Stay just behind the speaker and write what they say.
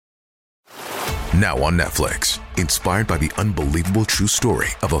Now on Netflix, inspired by the unbelievable true story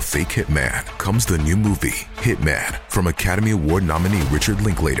of a fake hitman, comes the new movie, Hitman, from Academy Award nominee Richard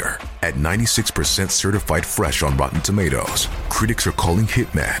Linklater. At 96% certified fresh on Rotten Tomatoes, critics are calling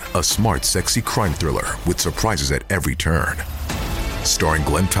Hitman a smart, sexy crime thriller with surprises at every turn. Starring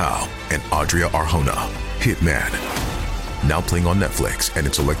Glenn Powell and Adria Arjona, Hitman. Now playing on Netflix and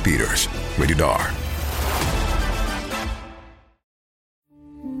in select theaters. Rated R.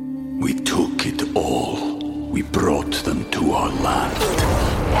 We took it all. We brought them to our land.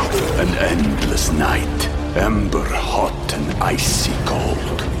 An endless night, ember hot and icy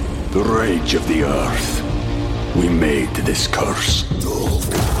cold. The rage of the earth. We made this curse.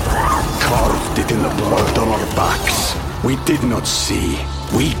 Carved it in the blood on our backs. We did not see.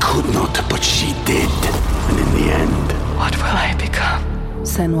 We could not, but she did. And in the end... What will I become?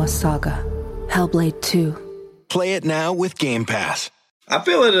 Senua's Saga. Hellblade 2. Play it now with Game Pass. I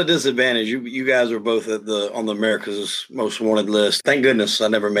feel at a disadvantage. You guys are both on the America's Most Wanted list. Thank goodness I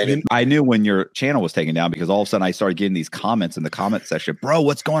never made it. I knew when your channel was taken down because all of a sudden I started getting these comments in the comment section. Bro,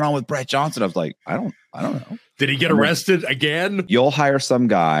 what's going on with Brett Johnson? I was like, I don't know. Did he get arrested again? You'll hire some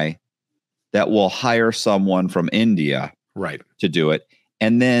guy that will hire someone from India, right, to do it,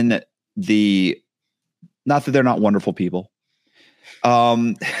 and then not that they're not wonderful people.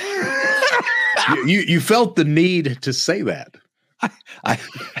 You felt the need to say that. I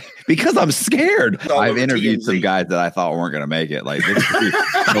because I'm scared. I've interviewed some guys that I thought weren't going to make it. Like this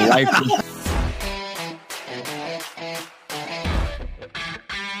the life.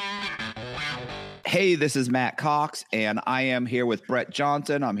 Hey, this is Matt Cox, and I am here with Brett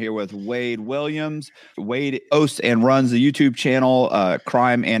Johnson. I'm here with Wade Williams. Wade hosts and runs the YouTube channel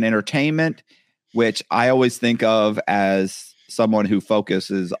Crime and Entertainment, which I always think of as someone who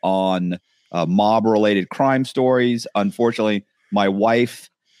focuses on mob-related crime stories. Unfortunately, my wife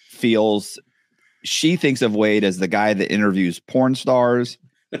she thinks of Wade as the guy that interviews porn stars,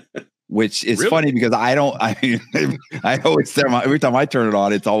 which is funny because I always say every time I turn it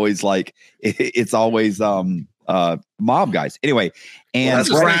on, it's always like, mob guys. Anyway. And that's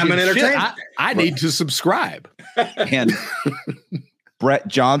crime and entertainment. I need to subscribe. And Brett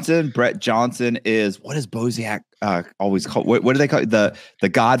Johnson is, what is Bozak always called? What do they call it? The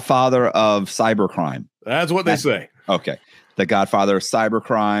godfather of cybercrime. That's what they say. Okay. The godfather of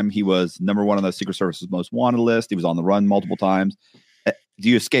cybercrime. He was number one on the Secret Service's most wanted list. He was on the run multiple times.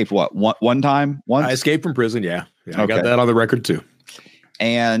 You escaped what? One time? Once? I escaped from prison. Yeah. I got that on the record too.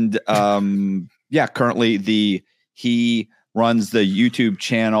 And currently he runs the YouTube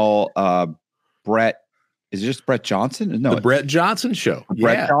channel. Brett, is it just Brett Johnson? No, the Brett Johnson Show.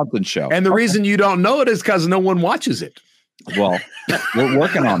 Brett Johnson Show. And the reason you don't know it is because no one watches it. Well, we're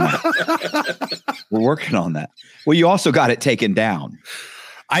working on that. Well, you also got it taken down.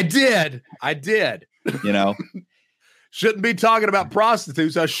 I did. You know, shouldn't be talking about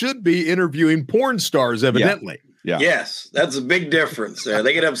prostitutes. I should be interviewing porn stars, evidently. Yeah. Yes, that's a big difference there.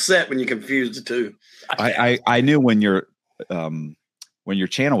 They get upset when you confuse the two. I knew when your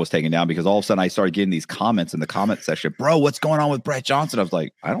channel was taken down because all of a sudden I started getting these comments in the comment section. Bro, what's going on with Brett Johnson? I was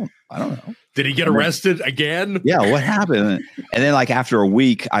like, I don't know. Did he get arrested again? Yeah, what happened? And then, like, after a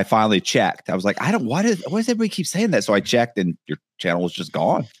week, I finally checked. I was like, why does everybody keep saying that? So I checked, and your channel was just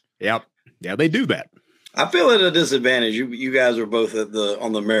gone. Yep. Yeah, they do that. I feel at a disadvantage. You guys are both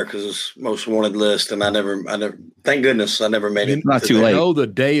on the America's Most Wanted list, and I never. Thank goodness I never made it. Not too late. No, the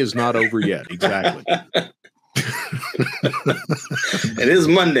day is not over yet. Exactly. It is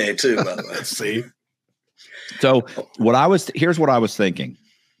Monday too, by the way. Let's see. So here's what I was thinking.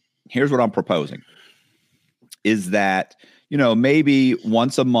 Here's what I'm proposing is that, maybe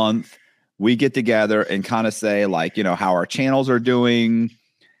once a month we get together and kind of say, like, how our channels are doing,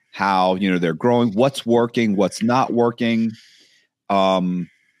 how, they're growing, what's working, what's not working.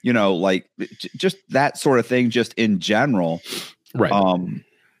 Like just that sort of thing, just in general. Right.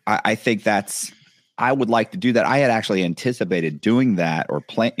 I think I would like to do that. I had actually anticipated doing that or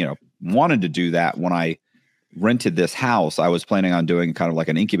wanted to do that when I rented this house. I was planning on doing kind of like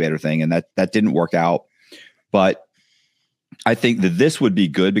an incubator thing, and that didn't work out. But I think that this would be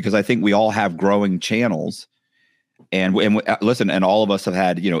good because I think we all have growing channels, and listen, and all of us have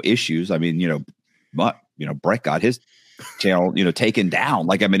had issues. I mean, Brett got his channel taken down.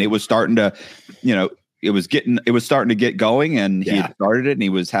 Like, I mean, it was starting to it was starting to get going, and he had started it, and he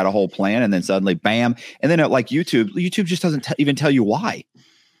had a whole plan, and then suddenly, bam! And then like YouTube just doesn't even tell you why.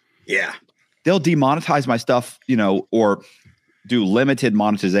 Yeah. They'll demonetize my stuff, or do limited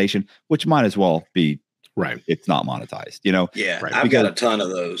monetization, which might as well be right. It's not monetized, Yeah, right. I've got a ton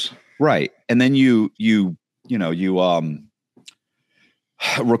of those. Right, and then you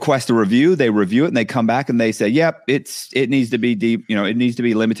request a review. They review it and they come back and they say, yep, it needs to be deep, it needs to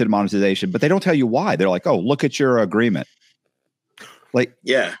be limited monetization, but they don't tell you why. They're like, oh, look at your agreement. Like,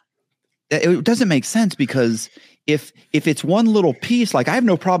 yeah, it doesn't make sense, because if it's one little piece, like I have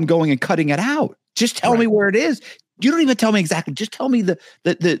no problem going and cutting it out. Just tell me where it is. You don't even tell me exactly. Just tell me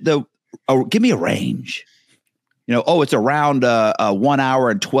give me a range. It's around 1 hour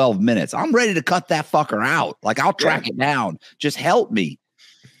and 12 minutes. I'm ready to cut that fucker out. Like, I'll track it down. Just help me.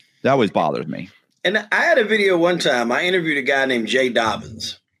 That always bothers me. And I had a video one time. I interviewed a guy named Jay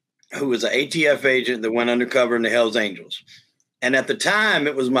Dobbins, who was an ATF agent that went undercover in the Hells Angels. And at the time,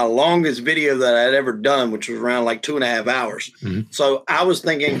 it was my longest video that I'd ever done, which was around like 2.5 hours. Mm-hmm. So I was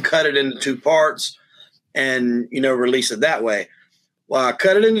thinking, cut it into 2 parts and, release it that way. Well, I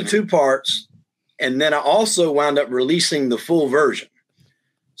cut it into 2 parts. And then I also wound up releasing the full version.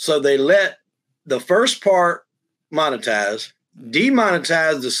 So they let the first part monetize,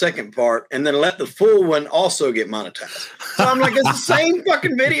 demonetize the second part, and then let the full one also get monetized. So I'm like, it's the same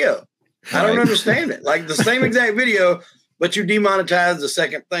fucking video. I don't understand it. Like, the same exact video, but you demonetize the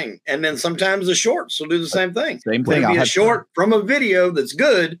second thing. And then sometimes the shorts will do the same thing. Same thing. It'll be a short from a video that's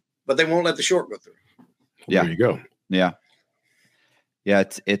good, but they won't let the short go through. Yeah. There you go. Yeah. Yeah.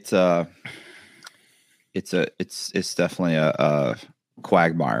 It's definitely a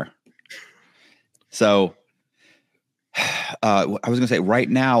quagmire. So I was going to say, right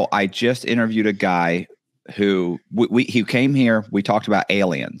now, I just interviewed a guy who he came here. We talked about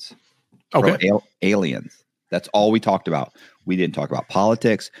aliens. Okay. Aliens. That's all we talked about. We didn't talk about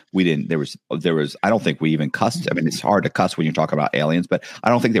politics. There was, I don't think we even cussed. I mean, it's hard to cuss when you talk about aliens, but I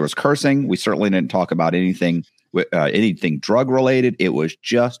don't think there was cursing. We certainly didn't talk about anything drug related. It was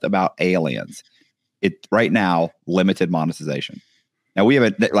just about aliens. Right now, limited monetization. Now, we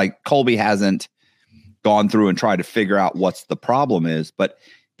haven't, like, Colby hasn't gone through and tried to figure out what's the problem is, but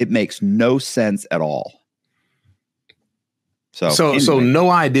it makes no sense at all. So anyway. No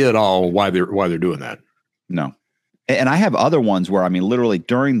idea at all why they're doing that. No. And I have other ones where, I mean, literally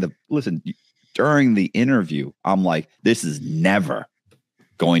during the interview, I'm like, this is never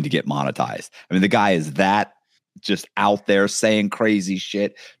going to get monetized. I mean, the guy is that just out there saying crazy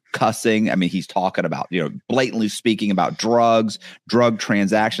shit, cussing. I mean, he's talking about, blatantly speaking about drug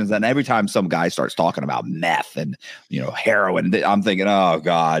transactions. And every time some guy starts talking about meth and, heroin, I'm thinking, oh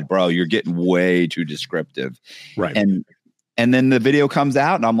God, bro, you're getting way too descriptive. Right. And then the video comes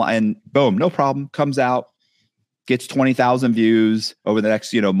out and I'm like, and boom, no problem. Comes out, gets 20,000 views over the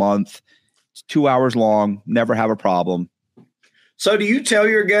next, month. It's 2 hours long. Never have a problem. So do you tell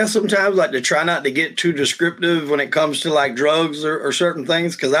your guests sometimes, like, to try not to get too descriptive when it comes to, like, drugs or certain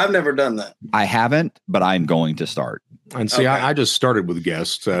things? Because I've never done that. I haven't, but I'm going to start. And see, okay. I just started with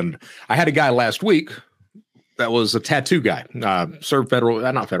guests, and I had a guy last week that was a tattoo guy, served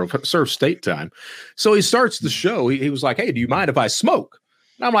state time. So he starts the show. He was like, hey, do you mind if I smoke?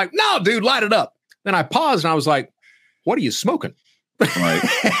 And I'm like, no, dude, light it up. Then I paused and I was like, what are you smoking? Right.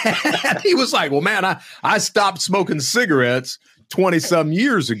 He was like, well, man, I stopped smoking cigarettes 20-some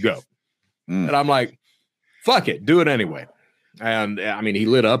years ago. And I'm like, fuck it, do it anyway. And I mean, he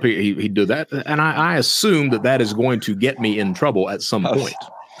lit up, he did that. And I assume that is going to get me in trouble at some point.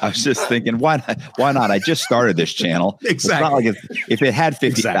 I was just thinking, why not? I just started this channel. Exactly. It's not like if it had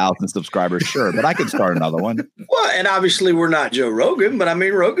 50,000 subscribers, sure, but I could start another one. Well, and obviously we're not Joe Rogan, but I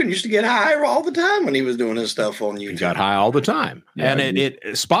mean, Rogan used to get high all the time when he was doing his stuff on YouTube. He got high all the time. Yeah, and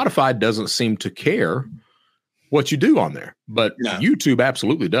Spotify doesn't seem to care what you do on there, but YouTube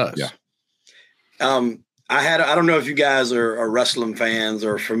absolutely does. Yeah. I don't know if you guys are wrestling fans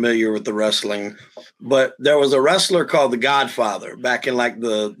or familiar with the wrestling, but there was a wrestler called The Godfather back in like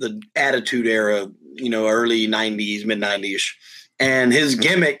the Attitude Era, early 90s, mid 90s. And his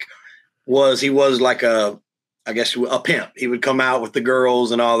gimmick was he was like a pimp. He would come out with the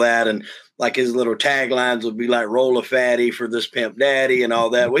girls and all that. And like his little taglines would be like roll a fatty for this pimp daddy and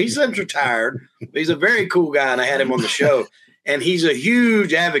all that. Well, he's since retired. But he's a very cool guy. And I had him on the show, and he's a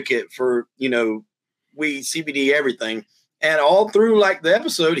huge advocate for, weed, CBD, everything. And all through like the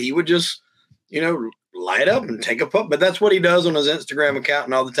episode, he would just, light up and take a puff. But that's what he does on his Instagram account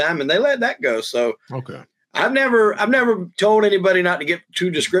and all the time. And they let that go. So okay. I've never told anybody not to get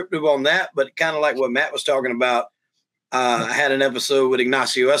too descriptive on that, but kind of like what Matt was talking about. I had an episode with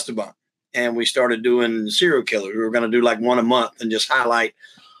Ignacio Esteban, and we started doing serial killers. We were going to do like one a month and just highlight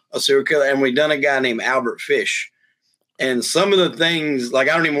a serial killer. And we done a guy named Albert Fish. And some of the things, like,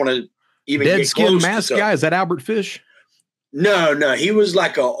 I don't even want to even Dead get Skin close Mask to guy. Is that Albert Fish? No. He was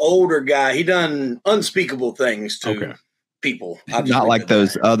like an older guy. He done unspeakable things too. Okay. people. Not like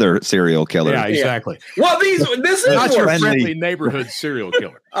those other serial killers. Yeah, exactly. Well, this is Not your worse. friendly neighborhood serial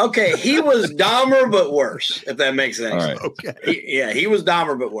killer. Okay, he was Dahmer, but worse, if that makes sense. All right. Okay. He was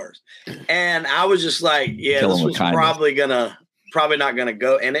Dahmer, but worse. And I was just like, yeah, Kill this him was with kindness. probably not gonna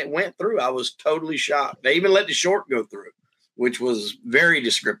go. And it went through. I was totally shocked. They even let the short go through, which was very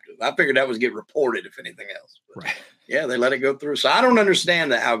descriptive. I figured that was get reported if anything else. But Right. yeah, they let it go through. So I don't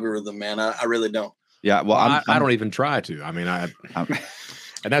understand the algorithm, man. I really don't. Yeah. Well, I don't even try to. I mean,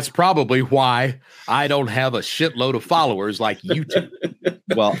 and that's probably why I don't have a shitload of followers like you two.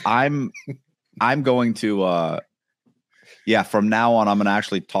 Well, I'm going to, from now on, I'm going to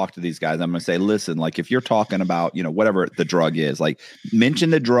actually talk to these guys. I'm going to say, listen, like if you're talking about, whatever the drug is, like mention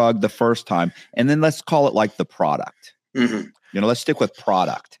the drug the first time, and then let's call it like the product. Mm-hmm. Let's stick with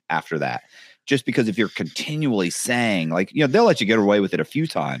product after that. Just because if you're continually saying like, they'll let you get away with it a few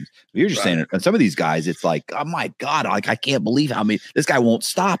times. But you're just saying it. And some of these guys, it's like, oh my God, like I can't believe how many this guy won't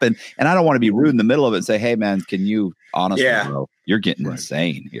stop. And I don't want to be rude in the middle of it and say, hey man, can you honestly, bro, you're getting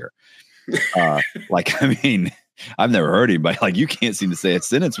insane here. Like, I mean, I've never heard anybody like you can't seem to say a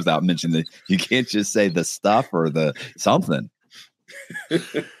sentence without mentioning you can't just say the stuff or the something.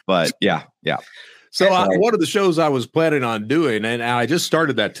 But yeah. So one of the shows I was planning on doing, and I just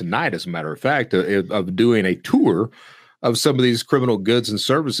started that tonight, as a matter of fact, of doing a tour of some of these criminal goods and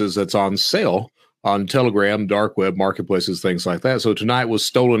services that's on sale on Telegram, dark web, marketplaces, things like that. So tonight was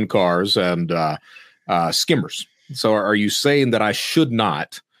stolen cars and skimmers. So are you saying that I should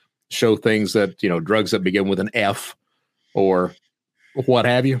not show things that, drugs that begin with an F or what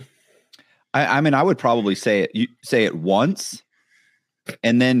have you? I mean, I would probably say it. You say it once.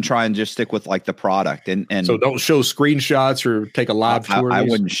 And then try and just stick with like the product and so don't show screenshots or take a live tour. I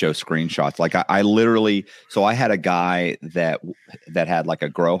wouldn't show screenshots. Like I literally, so I had a guy that had like a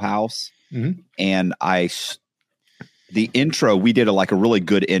grow house and the intro, we did a really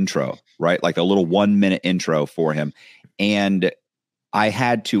good intro, right? Like a little 1 minute intro for him. And I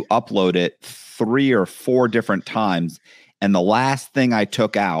had to upload it 3 or 4 different times. And the last thing I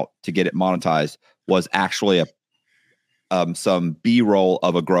took out to get it monetized was actually some B-roll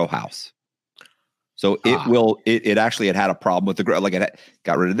of a grow house. So it actually had a problem with the grow. Like it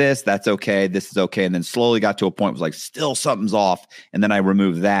got rid of this. That's okay. This is okay. And then slowly got to a point was like, still something's off. And then I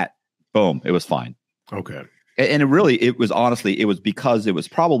removed that. Boom. It was fine. Okay. And it was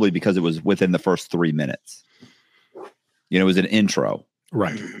probably because it was within the first 3 minutes. It was an intro.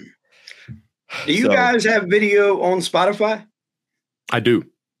 Right. Do you guys have video on Spotify? I do.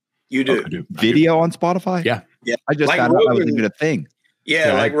 You do? I do. Video on Spotify? Yeah. Yeah. I just found out that was even a thing.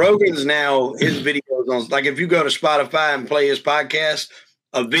 Yeah, like Rogan's now, his videos on, like if you go to Spotify and play his podcast,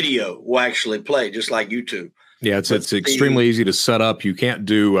 a video will actually play just like YouTube. Yeah, it's extremely easy to set up. You can't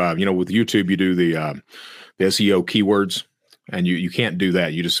do, with YouTube, you do the SEO keywords, and you can't do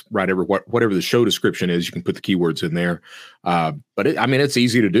that. You just write whatever the show description is, you can put the keywords in there. But it's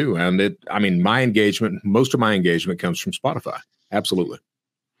easy to do. And most of my engagement comes from Spotify. Absolutely.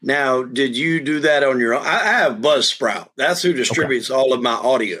 Now, did you do that on your own? I have Buzzsprout. That's who distributes all of my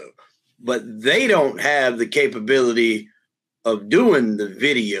audio, but they don't have the capability of doing the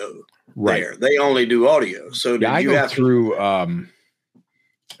video there. They only do audio. So did you have through,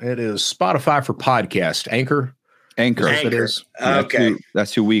 it is Spotify for podcast, Anchor. It is. Okay.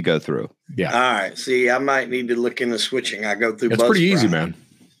 That's who we go through. Yeah. All right. See, I might need to look into switching. I go through Buzzsprout. It's pretty easy, man.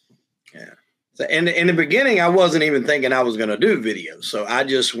 Yeah. So in the beginning, I wasn't even thinking I was going to do video. So I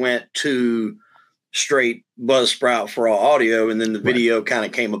just went to straight Buzzsprout for all audio. And then the video kind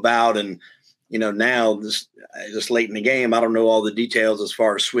of came about. And, now just late in the game, I don't know all the details as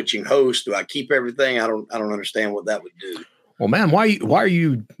far as switching hosts. Do I keep everything? I don't understand what that would do. Well, man, why are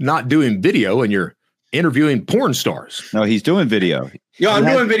you not doing video and you're interviewing porn stars? No, he's doing video. I'm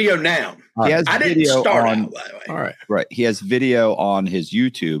doing video now. He has I didn't video start on, out that way. All right. Right. He has video on his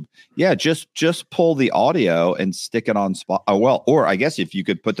YouTube. Yeah, just pull the audio and stick it on spot. Oh, well, or I guess if you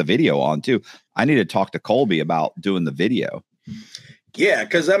could put the video on too. I need to talk to Colby about doing the video. Yeah,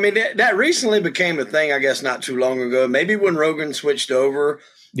 because that recently became a thing, I guess, not too long ago. Maybe when Rogan switched over,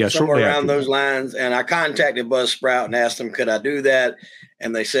 somewhere around those lines. And I contacted Buzzsprout and asked them, could I do that?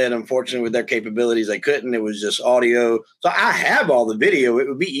 And they said, unfortunately, with their capabilities, they couldn't. It was just audio. So I have all the video. It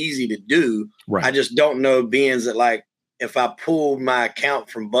would be easy to do. Right. I just don't know, being that, like, if I pulled my account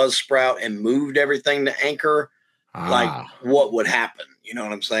from Buzzsprout and moved everything to Anchor, like, what would happen? You know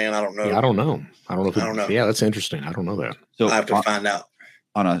what I'm saying? I don't know. Yeah, I don't know. I don't know. Yeah, that's interesting. I don't know that. So I have to find out.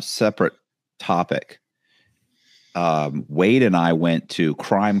 On a separate topic, Wade and I went to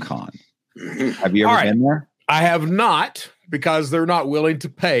CrimeCon. Have you ever been there? I have not, because they're not willing to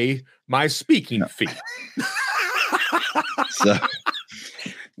pay my speaking fee. So,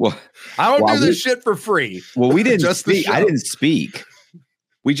 well, I don't do this shit for free. Well, we didn't Just speak. I didn't speak.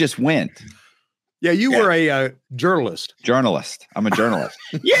 We just went. Yeah, you were a journalist. Journalist. I'm a journalist.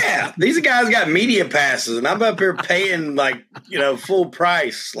 Yeah, these guys got media passes, and I'm up here paying full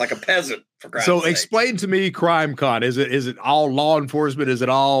price like a peasant. For Christ's sake. Explain to me, Crime Con. Is it all law enforcement? Is it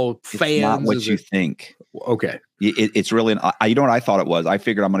all fans? It's not what you think. Okay. It's really, you know what I thought it was? I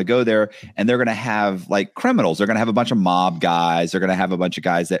figured I'm going to go there and they're going to have like criminals. They're going to have a bunch of mob guys. They're going to have a bunch of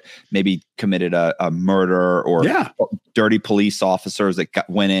guys that maybe committed a murder or dirty police officers that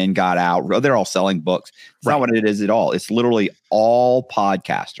went in, got out. They're all selling books. It's not what it is at all. It's literally all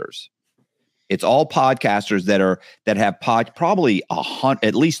podcasters. It's all podcasters that have probably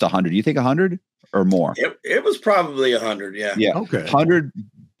at least 100. You think 100 or more? It was probably 100. Yeah. Yeah. Okay. 100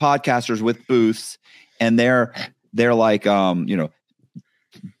 podcasters with booths. And they're like, podcasts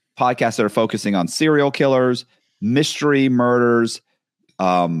that are focusing on serial killers, mystery murders.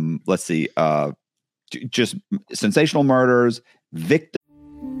 Let's see, just sensational murders, victims.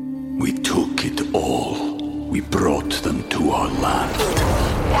 We took it all. We brought them to our land.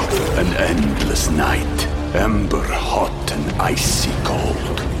 An endless night, ember hot and icy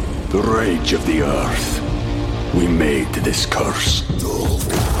cold. The rage of the earth. We made this curse.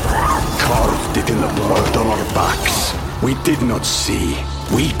 Carved it in the blood on our backs. We did not see.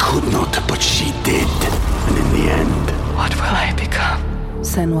 We could not, but she did. And in the end... What will I become?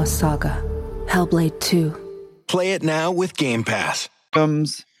 Senua's Saga. Hellblade 2. Play it now with Game Pass.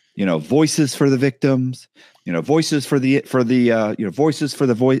 Voices for the victims. Voices for the voices for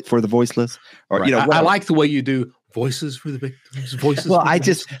the voiceless. Or I like the way you do voices for the victims. Voices. Well,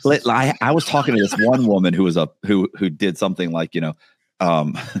 I was talking to this one woman who was who did something like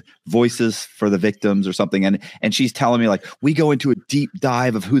voices for the victims or something, and she's telling me like we go into a deep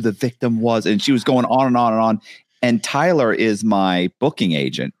dive of who the victim was, and she was going on and on and on. And Tyler is my booking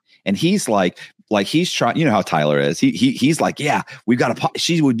agent, and he's like he's trying. You know how Tyler is. He's like, yeah, we've got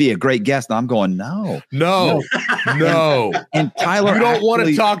she would be a great guest. And I'm going, no. And Tyler, you don't want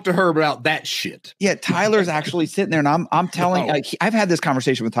to talk to her about that shit. Yeah, Tyler's actually sitting there, and I'm telling. I've had this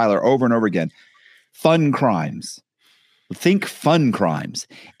conversation with Tyler over and over again. Fun crimes. Think fun crimes.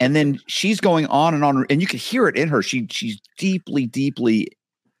 And then she's going on, and you can hear it in her. She's deeply, deeply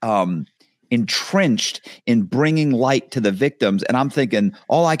entrenched in bringing light to the victims. And I'm thinking,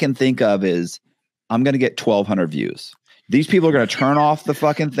 all I can think of is I'm going to get 1,200 views. These people are going to turn off the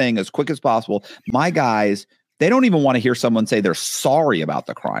fucking thing as quick as possible. My guys, they don't even want to hear someone say they're sorry about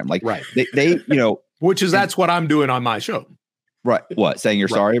the crime. Like, they that's what I'm doing on my show. Right. What? Saying you're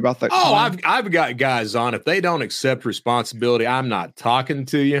sorry about the crime? I've got guys on. If they don't accept responsibility, I'm not talking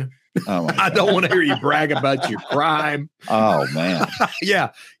to you. Oh my I don't want to hear you brag about your crime. Oh man. Yeah.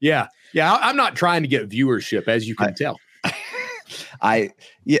 I'm not trying to get viewership, as you can tell. I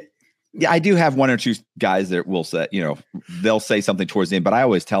do have one or two guys that will say, they'll say something towards the end, but I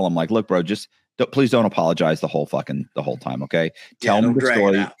always tell them like, look, bro, please don't apologize the whole time. Okay. Tell me the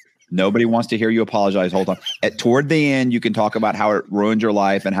story. Nobody wants to hear you apologize. Hold on. Toward the end, you can talk about how it ruined your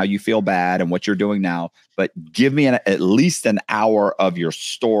life and how you feel bad and what you're doing now. But give me at least an hour of your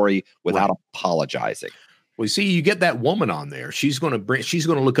story without apologizing. Well, see, you get that woman on there. She's going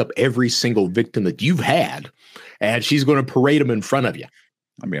to look up every single victim that you've had, and she's going to parade them in front of you.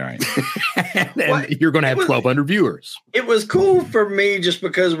 I mean, all right. and you're going to have 1,200 viewers. It was cool for me just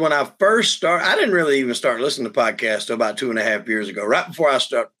because when I first started, I didn't really even start listening to podcasts until about 2.5 years ago, right before I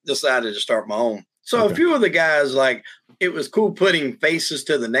decided to start my own. So a few of the guys, like, it was cool putting faces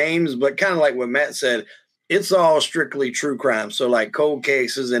to the names, but kind of like what Matt said, it's all strictly true crime. So like cold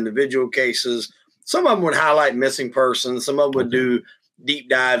cases, individual cases. Some of them would highlight missing persons. Some of them would do deep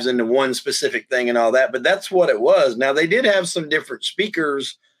dives into one specific thing and all that, but that's what it was. Now they did have some different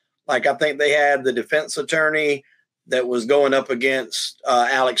speakers. Like I think they had the defense attorney that was going up against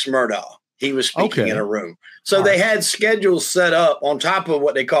Alex Murdaugh. He was speaking in a room. So they had schedules set up on top of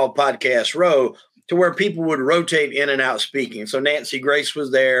what they call Podcast Row to where people would rotate in and out speaking. So Nancy Grace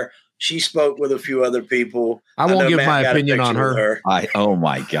was there. She spoke with a few other people. I won't give my opinion on her. Oh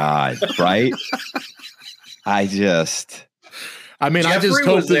my God. Right. I just hope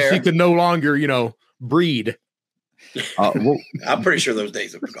that she could no longer, breed. I'm pretty sure those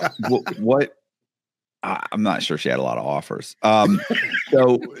days are gone. I'm not sure she had a lot of offers.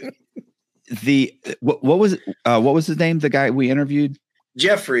 So what was his name? The guy we interviewed?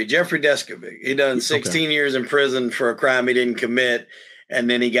 Jeffrey Deskovic. He done 16 years in prison for a crime he didn't commit. And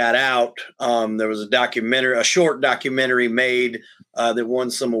then he got out. There was a short documentary made that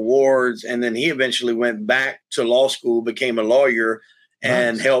won some awards. And then he eventually went back to law school, became a lawyer,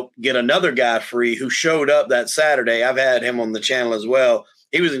 and helped get another guy free who showed up that Saturday. I've had him on the channel as well.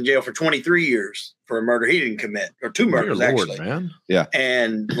 He was in jail for 23 years for a murder he didn't commit, or 2 murders, actually. Man. Yeah.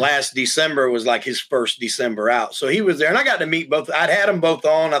 And last December was like his first December out. So he was there, and I got to meet both. I'd had them both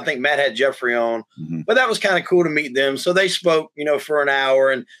on. I think Matt had Jeffrey on, but that was kind of cool to meet them. So they spoke, for an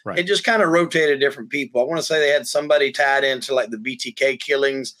hour, and it just kind of rotated different people. I want to say they had somebody tied into like the BTK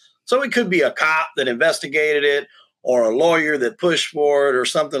killings. So it could be a cop that investigated it, or a lawyer that pushed for it, or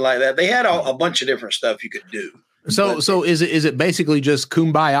something like that. They had a bunch of different stuff you could do. So is it basically just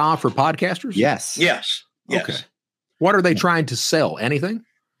kumbaya for podcasters? Yes. Okay. What are they trying to sell? Anything?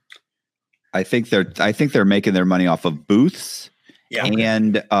 I think they're making their money off of booths. Yeah.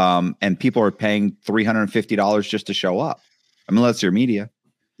 And people are paying $350 just to show up. I mean, unless you're media.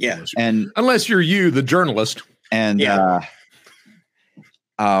 Yeah. And unless you're the journalist. And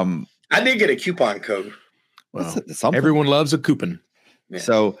I did get a coupon code. Well, everyone loves a coupon. Yeah.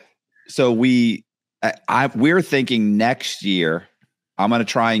 So we're thinking next year, I'm going to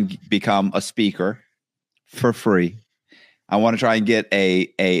try and become a speaker for free. I want to try and get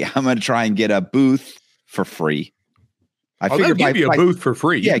I'm going to try and get a booth for free. They'll give you a booth for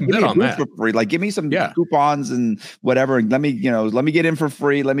free. Yeah, give me a booth for free. Like, give me some coupons and whatever, and let me get in for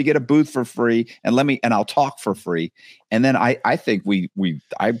free. Let me get a booth for free, and I'll talk for free. And then I think we need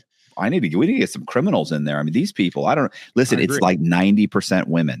to get some criminals in there. I mean, these people. It's like 90%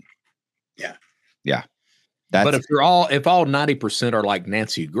 women. Yeah. Yeah. But if all 90% are like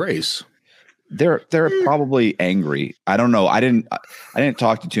Nancy Grace, they're probably angry. I don't know. I didn't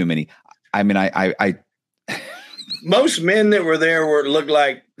talk to too many. I mean, I most men that were there looked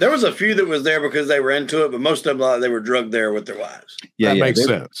like there was a few that was there because they were into it, but most of them they were drugged there with their wives. Yeah, that makes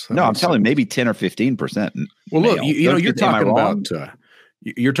sense. I'm telling you, maybe 10 or 15%. Well, look, you're talking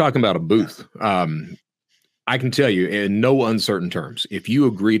about a booth. I can tell you in no uncertain terms, if you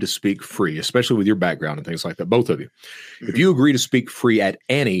agree to speak free, especially with your background and things like that, both of you, if you agree to speak free at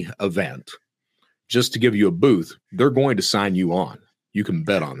any event, just to give you a booth, they're going to sign you on. You can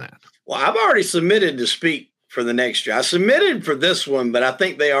bet on that. Well, I've already submitted to speak for the next year. I submitted for this one, but I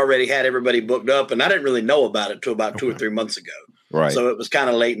think they already had everybody booked up, and I didn't really know about it till about 2 or 3 months ago. Right. So it was kind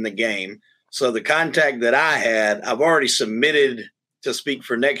of late in the game. So the contact that I had, I've already submitted to speak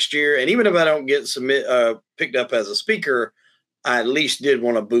for next year. And even if I don't get picked up as a speaker, I at least did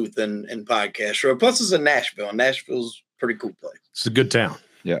want a booth in podcast show. Plus it's in Nashville, and Nashville's a pretty cool place. It's a good town.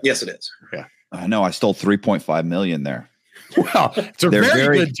 Yeah. Yes, it is. Yeah. I know. I stole 3.5 million there. Well, it's a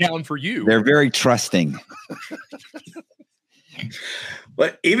very good town for you. They're very trusting.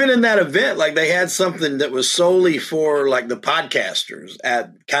 But even in that event, like they had something that was solely for like the podcasters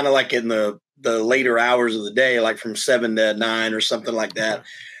at kind of like in the later hours of the day, like from 7 to 9 or something like that.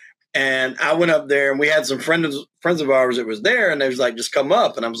 And I went up there, and we had some friends of ours that was there, and they was like, just come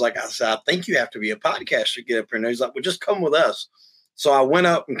up. And I said, I think you have to be a podcaster to get up here. And he was like, well, just come with us. So I went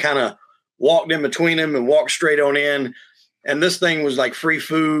up and kind of walked in between them and walked straight on in. And this thing was like free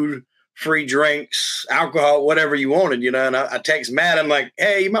food, free drinks, alcohol, whatever you wanted, And I text Matt. I'm like,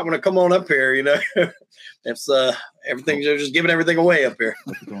 hey, you might want to come on up here, It's everything. They're just giving everything away up here.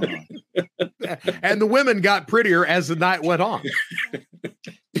 What's going on? And the women got prettier as the night went on.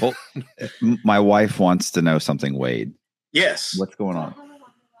 Well, my wife wants to know something, Wade. Yes. What's going on?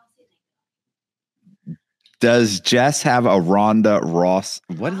 Does Jess have a Ronda Ross?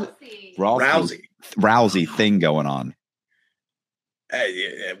 What is it? Rousey thing going on?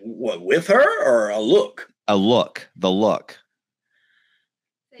 What, with her or a look? The look.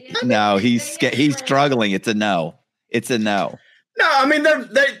 No, he's struggling. It's a no. No, I mean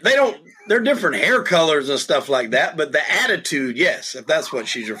they're different hair colors and stuff like that, but the attitude, yes, if that's what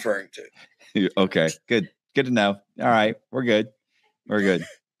she's referring to. Okay, good to know. All right, we're good.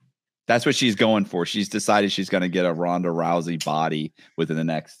 That's what she's going for. She's decided she's going to get a Ronda Rousey body within the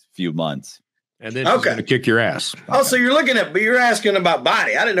next few months. And then she's going to kick your ass. Oh, so you're asking about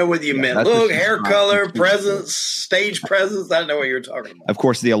body. I didn't know whether you meant look, hair color, presence, stage presence. I didn't know what you were talking about. Of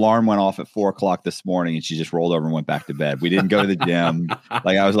course, the alarm went off at 4:00 this morning, and she just rolled over and went back to bed. We didn't go to the gym.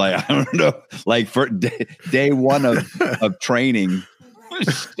 Like I was like, I don't know. Like for day one of training,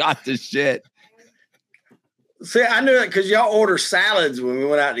 shot to shit. See, I knew it because y'all order salads when we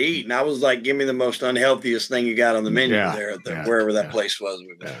went out to eat, and I was like, "Give me the most unhealthiest thing you got on the menu there, wherever that place was."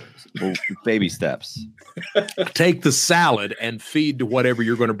 Well, baby steps. Take the salad and feed to whatever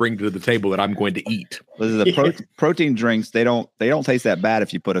you're going to bring to the table that I'm going to eat. The protein drinks they don't taste that bad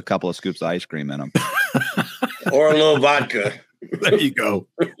if you put a couple of scoops of ice cream in them, or a little vodka. There you go.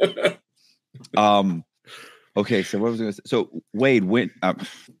 Okay, so what was I going to say? So Wade, when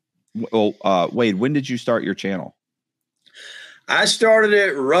did you start your channel? I started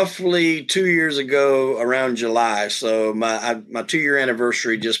it roughly 2 years ago around July. So my 2-year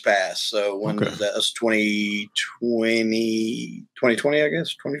anniversary just passed. So when was that? That's 2020, I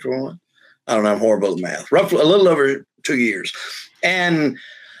guess, 2021. I don't know. I'm horrible at math. Roughly a little over 2 years. And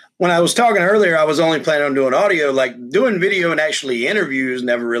when I was talking earlier, I was only planning on doing audio. Like doing video and actually interviews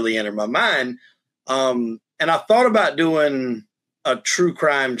never really entered my mind. And I thought about doing a true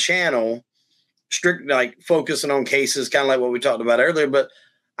crime channel, strict, like focusing on cases, kind of like what we talked about earlier. But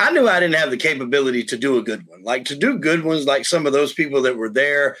I knew I didn't have the capability to do a good one. Like to do good ones, like some of those people that were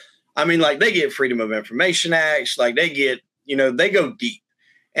there. I mean, like they get Freedom of Information Acts, like they get, they go deep.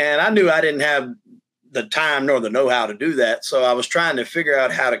 And I knew I didn't have the time nor the know-how to do that. So I was trying to figure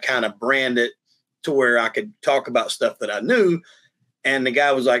out how to kind of brand it to where I could talk about stuff that I knew. And the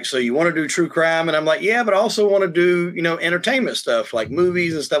guy was like, so you want to do true crime? And I'm like, yeah, but I also want to do, entertainment stuff like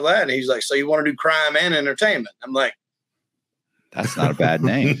movies and stuff like that. And he's like, so you want to do crime and entertainment? I'm like, that's not a bad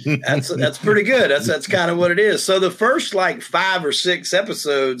name. That's pretty good. That's kind of what it is. So the first like 5 or 6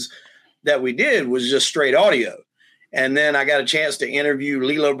 episodes that we did was just straight audio. And then I got a chance to interview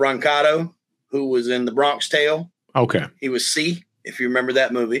Lilo Brancato, who was in The Bronx Tale. Okay. He was C, if you remember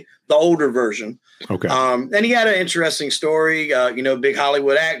that movie, the older version. Okay. And he had an interesting story, big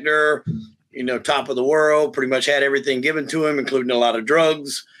Hollywood actor, top of the world, pretty much had everything given to him, including a lot of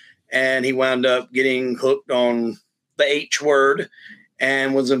drugs. And he wound up getting hooked on the H word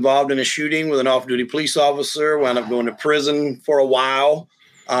and was involved in a shooting with an off-duty police officer, wound up going to prison for a while.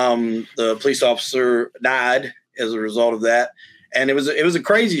 The police officer died as a result of that. And it was a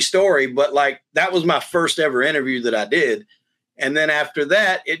crazy story, but like that was my first ever interview that I did. And then after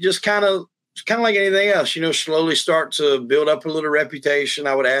that, it just kind of like anything else, slowly start to build up a little reputation.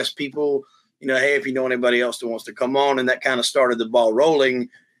 I would ask people, hey, if you know anybody else that wants to come on, and that kind of started the ball rolling.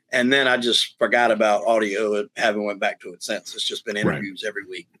 And then I just forgot about audio and haven't went back to it since. It's just been interviews every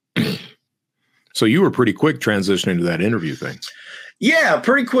week. So you were pretty quick transitioning to that interview thing. Yeah,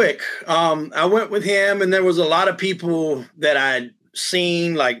 pretty quick. I went with him, and there was a lot of people that I'd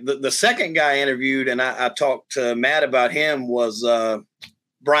seen. Like the second guy I interviewed, and I talked to Matt about him, was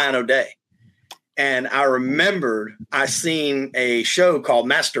Brian O'Day. And I remembered I seen a show called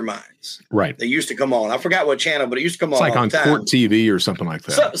Masterminds. Right. They used to come on. I forgot what channel, but it used to come it's on like all on the time. Court TV or something like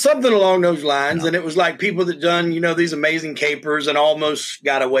that. Something along those lines. Yeah. And it was like people that done, these amazing capers and almost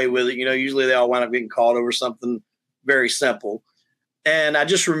got away with it. Usually they all wind up getting caught over something very simple. And I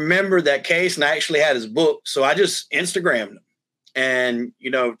just remembered that case, and I actually had his book. So I just Instagrammed him and,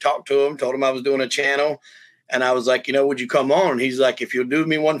 talked to him, told him I was doing a channel. And I was like, would you come on? He's like, if you'll do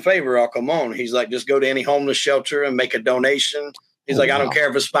me one favor, I'll come on. He's like, just go to any homeless shelter and make a donation. He's like, I don't care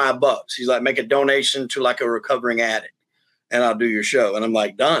if it's $5. He's like, make a donation to like a recovering addict and I'll do your show. And I'm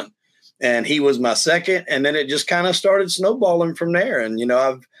like, done. And he was my second. And then it just kind of started snowballing from there. And,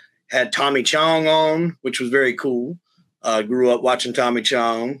 I've had Tommy Chong on, which was very cool. Grew up watching Tommy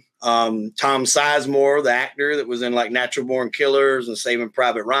Chong. Tom Sizemore, the actor that was in like Natural Born Killers and Saving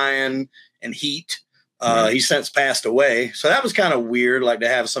Private Ryan and Heat. He's since passed away. So that was kind of weird, like to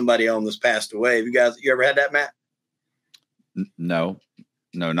have somebody on that's passed away. Have you ever had that, Matt? No,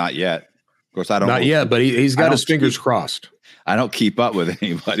 not yet. Of course, I don't. Not yet, but he's got his fingers crossed. I don't keep up with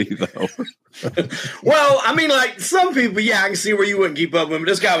anybody though. Well, I mean, like some people, yeah, I can see where you wouldn't keep up with him.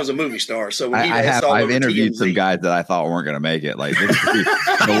 But this guy was a movie star, so when I've interviewed some guys that I thought weren't going to make it. Like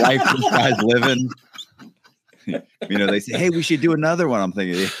the life this guy's living. They say, "Hey, we should do another one." I'm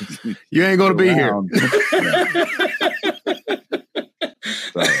thinking, you ain't going to be here.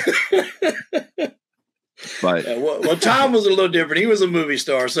 But well, Tom was a little different. He was a movie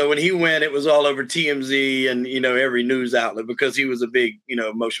star, so when he went, it was all over TMZ and every news outlet because he was a big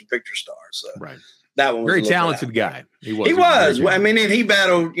motion picture star. So right, that one was very talented guy. He was. I mean, and he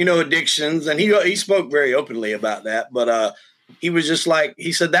battled addictions, and he spoke very openly about that. But he was just like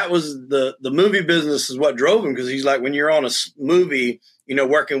he said that was the movie business is what drove him because he's like when you're on a movie,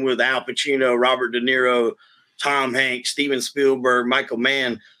 working with Al Pacino, Robert De Niro, Tom Hanks, Steven Spielberg, Michael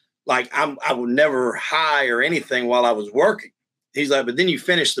Mann. Like I would never high or anything while I was working. He's like, but then you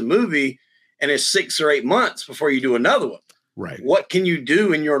finish the movie and it's 6 or 8 months before you do another one. Right. What can you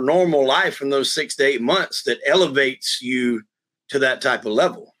do in your normal life in those 6 to 8 months that elevates you to that type of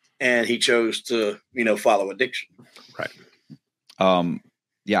level? And he chose to, follow addiction. Right.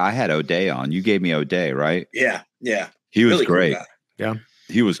 Yeah, I had O'Day on. You gave me O'Day, right? Yeah. Yeah. He was really great. Cool. Yeah.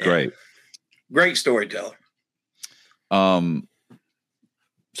 He was great. Great storyteller.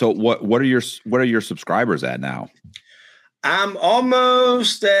 So what are your subscribers at now? I'm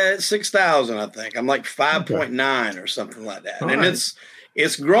almost at 6,000, I think. I'm like 5.9 or something like that. All and right.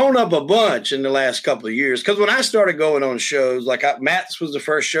 it's grown up a bunch in the last couple of years. Because when I started going on shows, like Matt's was the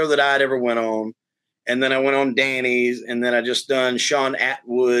first show that I'd ever went on. And then I went on Danny's, and then I just done Sean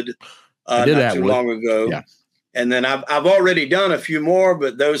Atwood not too long ago. Yeah. And then I've already done a few more,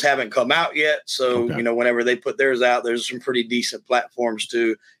 but those haven't come out yet. So, whenever they put theirs out, there's some pretty decent platforms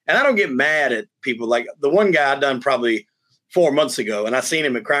too. And I don't get mad at people. Like the one guy I done probably 4 months ago, and I seen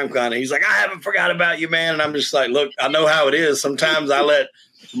him at CrimeCon, and he's like, I haven't forgot about you, man. And I'm just like, look, I know how it is. Sometimes I let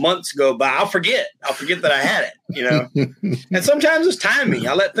months go by. I'll forget that I had it, And sometimes it's timing.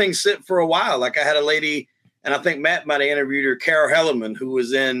 I let things sit for a while. Like I had a lady, and I think Matt might have interviewed her, Carol Hellerman, who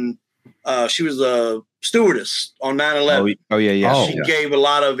was in, she was a stewardess on 9/11. Oh yeah. She gave a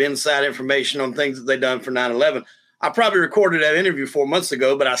lot of inside information on things that they done for 9/11. I probably recorded that interview 4 months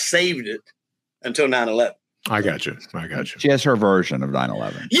ago, but I saved it until 9/11. I got you. She has her version of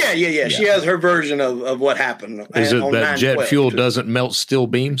 9/11. Yeah. She has her version of what happened. Is it that jet fuel doesn't melt steel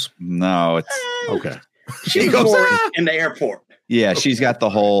beams? No, it's okay. She goes in the airport. Yeah, she's got the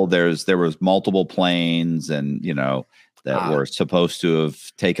whole. There was multiple planes, and that were supposed to have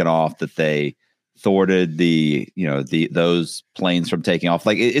taken off, that they thwarted those planes from taking off.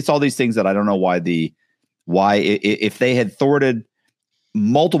 Like it's all these things that I don't know why if they had thwarted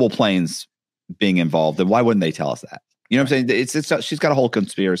multiple planes being involved, then why wouldn't they tell us that? You know what I'm saying? It's she's got a whole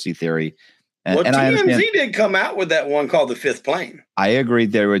conspiracy theory. And TMZ did come out with that one called The Fifth Plane. I agree.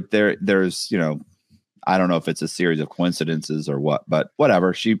 There's I don't know if it's a series of coincidences or what, but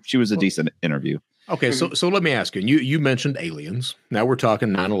whatever. She was a decent interview. Okay, so let me ask you. You mentioned aliens. Now we're talking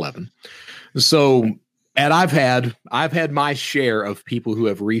 9/11. So, and I've had my share of people who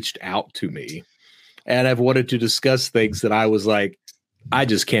have reached out to me and have wanted to discuss things that I was like, I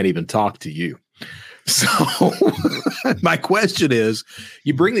just can't even talk to you. So my question is,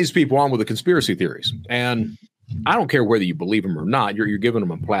 you bring these people on with the conspiracy theories, and I don't care whether you believe them or not, you're giving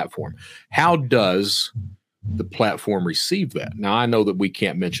them a platform. How does the platform receive that? Now, I know that we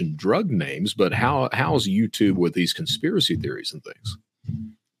can't mention drug names, but how's YouTube with these conspiracy theories and things?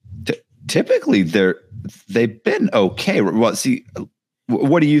 Typically, they've been okay. Well, see,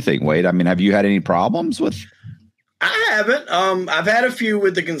 what do you think, Wade? I mean, have you had any problems with? I haven't. I've had a few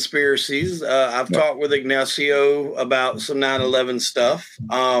with the conspiracies. I've talked with Ignacio about some 9/11 stuff.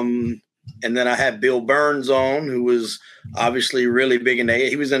 And then I had Bill Burns on, who was obviously really big in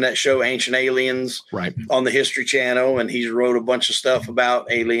he was in that show Ancient Aliens, right, on the History Channel, and he's wrote a bunch of stuff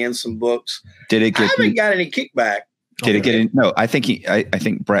about aliens, some books. Did it get? I haven't got any kickback. Did it get in? No, I think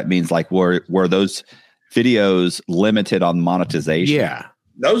Brett means like were those videos limited on monetization? Yeah.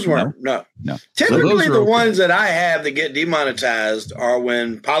 Those weren't, no. Typically, the ones that I have that get demonetized are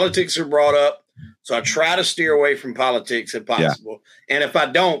when politics are brought up. So I try to steer away from politics if possible. Yeah. And if I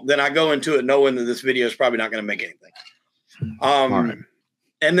don't, then I go into it knowing that this video is probably not going to make anything. Right.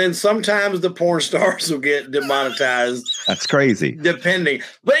 And then sometimes the porn stars will get demonetized. That's crazy. Depending.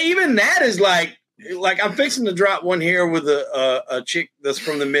 But even that is like I'm fixing to drop one here with a chick that's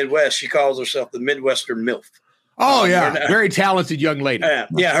from the Midwest. She calls herself the Midwestern MILF. Oh, yeah. Very talented young lady.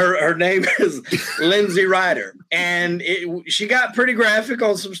 Yeah. Her name is Lindsay Ryder. And she got pretty graphic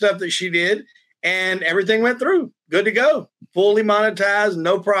on some stuff that she did. And everything went through. Good to go. Fully monetized.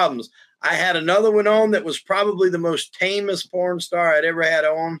 No problems. I had another one on that was probably the most tamest porn star I'd ever had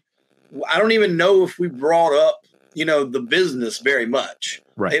on. I don't even know if we brought up, the business very much.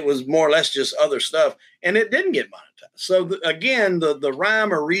 Right. It was more or less just other stuff. And it didn't get monetized. So, again, the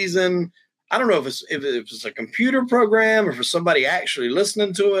rhyme or reason, I don't know if it's a computer program or for somebody actually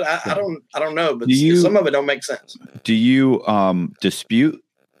listening to it. I don't know, but some of it don't make sense. Do you dispute?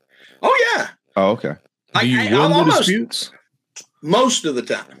 Oh yeah. Oh, okay. Do you win the disputes? Most of the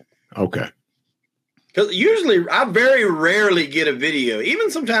time. Okay. Because usually I very rarely get a video. Even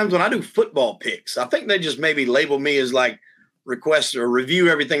sometimes when I do football picks, I think they just maybe label me as like request or review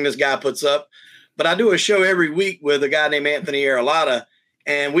everything this guy puts up. But I do a show every week with a guy named Anthony Aralotta.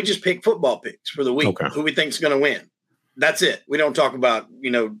 And we just pick football picks for the week, who we think is going to win. That's it. We don't talk about,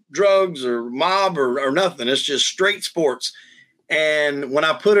 drugs or mob or nothing. It's just straight sports. And when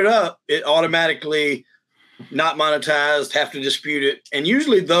I put it up, it automatically not monetized, have to dispute it. And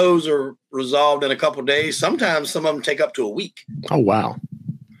usually those are resolved in a couple of days. Sometimes some of them take up to a week. Oh, wow.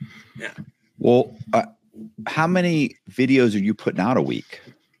 Yeah. Well, how many videos are you putting out a week?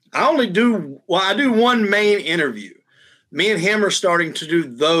 I do one main interview. Me and him are starting to do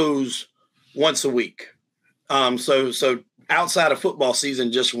those once a week. So outside of football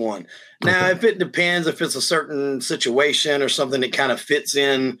season, just one. Now, if it depends, if it's a certain situation or something that kind of fits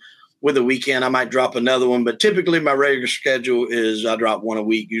in with a weekend, I might drop another one. But typically my regular schedule is I drop one a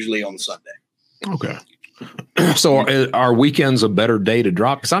week, usually on Sunday. Okay. So are weekends a better day to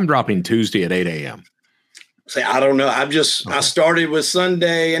drop? Because I'm dropping Tuesday at 8 a.m. Say, I don't know. I started with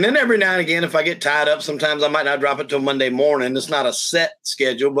Sunday, and then every now and again, if I get tied up, sometimes I might not drop it till Monday morning. It's not a set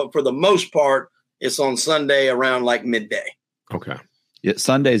schedule, but for the most part, it's on Sunday around like midday. Okay. Yeah,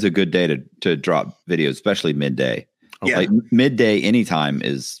 Sunday is a good day to drop videos, especially midday. Yeah. Like midday anytime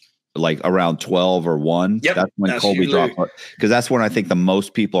is like around 12 or 1. Yep, that's when Colby drops, because that's when I think the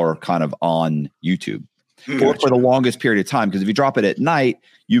most people are kind of on YouTube for the longest period of time. Because if you drop it at night,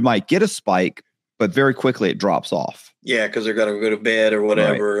 you might get a spike, but very quickly it drops off. Yeah, because they're going to go to bed or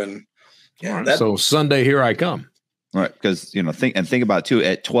whatever. Right. And yeah, so Sunday, here I come. Right, because think about it too.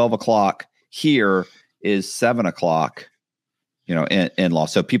 At 12 o'clock here is 7 o'clock. In law.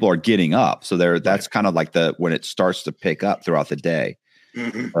 So people are getting up. So that's kind of like when it starts to pick up throughout the day.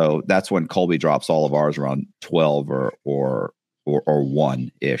 Mm-hmm. So that's when Colby drops all of ours around 12 or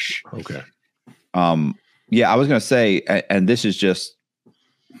 1 ish. Okay. Yeah, I was going to say, and this is just,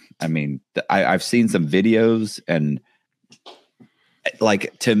 I've seen some videos, and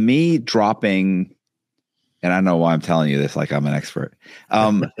like, to me, dropping, and I don't know why I'm telling you this like I'm an expert.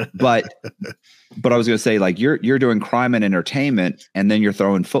 But I was going to say, like, you're doing crime and entertainment, and then you're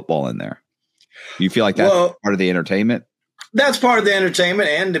throwing football in there. You feel like that's part of the entertainment? That's part of the entertainment,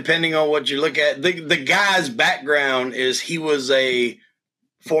 and depending on what you look at, the guy's background is he was a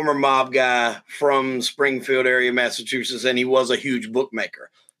former mob guy from Springfield area, Massachusetts, and he was a huge bookmaker.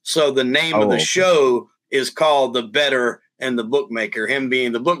 So the name of the show is called The Better and the Bookmaker, him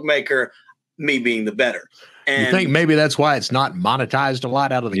being the bookmaker, me being the better. And you think maybe that's why it's not monetized a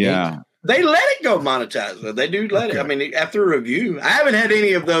lot out of the gate? They let it go monetized. They do let it. I mean, after a review, I haven't had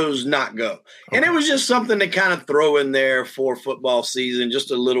any of those not go. Okay. And it was just something to kind of throw in there for football season,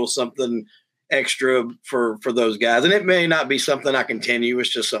 just a little something extra for those guys. And it may not be something I continue. It's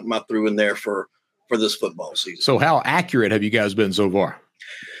just something I threw in there for this football season. So how accurate have you guys been so far?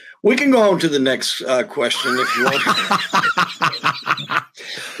 We can go on to the next question if you want.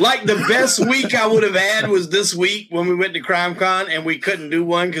 Like, the best week I would have had was this week when we went to CrimeCon, and we couldn't do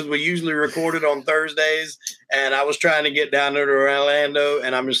one because we usually recorded on Thursdays. And I was trying to get down there to Orlando,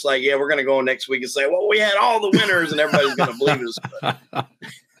 and I'm just like, yeah, we're going to go on next week and say, well, we had all the winners, and everybody's going to believe us. But,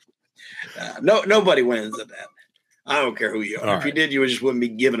 nobody wins at that. I don't care who you are. If you did, you just wouldn't be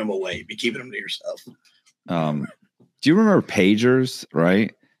giving them away. You'd be keeping them to yourself. Do you remember pagers,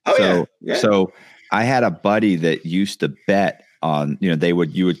 right? Oh, yeah. So I had a buddy that used to bet on, you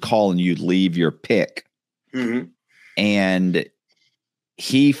would call and you'd leave your pick. Mm-hmm. And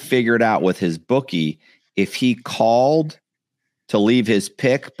he figured out with his bookie, if he called to leave his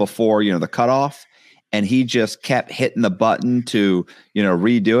pick before, the cutoff, and he just kept hitting the button to,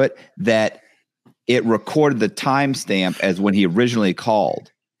 redo it, that it recorded the timestamp as when he originally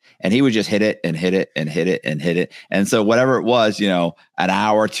called. And he would just hit it and hit it and hit it and hit it. And so whatever it was, an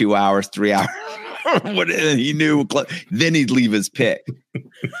hour, 2 hours, 3 hours, he knew, then he'd leave his pick.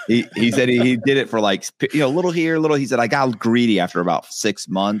 He said he did it for like, little here, little. He said, I got greedy after about 6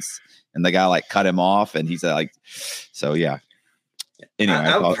 months, and the guy cut him off. And he said so yeah. Anyway,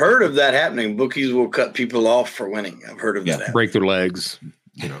 I've heard of that happening. Bookies will cut people off for winning. I've heard of that happening. Break their legs.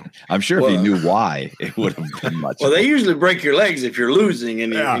 I'm sure if he knew why, it would have been much. Well, they usually break your legs if you're losing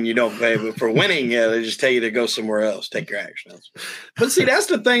and you don't pay. But for winning, they just tell you to go somewhere else, take your action. But see, that's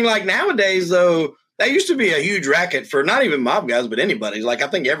the thing. Like, nowadays, though, that used to be a huge racket for not even mob guys, but anybody. Like, I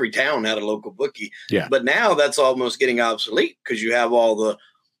think every town had a local bookie. Yeah. But now that's almost getting obsolete because you have all the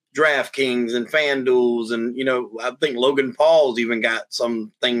DraftKings and FanDuels, and I think Logan Paul's even got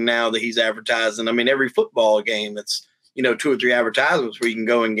something now that he's advertising. I mean, every football game, it's 2 or 3 advertisements where you can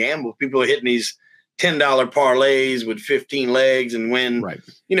go and gamble. People are hitting these $10 parlays with 15 legs and win,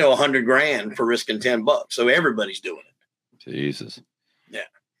 $100,000 for risking $10. So everybody's doing it. Jesus. Yeah.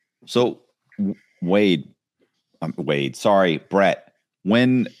 So Wade, sorry, Brett,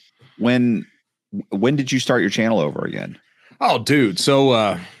 when did you start your channel over again? Oh, dude.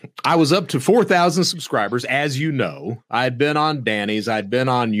 So I was up to 4,000 subscribers. As you know, I'd been on Danny's. I'd been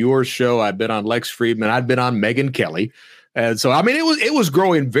on your show. I'd been on Lex Friedman. I'd been on Megyn Kelly. And so, I mean, it was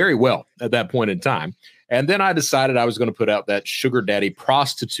growing very well at that point in time. And then I decided I was going to put out that Sugar Daddy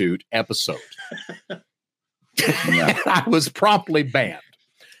Prostitute episode. I was promptly banned.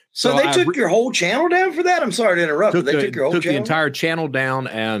 So they took your whole channel down for that? I'm sorry to interrupt. They took your whole channel? The entire channel down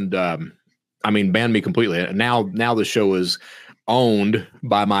and, banned me completely. Now the show is owned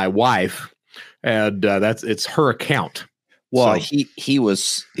by my wife, and it's her account. Well, so,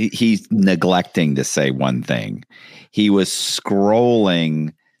 he's neglecting to say one thing. He was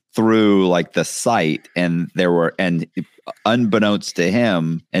scrolling through like the site, and unbeknownst to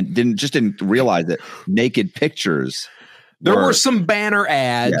him, and didn't realize that naked pictures. There were some banner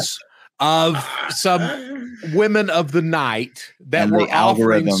ads of some women of the night that were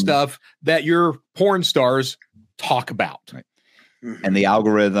offering stuff that your porn stars talk about. Right. And the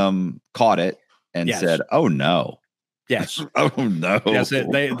algorithm caught it and said, "Oh no." Yes. Oh no. Yes.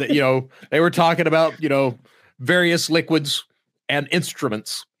 They were talking about, various liquids and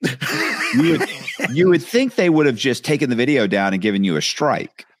instruments. You would think they would have just taken the video down and given you a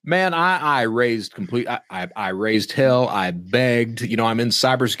strike. Man, I raised I raised hell. I begged, I'm in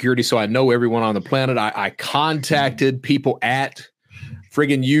cybersecurity, so I know everyone on the planet. I contacted people at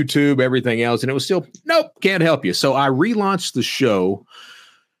friggin' YouTube, everything else, and it was still, nope, can't help you. So I relaunched the show.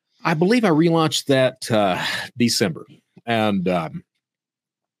 I believe I relaunched that December, and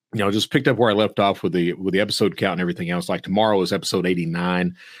just picked up where I left off with the episode count and everything else. Like tomorrow is episode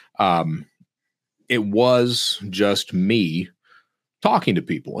 89. It was just me talking to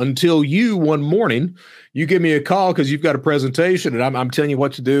people until you one morning, you give me a call because you've got a presentation and I'm telling you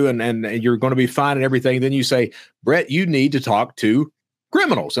what to do and you're going to be fine and everything. Then you say, Brett, you need to talk to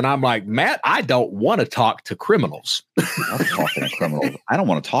criminals. And I'm like, Matt, I don't want to talk to criminals. I'm talking to criminals. I don't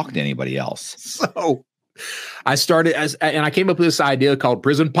want to talk to anybody else. So I started and I came up with this idea called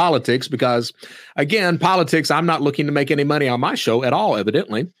prison politics because, again, politics, I'm not looking to make any money on my show at all,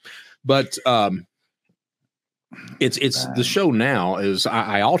 evidently. But it's the show now is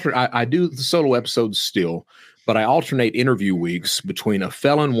I do the solo episodes still, but I alternate interview weeks between a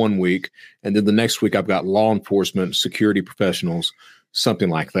felon one week and then the next week I've got law enforcement, security professionals, something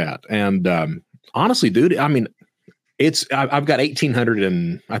like that. And honestly, dude, I mean, I've got 1,800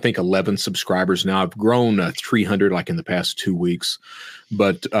 and I think 11 subscribers now. I've grown 300 like in the past 2 weeks,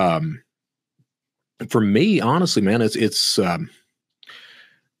 but for me, honestly, man, it's the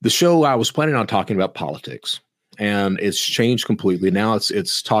show. I was planning on talking about politics. And it's changed completely. Now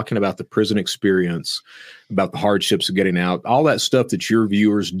it's talking about the prison experience, about the hardships of getting out. All that stuff that your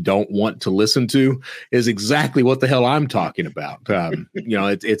viewers don't want to listen to is exactly what the hell I'm talking about.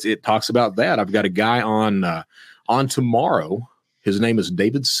 It talks about that. I've got a guy on tomorrow. His name is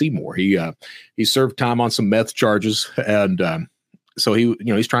David Seymour. He served time on some meth charges, and so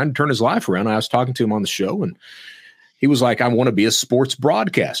he's trying to turn his life around. I was talking to him on the show, and he was like, "I want to be a sports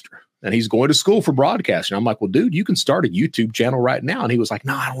broadcaster." And he's going to school for broadcasting. I'm like, well, dude, you can start a YouTube channel right now. And he was like,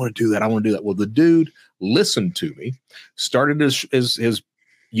 no, I don't want to do that. I want to do that. Well, the dude listened to me, started his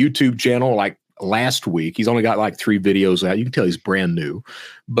YouTube channel like last week. He's only got like 3 videos out. You can tell he's brand new.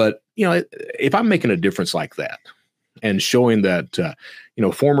 But, if I'm making a difference like that and showing that,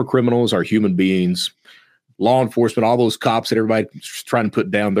 former criminals are human beings, law enforcement, all those cops that everybody's trying to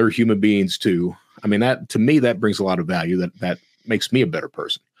put down, they're human beings too. I mean, that to me, that brings a lot of value. That makes me a better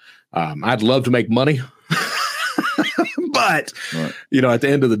person. I'd love to make money, but at the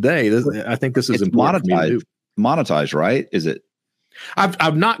end of the day, I think this is important for me to do. Monetize, right? Is it?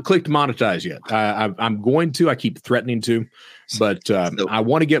 I've not clicked monetize yet. I'm going to. I keep threatening to, but I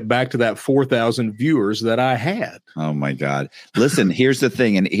want to get back to that 4,000 viewers that I had. Oh my God! Listen, here's the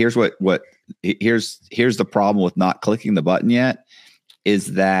thing, and here's here's the problem with not clicking the button yet.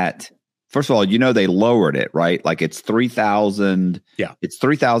 Is that first of all, they lowered it, right? Like it's 3,000. Yeah, it's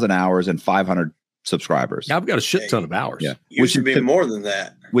 3,000 hours and 500 subscribers. Now I've got a shit ton of hours. Yeah, used to be more than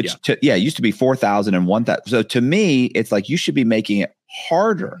that. It used to be 4,000 and 1,000. So to me, it's like you should be making it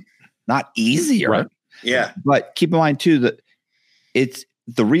harder, not easier. Right. Yeah, but keep in mind too that it's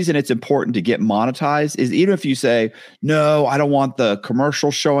the reason it's important to get monetized is even if you say no, I don't want the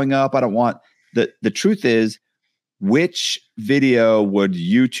commercial showing up. I don't want the truth is, which video would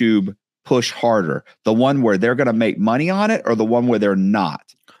YouTube push harder, the one where they're going to make money on it or the one where they're not?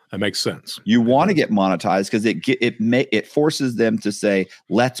 That makes sense. You want to get monetized because it forces them to say,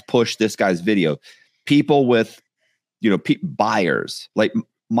 let's push this guy's video. People with, buyers, like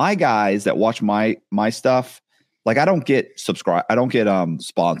my guys that watch my stuff, like I don't get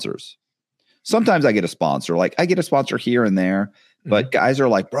sponsors. Sometimes I get a sponsor, like I get a sponsor here and there, but guys are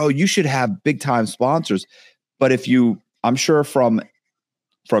like, bro, you should have big time sponsors. But I'm sure from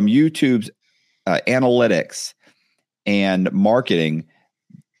YouTube's analytics and marketing,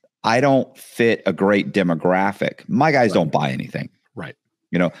 I don't fit a great demographic. My guys don't buy anything. Right.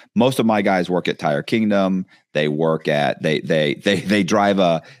 Most of my guys work at Tire Kingdom. They work at they drive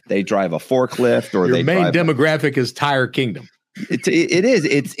a forklift or your main demographic is Tire Kingdom. It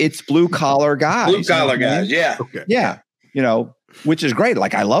is. It's blue collar guys. Blue collar guys. Yeah. Okay. Yeah. Which is great.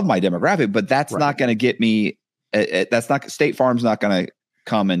 Like I love my demographic, but that's not going to get me. State Farm's not going to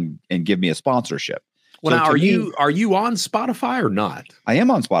come and give me a sponsorship. Well, now, are you on Spotify or not? I am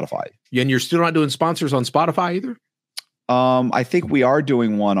on Spotify. And you're still not doing sponsors on Spotify either? I think we are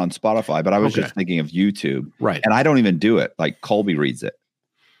doing one on Spotify, but I was just thinking of YouTube. Right. And I don't even do it. Like Colby reads it.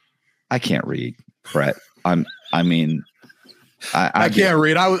 I can't read, Brett. I can't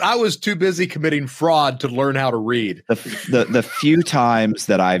read. I was too busy committing fraud to learn how to read. The few times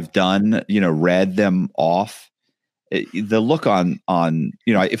that I've done, read them off, the look on,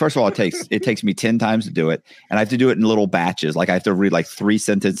 first of all, it takes me 10 times to do it. And I have to do it in little batches. Like I have to read like 3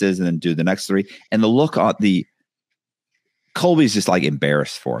 sentences and then do the next 3. And the look on Colby's just like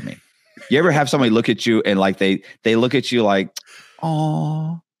embarrassed for me. You ever have somebody look at you and like they look at you like,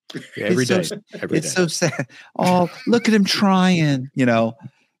 oh, yeah, every day. It's so sad. Oh, look at him trying,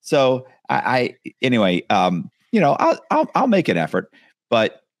 So anyway, I'll make an effort,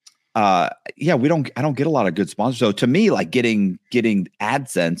 but I don't get a lot of good sponsors. So to me, like getting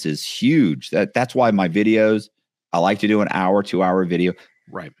AdSense is huge. That's why my videos, I like to do an hour, 2-hour video.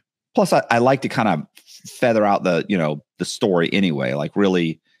 Right. Plus I like to kind of feather out the story anyway, like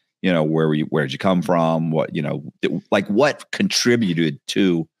really, where'd you come from? What, like what contributed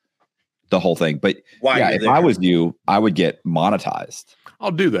to the whole thing. But if I was you, I would get monetized.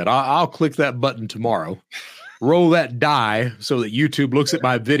 I'll do that. I'll click that button tomorrow, roll that die so that YouTube looks at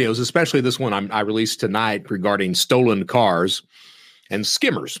my videos, especially this one I released tonight regarding stolen cars and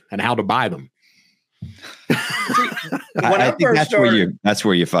skimmers and how to buy them. I think that's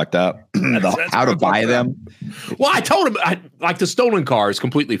where you fucked up. How to buy them. Well, I told him like the stolen car is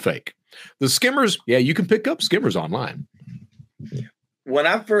completely fake. The skimmers, you can pick up skimmers online. When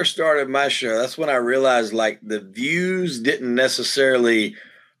I first started my show, that's when I realized like the views didn't necessarily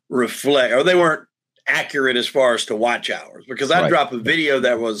reflect, or they weren't accurate as far as to watch hours, because I'd drop a video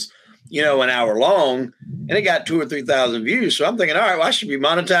that was, an hour long and it got 2,000 or 3,000 views. So I'm thinking, all right, well, I should be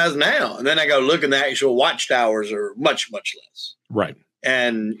monetized now. And then I go look and the actual watched hours are much, much less. Right.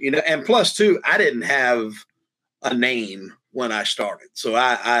 And, and plus too, I didn't have a name when I started. So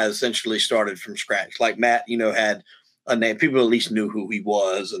I essentially started from scratch. Like Matt, had a name. People at least knew who he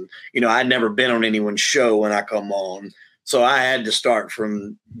was. And, I'd never been on anyone's show when I come on. So I had to start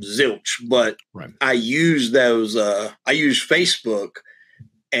from zilch, but I used I used Facebook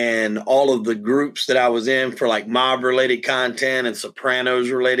and all of the groups that I was in for like mob related content and Sopranos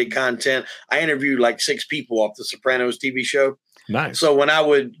related content. I interviewed like 6 people off the Sopranos TV show. Nice. So when I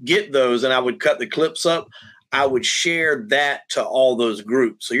would get those and I would cut the clips up, I would share that to all those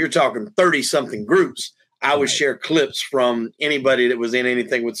groups. So you're talking 30 something groups. I would share clips from anybody that was in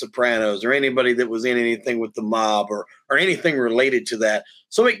anything with Sopranos or anybody that was in anything with the mob or anything related to that.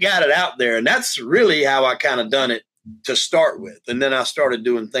 So it got it out there. And that's really how I kind of done it to start with. And then I started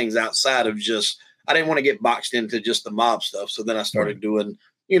doing things outside of I didn't want to get boxed into just the mob stuff. So then I started doing,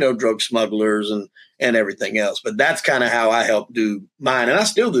 drug smugglers and everything else. But that's kind of how I helped do mine. And I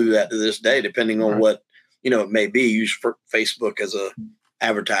still do that to this day, depending on what, it may be. Use for Facebook as a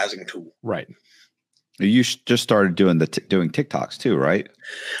advertising tool. Right. You just started doing doing TikToks too, right?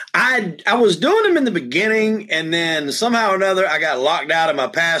 I was doing them in the beginning, and then somehow or another I got locked out of my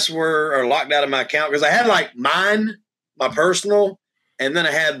password or locked out of my account, because I had like mine, my personal, and then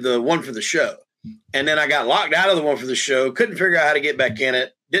I had the one for the show. And then I got locked out of the one for the show, couldn't figure out how to get back in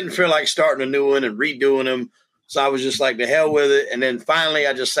it, didn't feel like starting a new one and redoing them. So I was just like, the hell with it. And then finally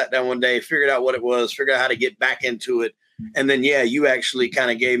I just sat down one day, figured out what it was, figured out how to get back into it. And then, you actually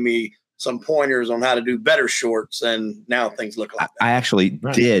kind of gave me some pointers on how to do better shorts, and now things look like that. I actually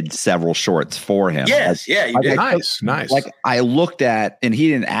did several shorts for him. Yes, you did. Nice. Like I looked at, and he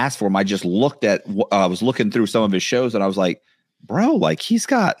didn't ask for them. I just looked at, I was looking through some of his shows, and I was like, bro, like he's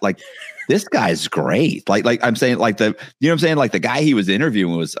got like, this guy's great. Like I'm saying, like what I'm saying? Like the guy he was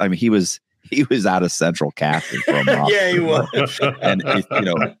interviewing was, he was out of Central Casting for a month. Yeah, he was. And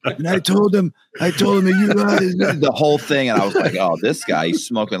and I told him that you guys the whole thing, and I was like, oh, this guy, he's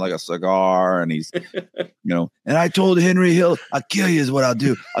smoking like a cigar, and he's and I told Henry Hill, I'll kill you is what I'll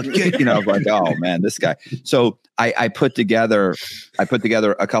do. I'll kill you. I was like, oh man, this guy. So I put together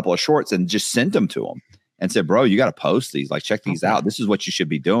a couple of shorts and just sent them to him and said, bro, you got to post these. Like, check these out. This is what you should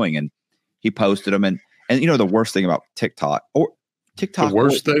be doing. And he posted them. And the worst thing about TikTok, the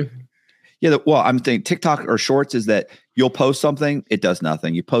worst thing. Yeah, I'm thinking TikTok or Shorts is that you'll post something, it does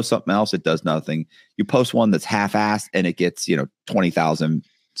nothing. You post something else, it does nothing. You post one that's half-assed and it gets 20,000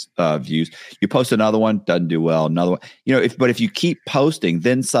 views. You post another one, doesn't do well. Another one, if you keep posting,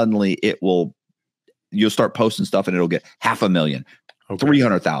 then suddenly you'll start posting stuff and it'll get 500,000,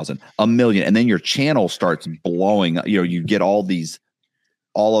 300,000, 1 million, and then your channel starts blowing. You get all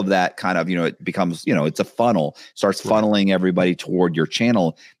of that kind of, it becomes, it's a funnel, starts funneling everybody toward your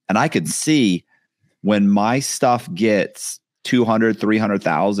channel. And I could see when my stuff gets 200,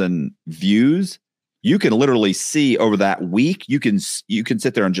 300,000 views, you can literally see over that week, you can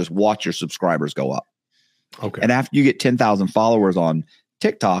sit there and just watch your subscribers go up. Okay. And after you get 10,000 followers on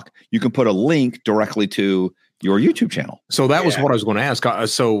TikTok, you can put a link directly to your YouTube channel. So that was what I was going to ask.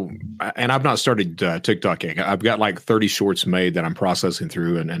 And I've not started TikTok yet. I've got like 30 shorts made that I'm processing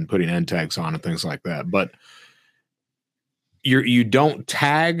through and putting end tags on and things like that. But you don't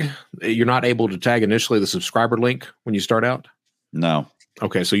tag, you're not able to tag initially the subscriber link when you start out? No.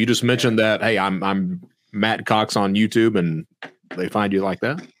 Okay. So you just mentioned that, hey, I'm Matt Cox on YouTube, and they find you like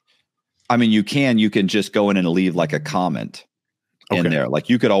that? I mean, you can just go in and leave like a comment in there. Like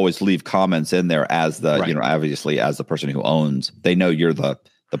you could always leave comments in there as the, obviously as the person who owns, they know you're the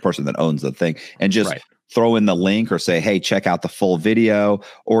person that owns the thing, and just throw in the link or say, hey, check out the full video.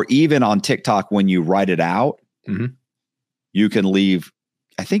 Or even on TikTok, when you write it out, you can leave,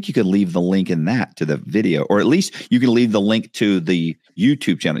 I think you could leave the link in that to the video, or at least you can leave the link to the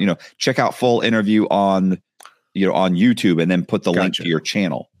YouTube channel, check out full interview on YouTube, and then put the link to your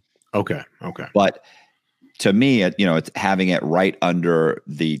channel. Okay. But to me, it's having it right under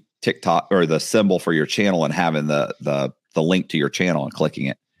the TikTok or the symbol for your channel, and having the link to your channel and clicking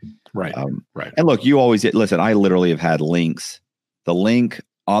it. Right. Right. And look, you always listen. I literally have had links, the link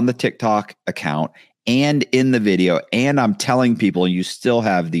on the TikTok account and in the video, and I'm telling people, you still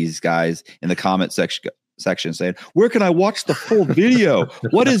have these guys in the comment section saying, "Where can I watch the full video?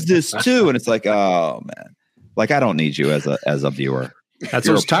 What is this too?" And it's like, oh man, like I don't need you as a viewer. That's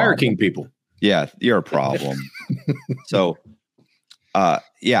those Tire King people. Yeah, you're a problem. So, I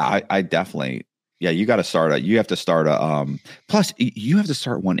definitely, you got to start you have to start plus you have to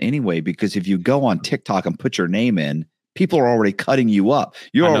start one anyway, because if you go on TikTok and put your name in, people are already cutting you up.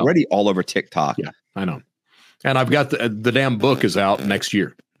 You're already all over TikTok. Yeah, I know. And I've got the damn book is out next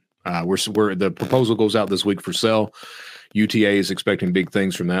year. We're the proposal goes out this week for sale. UTA is expecting big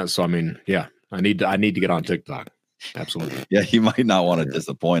things from that. So, I mean, I need to get on TikTok. Absolutely. Yeah, you might not want to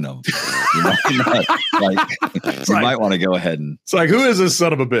disappoint them. You might want to go ahead and. It's like, who is this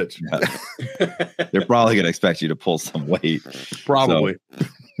son of a bitch? Yeah. They're probably going to expect you to pull some weight. Probably.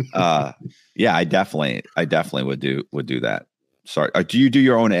 So, I definitely would do that. Sorry, do you do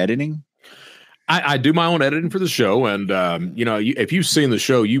your own editing? I do my own editing for the show, and if you've seen the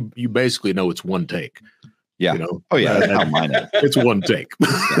show, you basically know it's one take. Yeah. Oh yeah. That's how mine is. It's one take.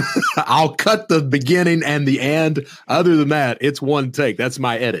 I'll cut the beginning and the end. Other than that, it's one take. That's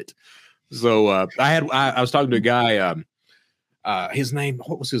my edit. So I was talking to a guy. His name.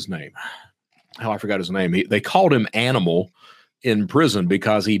 What was his name? I forgot his name. They called him Animal in prison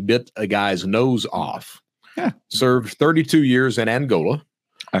because he bit a guy's nose off. Yeah. Served 32 years in Angola.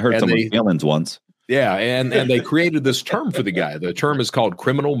 I heard some feelings once. Yeah, and they created this term for the guy. The term is called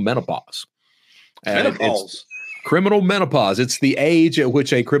criminal menopause. Criminal menopause. It's the age at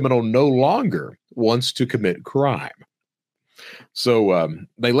which a criminal no longer wants to commit crime. So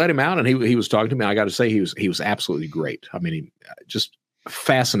they let him out, and he was talking to me. I got to say, he was absolutely great. I mean, just a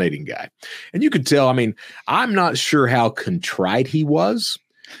fascinating guy. And you could tell. I mean, I'm not sure how contrite he was,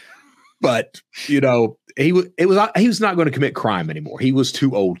 but he was not going to commit crime anymore. He was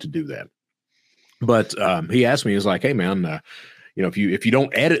too old to do that. But he asked me, he was like, "Hey man, if you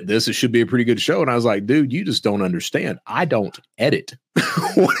don't edit this, it should be a pretty good show." And I was like, "Dude, you just don't understand. I don't edit.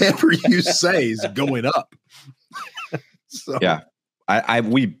 Whatever you say is going up." So. Yeah,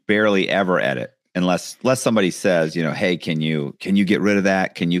 we barely ever edit unless somebody says, "Hey, can you get rid of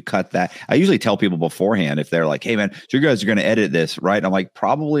that? Can you cut that?" I usually tell people beforehand if they're like, "Hey man, so you guys are going to edit this, right?" And I'm like,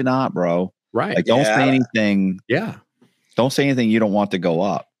 "Probably not, bro." Right. Like, don't say anything. Yeah. Don't say anything you don't want to go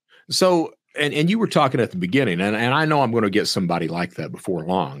up. So. And you were talking at the beginning, and I know I'm going to get somebody like that before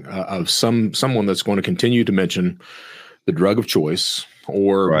long, of someone that's going to continue to mention the drug of choice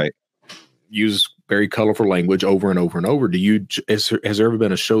or use very colorful language over and over and over. Has there ever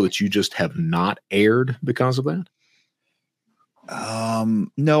been a show that you just have not aired because of that?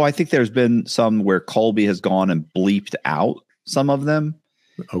 No, I think there's been some where Colby has gone and bleeped out some of them.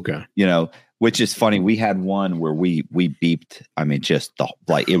 Okay. Which is funny. We had one where we beeped. I mean,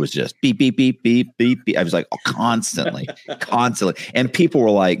 it was just beep, beep, beep, beep, beep, beep. I was like, constantly. And people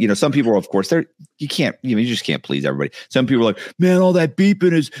were like, some people are, of course, you you just can't please everybody. Some people are like, man, all that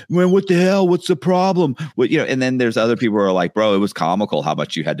beeping is, man, what the hell? What's the problem? And then there's other people who are like, bro, it was comical how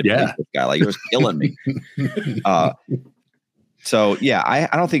much you had to beep this guy. Like, it was killing me. So yeah,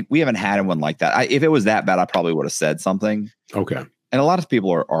 I don't think we haven't had one like that. If it was that bad, I probably would have said something. Okay. And a lot of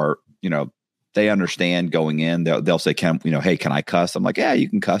people are they understand going in. They'll say, hey, can I cuss? I'm like, yeah, you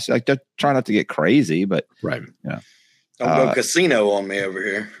can cuss. Like, try not to get crazy, but right. Don't go casino on me over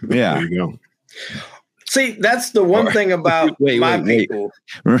here. Yeah. There you go. See, that's the one thing about my people.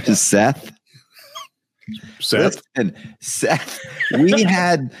 Remember Seth? Seth. Listen, Seth. We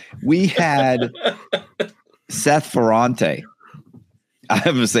had Seth Ferrante. I'm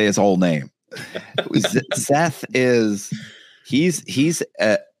going to say his whole name. Seth is he's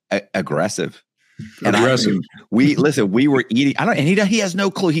aggressive. And aggressive. We were eating. And he has no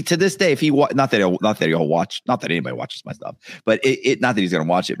clue. He to this day, if he not that he'll watch, not that anybody watches my stuff, but it not that he's going to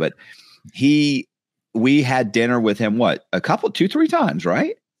watch it, but we had dinner with him. What, a couple, 2-3 times,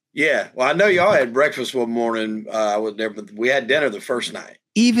 right? Yeah. Well, I know y'all had breakfast one morning. I was there, but we had dinner the first night.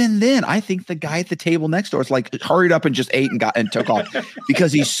 Even then, I think the guy at the table next door is like hurried up and just ate and took off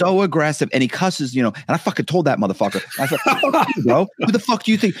because he's so aggressive and he cusses, and I fucking told that motherfucker. I said, fuck you, bro. Who the fuck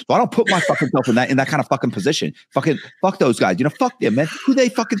do you think? So I don't put my fucking self in that kind of fucking position. Fuck those guys. Fuck them, man. Who they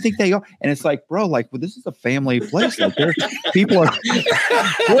fucking think they are? And it's like, bro, like, well, this is a family place. Like, people are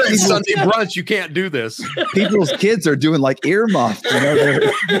we're in Sunday brunch. You can't do this. People's kids are doing like earmuffs. Their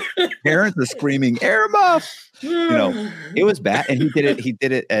parents are screaming earmuff. It was bad, and he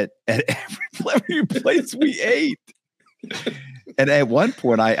did it at every place we ate. And at one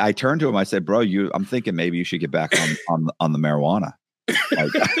point, I turned to him. I said, "Bro, I'm thinking maybe you should get back on the marijuana."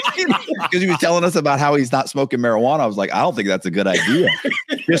 Because he was telling us about how he's not smoking marijuana. I was like, I don't think that's a good idea,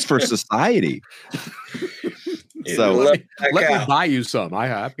 just for society. So let me buy you some.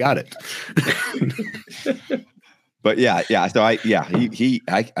 I've got it. But yeah. So I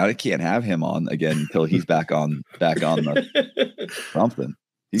can't have him on again until he's back on the something.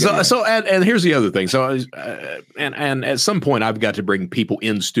 So and here's the other thing. So and at some point I've got to bring people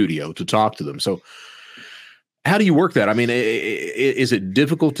in studio to talk to them. So how do you work that? I mean, is it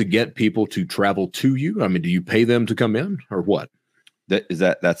difficult to get people to travel to you? I mean, do you pay them to come in or what?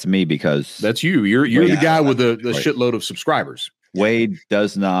 That's me, because that's you. You're the guy with the shitload of subscribers. Wade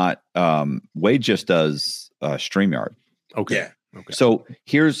does not. Wade just does StreamYard. Okay. Yeah. Okay. So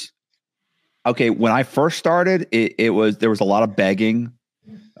when I first started, there was a lot of begging,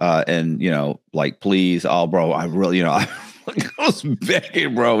 and like, please, bro, I really, I was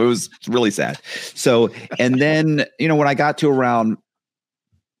begging, bro. It was really sad. So, and then, when I got to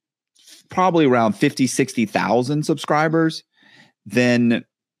probably around 50, 60,000 subscribers, then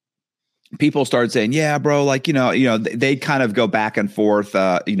people started saying, yeah, bro, like, they'd kind of go back and forth,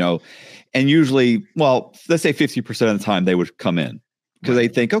 and usually, well, let's say 50% of the time they would come in because they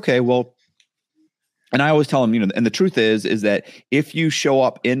think, okay, well, and I always tell them, and the truth is that if you show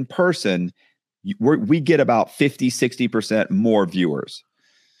up in person, we get about 50, 60% more viewers.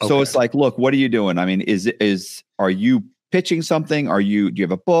 Okay. So it's like, look, what are you doing? I mean, are you pitching something? Do you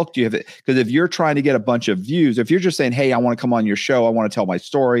have a book? Do you have it? Because if you're trying to get a bunch of views, if you're just saying, hey, I want to come on your show, I want to tell my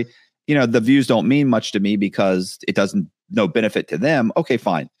story, the views don't mean much to me because it doesn't, no benefit to them. Okay,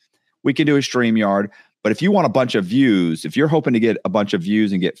 fine. We can do a StreamYard. But if you want a bunch of views, if you're hoping to get a bunch of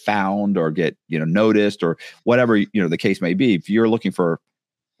views and get found or get, noticed or whatever, the case may be, if you're looking for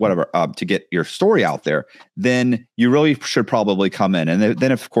whatever, to get your story out there, then you really should probably come in. And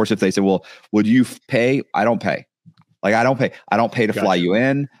then of course, if they say, well, would you pay? I don't pay. Like, I don't pay to fly you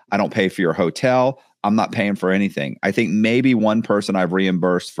in. I don't pay for your hotel. I'm not paying for anything. I think maybe one person I've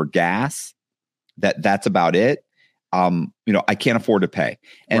reimbursed for gas. That's about it. I can't afford to pay.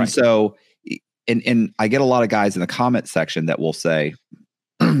 And so, and I get a lot of guys in the comment section that will say,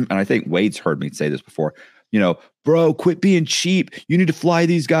 and I think Wade's heard me say this before, bro, quit being cheap. You need to fly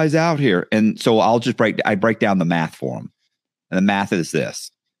these guys out here. And so I'll just break down the math for them. And the math is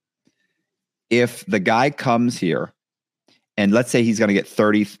this. If the guy comes here and let's say he's going to get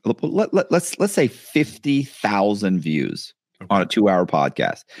let's say 50,000 views on a 2-hour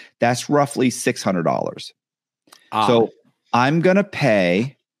podcast, that's roughly $600. So I'm going to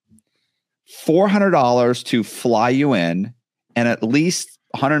pay $400 to fly you in, and at least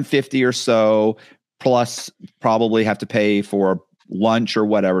 $150 or so, plus probably have to pay for lunch or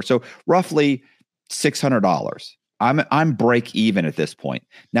whatever. So roughly $600. I'm break even at this point.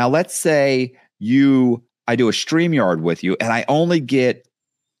 Now let's say I do a StreamYard with you and I only get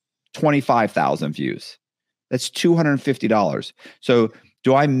 25,000 views. That's $250. So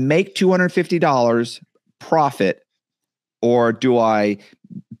do I make $250 profit, or do I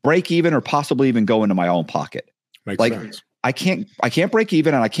break even or possibly even go into my own pocket? Makes sense. I can't break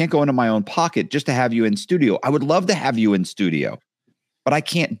even and I can't go into my own pocket just to have you in studio. I would love to have you in studio, but I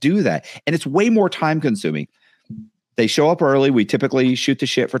can't do that. And it's way more time consuming. They show up early. We typically shoot the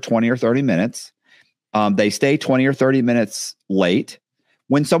shit for 20 or 30 minutes. They stay 20 or 30 minutes late.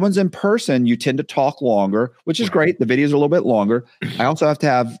 When someone's in person, you tend to talk longer, which is great. The videos are a little bit longer. I also have to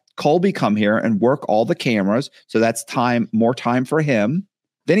have Colby come here and work all the cameras. So that's more time for him.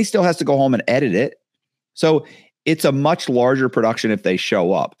 Then he still has to go home and edit it. So it's a much larger production if they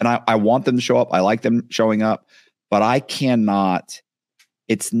show up. And I want them to show up. I like them showing up, but I cannot,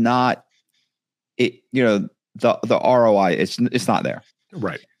 it's not, the ROI, it's not there.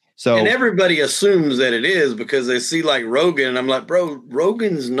 Right. So, and everybody assumes that it is because they see like Rogan, and I'm like, bro,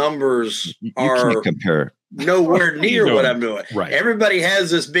 Rogan's numbers you are can't compare. nowhere near what I'm doing. Right. Everybody has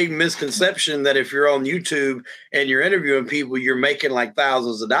this big misconception that if you're on YouTube and you're interviewing people, you're making like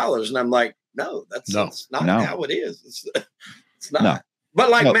thousands of dollars. And I'm like, no, that's not how it is. It's not. No. But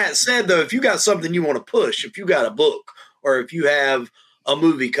like Matt said, though, if you got something you want to push, if you got a book or if you have a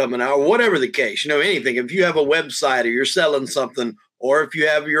movie coming out or whatever the case, anything, if you have a website or you're selling something, or if you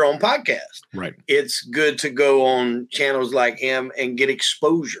have your own podcast, right, it's good to go on channels like him and get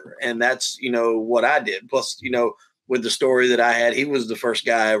exposure. And that's, what I did. Plus, with the story that I had, he was the first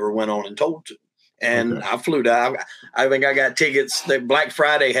guy I ever went on and told to. And I flew down. I think I got tickets. Black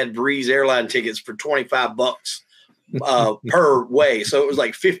Friday had Breeze airline tickets for $25 per way. So it was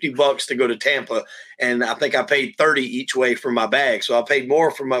like $50 to go to Tampa. And I think I paid $30 each way for my bag. So I paid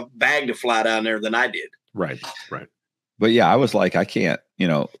more for my bag to fly down there than I did. Right. Right. But yeah, I was like, I can't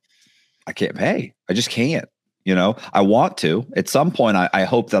pay. I just can't, I want to. At some point, I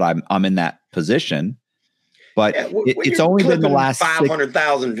hope that I'm in that position. But it's only been the last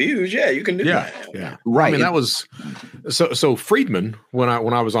 500,000 views. Yeah, you can do that. Yeah. Right. I mean, that was so Friedman, when I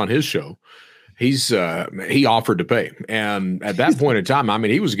was on his show, he offered to pay. And at that point in time, I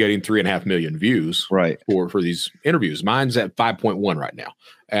mean, he was getting 3.5 million views for these interviews. Mine's at 5.1 right now.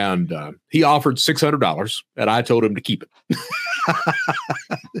 And he offered $600 and I told him to keep it.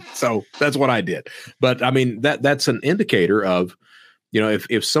 So that's what I did. But I mean, that's an indicator of,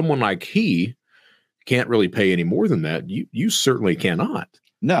 if someone like he can't really pay any more than that, you certainly cannot.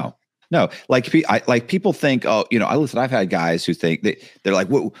 No. Like people think, listen, I've had guys who think they're like,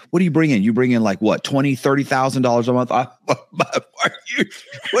 what do you bring in? You bring in like what, $20,000-$30,000 a month?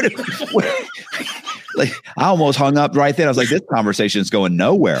 Like I almost hung up right then. I was like, this conversation is going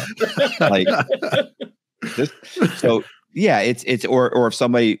nowhere. Like this. So yeah, it's or if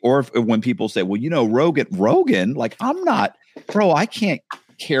somebody, or if when people say, well, Rogan, like I'm not, bro, I can't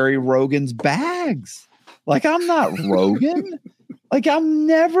carry Rogan's bags. Like I'm not Rogan. Like I'll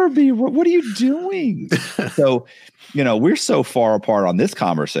never be. What are you doing? So, we're so far apart on this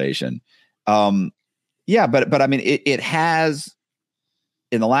conversation. Yeah, but I mean, it has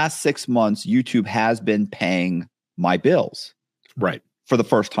in the last 6 months, YouTube has been paying my bills, right, for the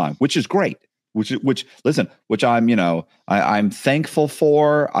first time, which is great. Which I'm, I'm thankful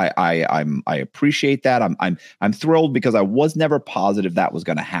for. I appreciate that. I'm thrilled because I was never positive that was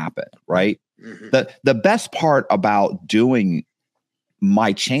going to happen. Right. Mm-hmm. The best part about doing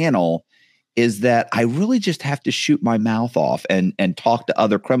my channel is that I really just have to shoot my mouth off and talk to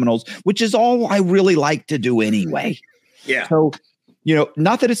other criminals, which is all I really like to do anyway. Yeah. So,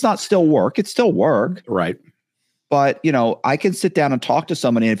 not that it's not still work, it's still work. Right. But, I can sit down and talk to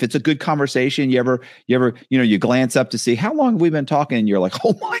somebody. And if it's a good conversation, you ever, you glance up to see how long have we been talking and you're like,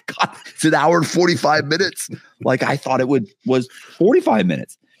 oh my God, it's an hour and 45 minutes. Like I thought it was 45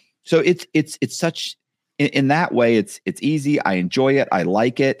 minutes. So it's such, in that way, it's easy. I enjoy it. I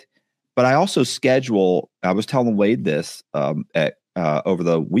like it. But I also schedule, I was telling Wade this over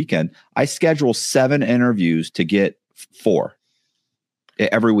the weekend, I schedule 7 interviews to get 4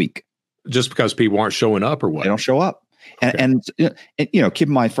 every week. Just because people aren't showing up or what? They don't show up. And keep in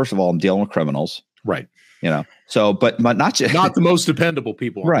mind, first of all, I'm dealing with criminals. Right. So, but not just. Not the most dependable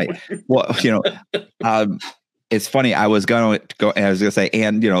people. Right. Well, it's funny. I was going to say,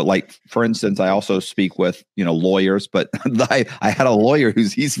 and, like, for instance, I also speak with, lawyers, but I had a lawyer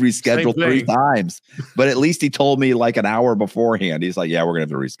he's rescheduled 3 times, but at least he told me like an hour beforehand. He's like, yeah, we're going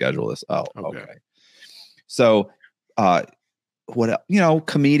to have to reschedule this. Oh, okay. So, what else?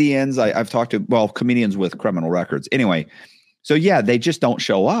 Comedians I've talked to, comedians with criminal records anyway. So yeah, they just don't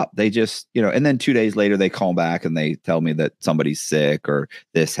show up. They just, and then 2 days later they call back and they tell me that somebody's sick or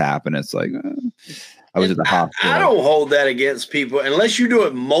this happened. It's like, I was at the hospital. I don't hold that against people unless you do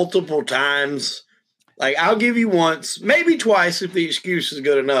it multiple times. Like I'll give you once, maybe twice if the excuse is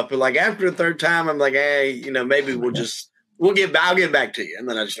good enough. But like after the 3rd time, I'm like, hey, maybe I'll get back to you. And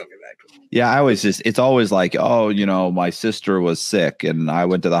then I just don't get back to you. Yeah. It's always like, oh, my sister was sick and I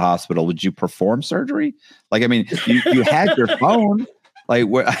went to the hospital. Would you perform surgery? Like, I mean, you had your phone. Like,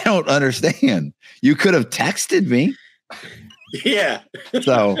 I don't understand. You could have texted me. Yeah.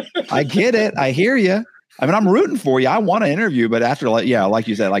 So I get it. I hear you. I mean, I'm rooting for you. I want to interview, but after like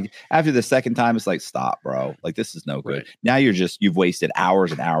you said, like after the 2nd time, it's like, stop, bro. Like, this is no good. Right. Now you've wasted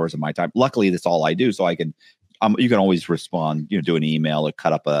hours and hours of my time. Luckily, that's all I do. So I can, you can always respond, do an email or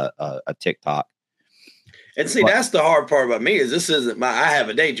cut up a TikTok. And see, that's the hard part about me is I have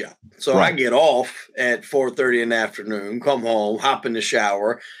a day job. So I get off at 4:30 in the afternoon, come home, hop in the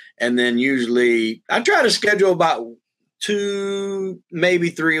shower. And then usually I try to schedule about 2, maybe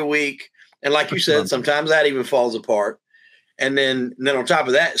 3 a week. And like you said, sometimes that even falls apart. And then on top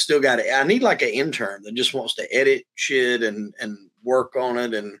of that, I need like an intern that just wants to edit shit and work on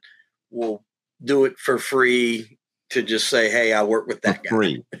it and will do it for free to just say, hey, I work with that guy.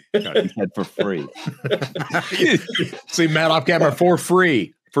 Free. He said for free. See Matt off camera for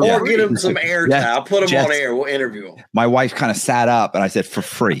free. Or get him some airtime. Yes, I'll put him on air. We'll interview him. My wife kind of sat up and I said, for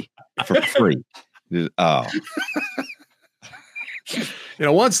free. For free. Oh.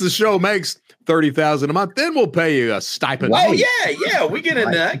 Once the show makes $30,000 a month, then we'll pay you a stipend. Oh yeah, we get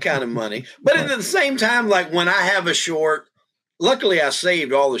into that kind of money. But at the same time, like when I have a short, luckily I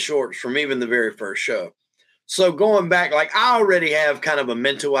saved all the shorts from even the very first show. So going back, like I already have kind of a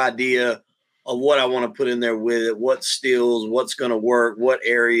mental idea of what I want to put in there with it, what stills, what's going to work, what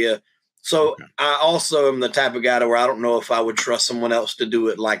area. So I also am the type of guy to where I don't know if I would trust someone else to do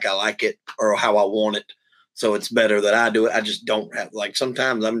it like I like it or how I want it. So it's better that I do it. I just don't have, like,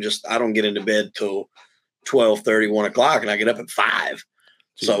 sometimes I don't get into bed till 12:30, 1 o'clock, and I get up at 5.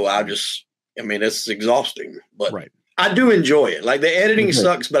 So it's exhausting, but I do enjoy it. Like the editing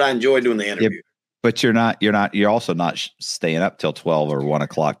sucks, but I enjoy doing the interview. Yeah, but you're also not staying up till 12 or 1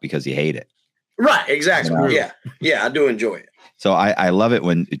 o'clock because you hate it. Right. Exactly. Yeah. I do enjoy it. So I love it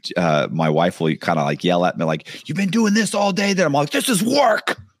when my wife will kind of like yell at me, like, you've been doing this all day. Then I'm like, this is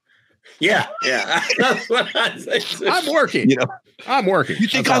work. Yeah. That's what I say. I'm working. I'm working. You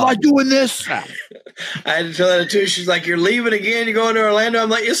think I like doing this? I had to tell her too. She's like, you're leaving again. You're going to Orlando. I'm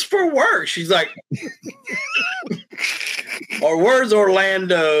like, it's for work. She's like, or where's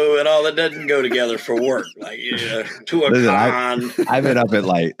Orlando and all that doesn't go together for work. Like, to a con. I've been up at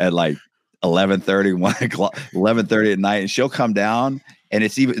like 11:30, 1 o'clock, 11:30 at night, and she'll come down. And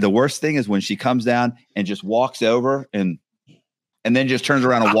it's even the worst thing is when she comes down and just walks over and then just turns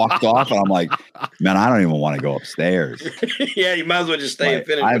around and walks off. And I'm like, man, I don't even want to go upstairs. Yeah, you might as well just stay and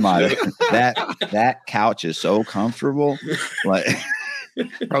finish. That couch is so comfortable. Like,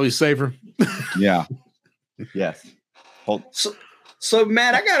 probably safer. Yeah. Yes. So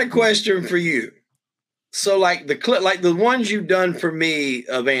Matt, I got a question for you. So like the clip, like the ones you've done for me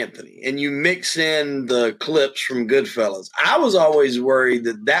of Anthony, and you mix in the clips from Goodfellas, I was always worried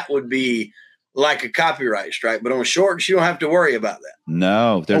that would be like a copyright strike, but on shorts, you don't have to worry about that.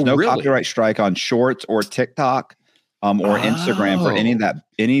 No, there's no copyright strike on shorts or TikTok or Instagram for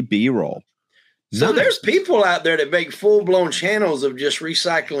any B-roll. So there's people out there that make full-blown channels of just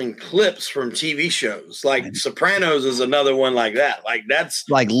recycling clips from TV shows. Like Sopranos is another one like that. Like that's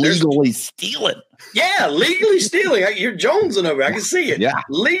like legally stealing. Yeah, legally stealing. You're jonesing over. I can see it. Yeah.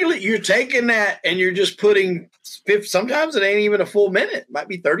 Legally, you're taking that and you're just putting sometimes it ain't even a full minute. It might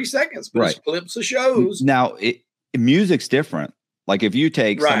be 30 seconds, but it's clips of shows. Now, music's different. Like if you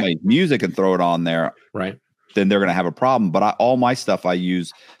take somebody's music and throw it on there, then they're going to have a problem. But all my stuff I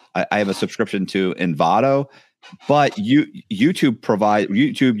use, I have a subscription to Envato, but YouTube provide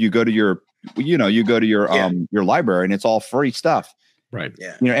YouTube. You go to your library and it's all free stuff. Right.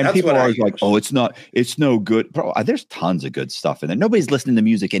 Yeah. And that's people are always like, oh, it's no good. Bro, there's tons of good stuff in there. Nobody's listening to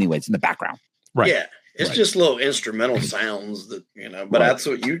music anyway. It's in the background. Right. Yeah. It's just little instrumental sounds that, but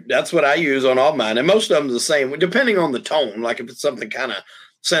that's what I use on all mine. And most of them are the same, depending on the tone. Like if it's something kind of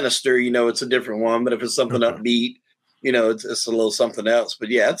sinister, it's a different one. But if it's something upbeat, it's a little something else. But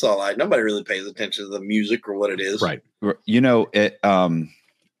yeah, it's all right. Nobody really pays attention to the music or what it is. Right.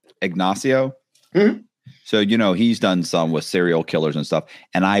 Ignacio. Mm-hmm. So, he's done some with serial killers and stuff.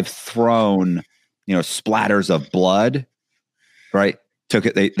 And I've thrown, splatters of blood, right? Took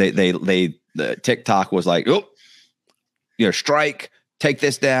it. The TikTok was like, oh, strike, take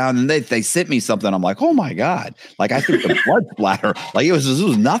this down. And they sent me something. I'm like, oh my God. Like I think the blood splatter, like this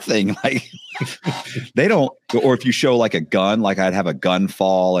was nothing. Like they don't, or if you show like a gun, like I'd have a gun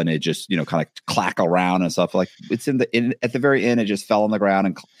fall and it just, kind of clack around and stuff. Like it's at the very end, it just fell on the ground.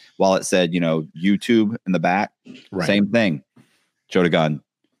 And while it said, YouTube in the back, same thing. Showed a gun.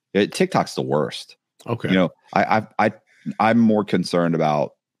 TikTok's the worst. Okay. I'm more concerned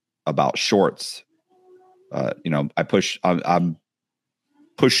about shorts. I push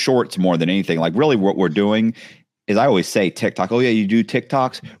shorts more than anything. Like really what we're doing is I always say TikTok. Oh yeah, you do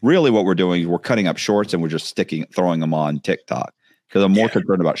TikToks. Really what we're doing is we're cutting up shorts and we're just throwing them on TikTok because I'm more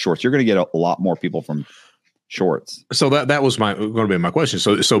concerned about shorts. You're going to get a lot more people from shorts. So that was going to be my question.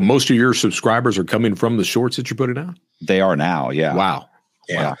 So most of your subscribers are coming from the shorts that you're putting out? They are now. Yeah. Wow.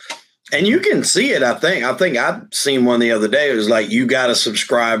 Yeah. And you can see it, I think. I think I've seen one the other day. It was like, you got a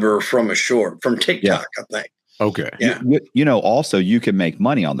subscriber from a short, from TikTok, I think. Okay. Yeah. Also, you can make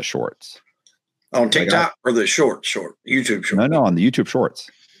money on the shorts. On TikTok or the short, YouTube short? No, on the YouTube shorts.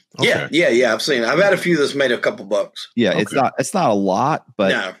 Okay. Yeah. I've seen it. I've had a few that's made a couple bucks. Yeah, it's not a lot,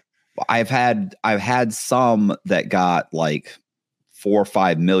 but No. I've had some that got like $4 or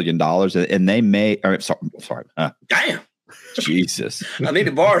 $5 million, and they made. Sorry. Damn. Jesus. I need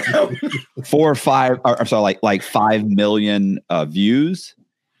to borrow that. 4 or 5. I'm sorry, like 5 million views,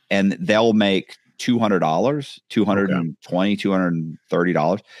 and they'll make $200, $220,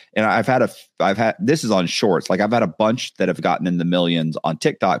 $230. And I've had this is on shorts. Like I've had a bunch that have gotten in the millions on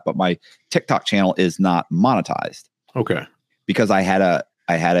TikTok, but my TikTok channel is not monetized. Okay. Because I had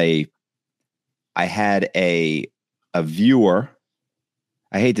a viewer.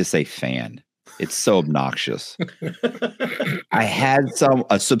 I hate to say fan. It's so obnoxious. I had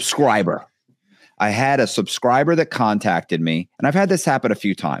a subscriber. I had a subscriber that contacted me, and I've had this happen a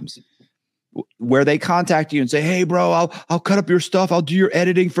few times, where they contact you and say, "Hey, bro, I'll cut up your stuff. I'll do your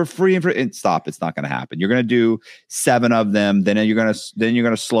editing for free." And stop. It's not going to happen. You're going to do 7 of them. Then you're going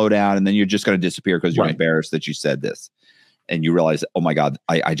to slow down, and then you're just going to disappear because you're embarrassed that you said this. And you realize, oh my God,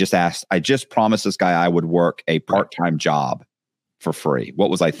 I just promised this guy I would work a part-time job for free. What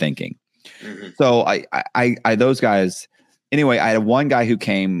was I thinking? Mm-hmm. So I those guys, anyway, I had one guy who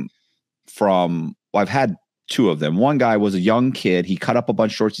came from, I've had 2 of them. One guy was a young kid. He cut up a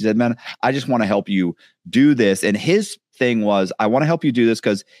bunch of shorts. He said, "Man, I just want to help you do this." And his thing was, "I want to help you do this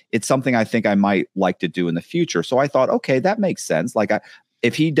because it's something I think I might like to do in the future." So I thought, okay, that makes sense. Like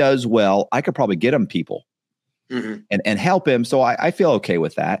if he does well, I could probably get him people. Mm-hmm. And help him. So I feel okay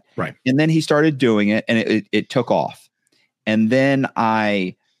with that. Right. And then he started doing it, and it took off. And then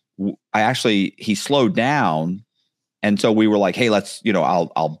he slowed down. And so we were like, hey, let's,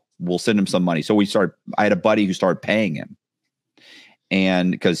 we'll send him some money. So I had a buddy who started paying him.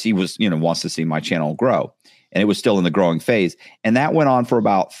 And because he was, wants to see my channel grow, and it was still in the growing phase. And that went on for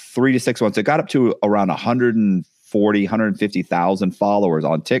about 3 to 6 months. It got up to around 150,000 followers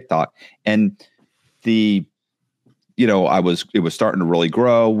on TikTok. And it was starting to really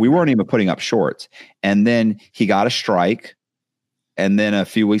grow. We weren't even putting up shorts. And then he got a strike. And then a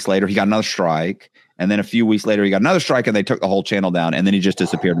few weeks later, he got another strike. And then a few weeks later, he got another strike, and they took the whole channel down. And then he just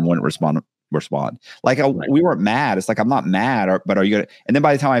disappeared and wouldn't respond. Like we weren't mad. It's like, I'm not mad, but are you going to? And then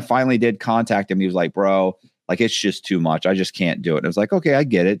by the time I finally did contact him, he was like, "Bro, like it's just too much. I just can't do it." And I was like, "Okay, I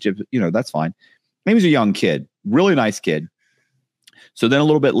get it. That's fine." He was a young kid, really nice kid. So then a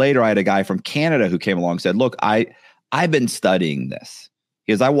little bit later, I had a guy from Canada who came along and said, "Look, I've been studying this.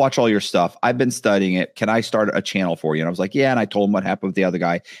 Because I watch all your stuff. I've been studying it. Can I start a channel for you?" And I was like, "Yeah." And I told him what happened with the other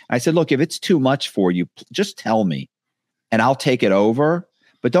guy. And I said, "Look, if it's too much for you, just tell me and I'll take it over,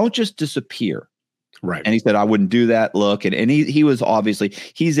 but don't just disappear." Right. And he said, "I wouldn't do that. Look." And he was obviously,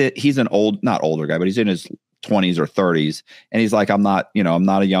 he's an not older guy, but he's in his 20s or 30s. And he's like, I'm not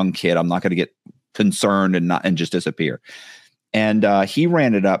a young kid. I'm not going to get concerned and just disappear. And he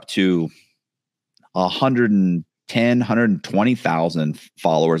ran it up to 120,000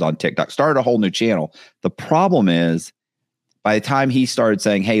 followers on TikTok, started a whole new channel. The problem is, by the time he started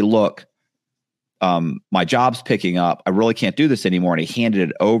saying, "Hey, look, my job's picking up. I really can't do this anymore," and he handed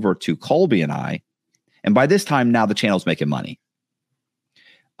it over to Colby and I. And by this time, now the channel's making money.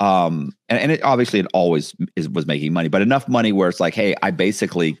 And it obviously always was making money, but enough money where it's like, hey, I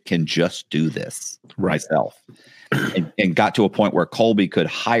basically can just do this myself. And got to a point where Colby could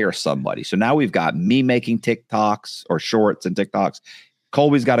hire somebody. So now we've got me making TikToks or shorts and TikToks.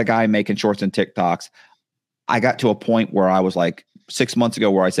 Colby's got a guy making shorts and TikToks. I got to a point where I was like 6 months ago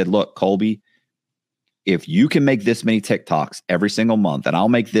where I said, "Look, Colby, if you can make this many TikToks every single month and I'll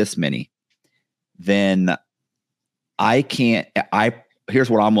make this many, then here's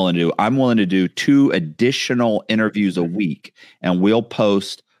what I'm willing to do. I'm willing to do 2 additional interviews a week, and we'll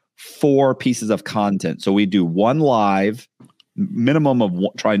post 4 pieces of content." So we do 1 live, minimum of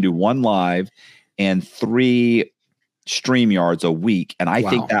try and do 1 live, and 3 StreamYards a week. And I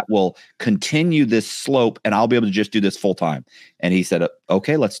think that will continue this slope, and I'll be able to just do this full time. And he said,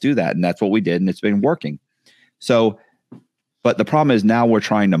 "Okay, let's do that." And that's what we did. And it's been working. So, but the problem is now we're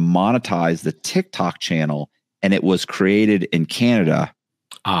trying to monetize the TikTok channel, and it was created in Canada.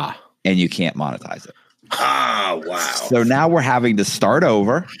 And you can't monetize it. Wow. So now we're having to start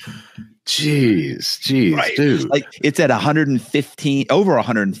over. Jeez, right. Dude. Like it's at over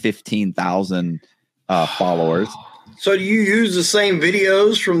 115,000 followers. So do you use the same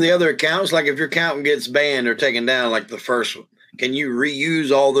videos from the other accounts? Like if your account gets banned or taken down, like the first one, can you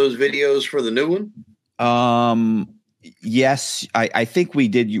reuse all those videos for the new one? Yes, I think we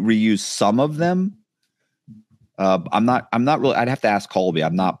did reuse some of them. I'm not really. I'd have to ask Colby.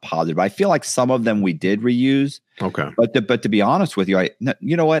 I'm not positive. I feel like some of them we did reuse. Okay, but to be honest with you,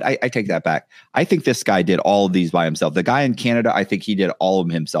 you know what? I take that back. I think this guy did all of these by himself. The guy in Canada, I think he did all of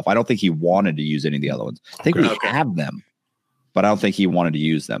them himself. I don't think he wanted to use any of the other ones. I think we have them, but I don't think he wanted to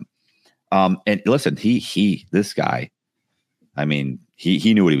use them. And listen, this guy, I mean,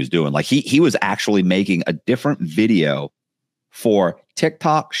 he knew what he was doing. Like he was actually making a different video for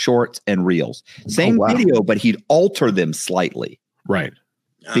TikTok, Shorts, and Reels. Same video, but he'd alter them slightly. Right.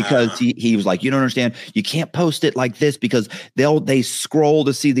 Because he was like, you don't understand. You can't post it like this because they scroll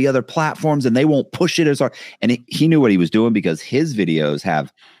to see the other platforms and they won't push it as hard. And he knew what he was doing because his videos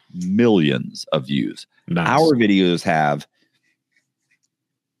have millions of views. Nice. Our videos have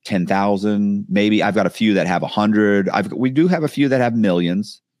 10,000. Maybe I've got a few that have 100. We do have a few that have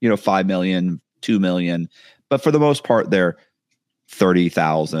millions, 5 million, 2 million. But for the most part, they're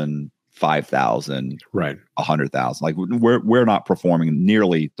 30,000, 5,000, right? 100,000. Like we're not performing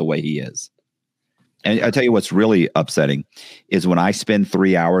nearly the way he is. And I tell you what's really upsetting is when I spend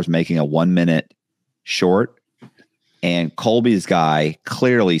 3 hours making a 1 minute short, and Colby's guy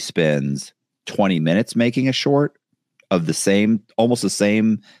clearly spends 20 minutes making a short of almost the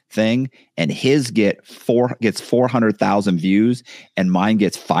same thing, and his gets 400,000 views, and mine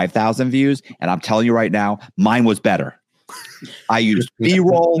gets 5,000 views. And I'm telling you right now, mine was better. I used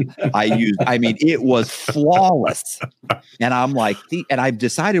B-roll. I mean, it was flawless. And I'm like, and I've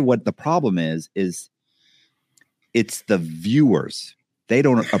decided what the problem is it's the viewers. They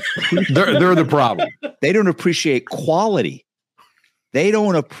don't appreciate. They're the problem. They don't appreciate quality. They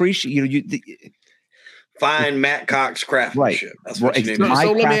don't appreciate, find Matt Cox craftsmanship. Right. That's what you need.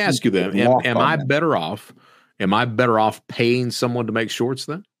 So let me ask you then, am I better off paying someone to make shorts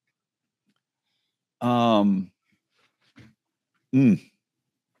then? It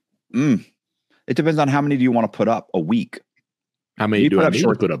depends on how many do you want to put up a week. How many do I need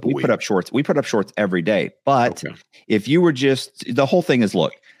to put up a week? We put up shorts. We put up shorts every day. But if you were the whole thing is,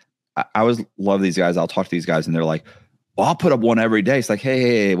 look, I always love these guys. I'll talk to these guys and they're like, well, I'll put up one every day. It's like,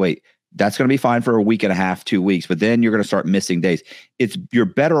 hey, wait, that's going to be fine for a week and a half, 2 weeks, but then you're going to start missing days. You're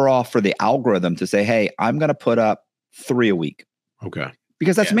better off for the algorithm to say, hey, I'm going to put up 3 a week. Okay.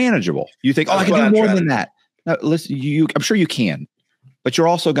 Because that's manageable. You think, I can do more than that. Now, listen, I'm sure you can, but you're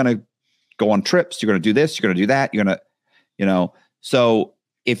also going to go on trips. You're going to do this. You're going to do that. You're going to, so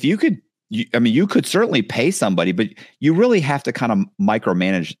if you could, you could certainly pay somebody, but you really have to kind of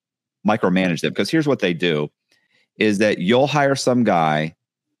micromanage them, because here's what they do is that you'll hire some guy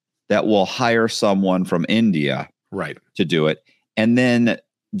that will hire someone from India, right, to do it. And then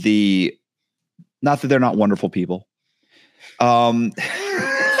not that they're not wonderful people.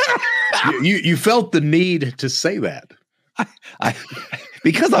 You felt the need to say that.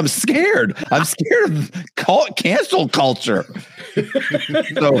 Because I'm scared. I'm scared of cancel culture.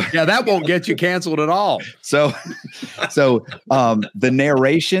 So yeah, that won't get you canceled at all. So the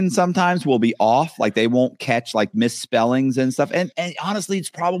narration sometimes will be off, like they won't catch like misspellings and stuff. And honestly,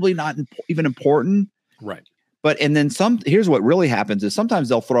 it's probably not even important. Right. And then here's what really happens is sometimes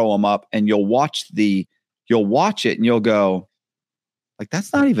they'll throw them up and you'll watch it and you'll go, like,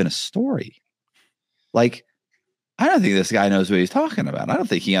 that's not even a story. Like, I don't think this guy knows what he's talking about. I don't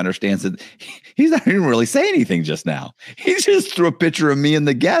think he understands that. He's not even really saying anything just now. He just threw a picture of me and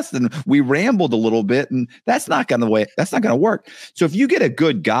the guest and we rambled a little bit, and that's not going to work. So if you get a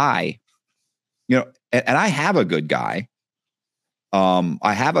good guy, and I have a good guy,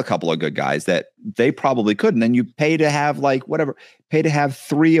 I have a couple of good guys that they probably could. And then you pay to have pay to have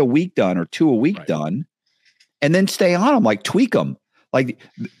 3 a week done or 2 a week done, and then stay on them, like tweak them. Like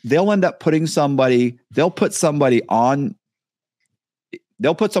they'll end up putting somebody on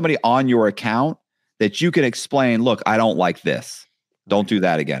your account that you can explain, look, I don't like this. Don't do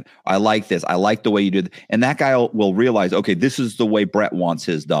that again. I like this. I like the way you did it. And that guy will realize, okay, this is the way Brett wants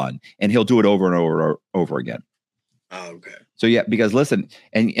his done. And he'll do it over and over and over again. Oh, okay. So yeah, because listen,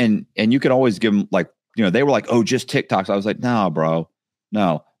 and you can always give them they were like, oh, just TikToks. I was like, no, bro,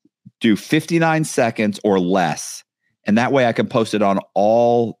 no, do 59 seconds or less. And that way I can post it on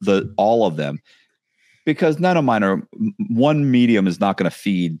all of them, because none of mine one medium is not going to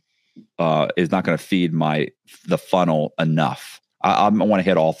feed the funnel enough. I want to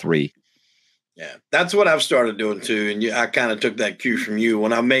hit all 3. Yeah, that's what I've started doing too. And I kind of took that cue from you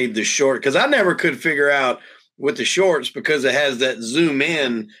when I made the short, because I never could figure out with the shorts, because it has that zoom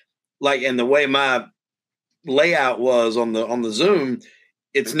in, and the way my layout was on the Zoom,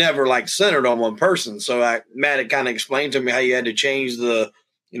 it's never like centered on one person. So Matt had kind of explained to me how you had to change the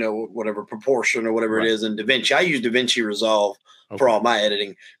whatever proportion or whatever Right. it is in DaVinci. I use DaVinci Resolve for all my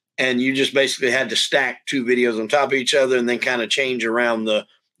editing. And you just basically had to stack two videos on top of each other and then kind of change around the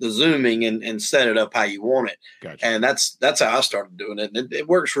zooming and set it up how you want it. Gotcha. And that's how I started doing it. And it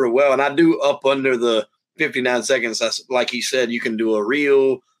works real well. And I do up under the 59 seconds. That's like he said, you can do a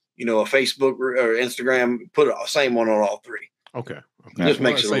reel, a Facebook or Instagram, put the same one on all three. Okay. Just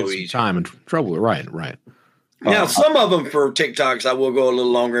makes it a little saves some easier. time and trouble. Right. Now, some of them for TikToks, I will go a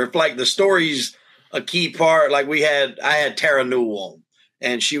little longer. If like the story's a key part, like I had Tara Newell on,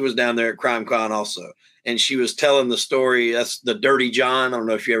 and she was down there at CrimeCon also. And she was telling the story. That's the Dirty John. I don't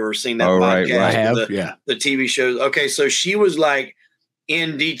know if you've ever seen that podcast. I have, the TV shows. Okay, so she was like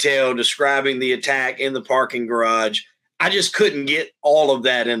in detail describing the attack in the parking garage. I just couldn't get all of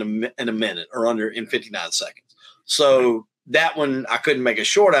that in a minute or in 59 seconds. So that one I couldn't make a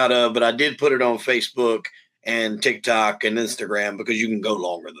short out of, but I did put it on Facebook and TikTok and Instagram because you can go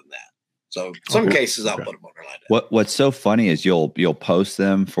longer than that. So some cases I'll put them on there like that. What's so funny is you'll post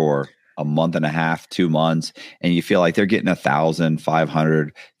them for a month and a half, 2 months, and you feel like they're getting 1,000,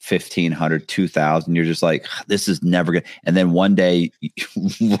 500, 1,500, 2,000. You're just like, this is never good. And then one day,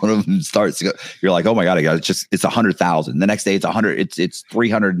 one of them starts to go. You're like, oh my god, it's 100,000. The next day it's 100. It's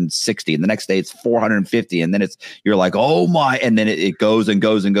 360, and the next day it's 450, and then you're like, oh my, and then it goes and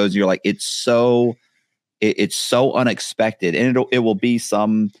goes and goes. And you're like, it's so unexpected, and it will be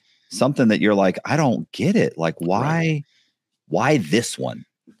something that you're like, I don't get it. Like, why this one?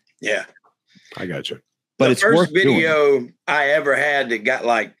 Yeah, I got you. But the it's first worth video doing. I ever had that got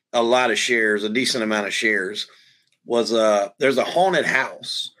like a lot of shares, a decent amount of shares, was there's a haunted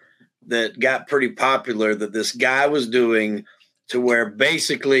house that got pretty popular that this guy was doing to where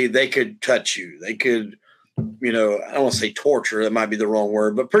basically they could touch you. They could, I don't want to say torture, that might be the wrong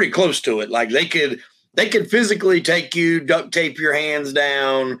word, but pretty close to it. Like they could physically take you, duct tape your hands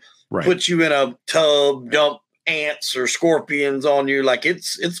down, put you in a tub, dump ants or scorpions on you. Like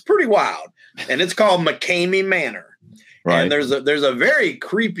it's pretty wild. And it's called McCamey Manor. Right. And there's a very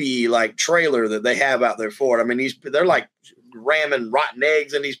creepy like trailer that they have out there for it. I mean, they're like ramming rotten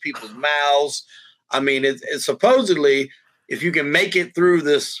eggs in these people's mouths. I mean, it's supposedly if you can make it through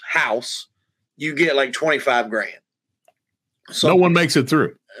this house, you get like $25,000. So no one makes it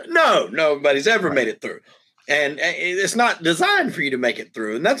through. No, nobody's ever made it through. And it's not designed for you to make it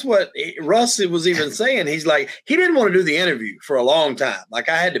through. And that's what Russ was even saying. He's like, he didn't want to do the interview for a long time. Like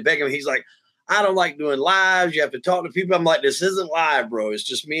I had to beg him. He's like, I don't like doing lives. You have to talk to people. I'm like, this isn't live, bro. It's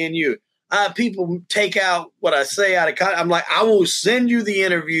just me and you. People take out what I say out of context. I'm like, I will send you the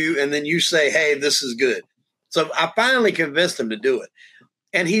interview and then you say, hey, this is good. So I finally convinced him to do it.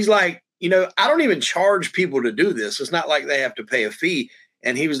 And he's like, I don't even charge people to do this. It's not like they have to pay a fee.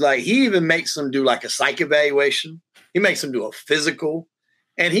 And he was like, he even makes them do like a psych evaluation. He makes them do a physical.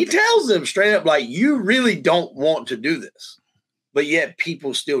 And he tells them straight up, like, you really don't want to do this. But yet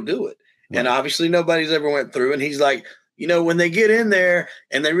people still do it. Right. And obviously nobody's ever went through. And he's like, when they get in there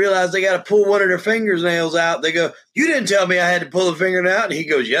and they realize they got to pull one of their fingernails out, they go, you didn't tell me I had to pull a fingernail out. And he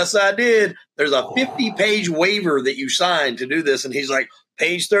goes, yes, I did. There's a 50-page waiver that you signed to do this. And he's like,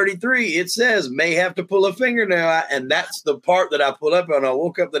 page 33, it says may have to pull a fingernail out. And that's the part that I pulled up on. I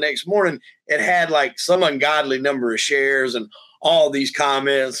woke up the next morning. It had like some ungodly number of shares and all these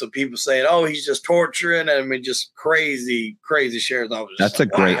comments of people saying, oh, he's just torturing. I mean, just crazy, crazy shares. That's a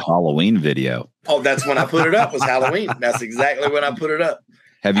great Halloween video. Oh, that's when I put it up, was Halloween. That's exactly when I put it up.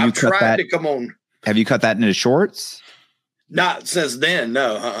 Have you cut that? Come on. Have you cut that into shorts? Not since then.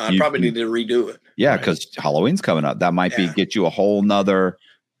 No, I probably need to redo it. Yeah, because Halloween's coming up. That might get you a whole nother,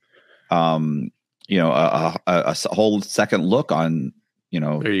 a whole second look on,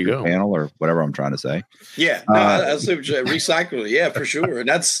 there you go, panel or whatever I'm trying to say. Yeah, that's recycle. Yeah, for sure. And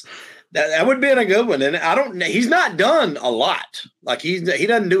that would be a good one. And he's not done a lot. Like he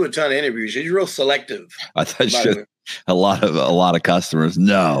doesn't do a ton of interviews. He's real selective. I thought a lot of customers.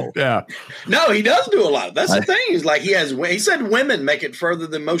 No. Yeah. No, he does do a lot. That's the thing. He's like, he said women make it further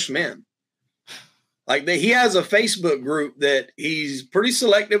than most men. Like he has a Facebook group that he's pretty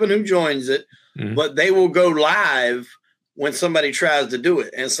selective in who joins it, but they will go live when somebody tries to do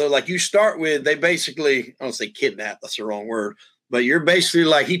it. And so like you start with, they basically, I don't say kidnap, that's the wrong word, but you're basically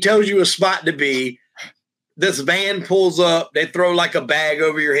like, he tells you a spot to be. This van pulls up, they throw like a bag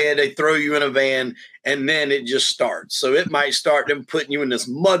over your head, they throw you in a van, and then it just starts. So it might start them putting you in this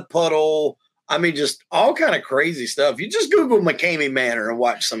mud puddle. I mean, just all kind of crazy stuff. You just Google McCamey Manor and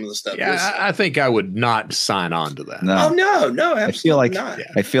watch some of the stuff. Yeah, I think I would not sign on to that. No. Oh, no, absolutely not.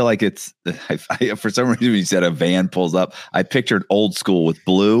 I feel like it's, for some reason, when you said a van pulls up, I pictured old school with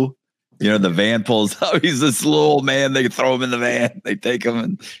blue. The van pulls up. He's this little old man. They throw him in the van. They take him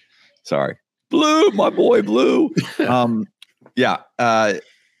and sorry, Blue, my boy, Blue. Yeah.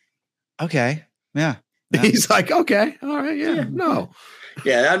 Okay. Yeah. He's like, okay, all right, yeah, no.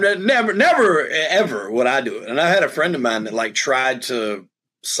 Yeah, I'm never, ever would I do it. And I had a friend of mine that like tried to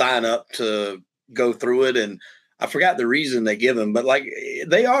sign up to go through it, and I forgot the reason they give him, but like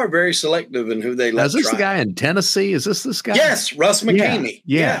they are very selective in who they let. Is this try. the guy in Tennessee? Is this guy? Yes, Russ McKamey.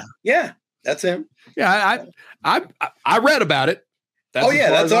 Yeah. That's him. Yeah, I read about it.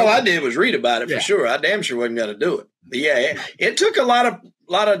 That's all I did was read about it for sure. I damn sure wasn't going to do it. But yeah, it took a lot of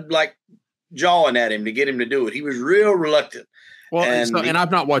like jawing at him to get him to do it. He was real reluctant. Well, and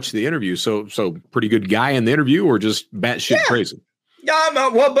I've not watched the interview, so pretty good guy in the interview, or just batshit crazy. Yeah,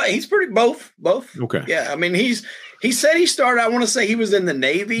 but he's pretty both. Okay. Yeah, I mean he said he started. I want to say he was in the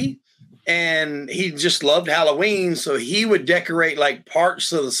Navy, and he just loved Halloween, so he would decorate like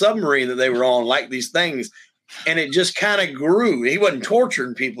parts of the submarine that they were on, like these things, and it just kind of grew. He wasn't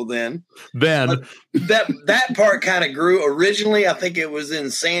torturing people then. But that part kind of grew. Originally, I think it was in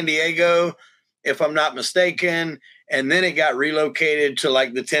San Diego, if I'm not mistaken. And then it got relocated to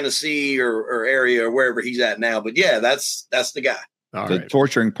like the Tennessee or area or wherever he's at now. But yeah, that's the guy. The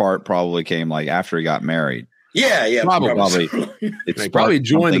torturing part probably came like after he got married. Yeah. Probably. He probably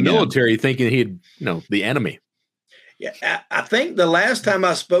joined the military thinking he'd, the enemy. Yeah. I think the last time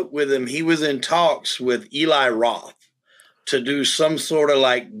I spoke with him, he was in talks with Eli Roth to do some sort of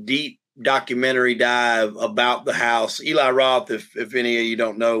like deep documentary dive about the house. Eli Roth, if any of you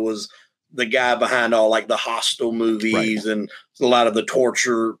don't know, was the guy behind all like the Hostel movies and a lot of the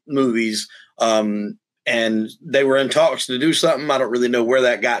torture movies. And they were in talks to do something. I don't really know where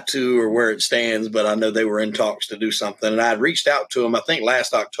that got to or where it stands, but I know they were in talks to do something. And I had reached out to him, I think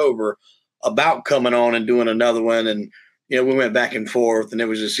last October, about coming on and doing another one. And, we went back and forth, and he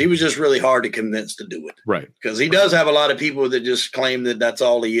was just really hard to convince to do it. Right. Because he does have a lot of people that just claim that that's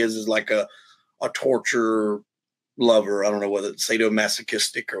all he is like a torture lover. I don't know whether it's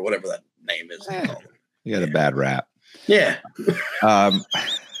sadomasochistic or whatever that name is. He had a bad rap. Yeah. I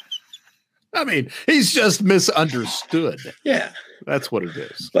mean, he's just misunderstood. Yeah. That's what it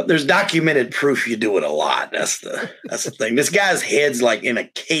is. But there's documented proof you do it a lot. That's the thing. This guy's head's like in a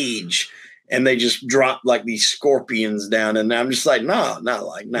cage, and they just drop like these scorpions down. And I'm just like, no.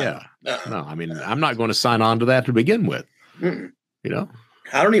 Yeah. No, I mean, I'm not going to sign on to that to begin with. Mm-mm.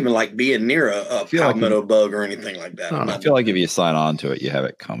 I don't even like being near a palmetto bug or anything like that. I feel like if you sign on to it, you have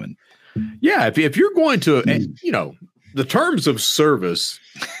it coming. Yeah. If you're going to, the terms of service,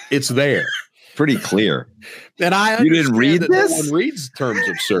 it's there. Pretty clear. And you didn't read this? No one reads terms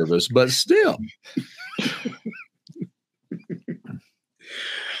of service, but still.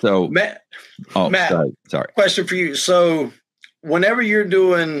 So, Matt, sorry. Question for you. So, whenever you're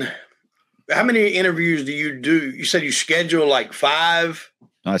doing, how many interviews do? You said you schedule like 5.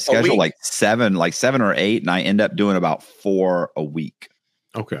 I schedule like 7 or 8, and I end up doing about 4 a week.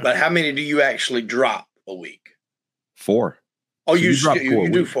 Okay. But how many do you actually drop a week? 4. Oh, so you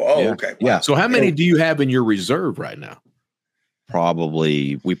do 4. Oh, yeah. Okay. Wow. Yeah. So how many do you have in your reserve right now?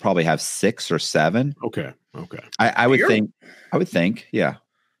 We probably have 6 or 7. Okay. I would think. Yeah.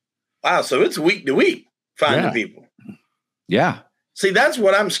 Wow. So it's week to week finding people. Yeah. See, that's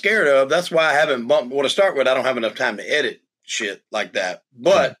what I'm scared of. That's why I haven't bumped. Well, to start with, I don't have enough time to edit shit like that.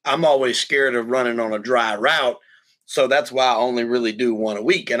 But I'm always scared of running on a dry route. So that's why I only really do 1 a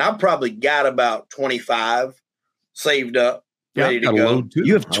week. And I've probably got about 25 saved up, ready to go.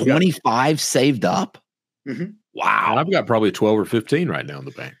 You have 25 saved up? Mm-hmm. Wow. And I've got probably 12 or 15 right now in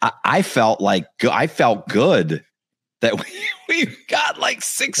the bank. I felt good that we've got like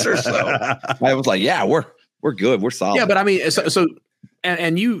 6 or so. I was like, yeah, we're good. We're solid. Yeah, but I mean, so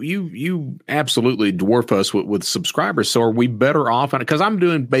and you absolutely dwarf us with subscribers. So are we better off? Because I'm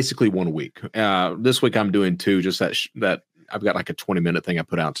doing basically 1 a week. This week I'm doing 2. Just that I've got like a 20-minute thing I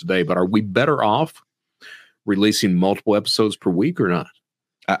put out today. But are we better off releasing multiple episodes per week or not?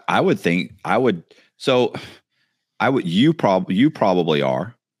 I would think I would. So I would. You probably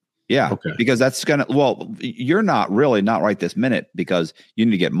are. Yeah. Okay. Because that's you're not right this minute because you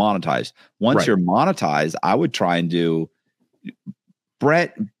need to get monetized. Once you're monetized, I would try and do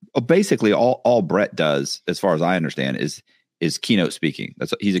Brett. Basically, all Brett does, as far as I understand, is keynote speaking.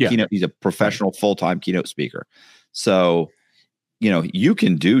 He's a professional full-time keynote speaker. So, you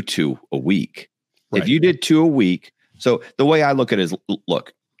can do 2 a week. Right. If you did 2 a week. So the way I look at it is,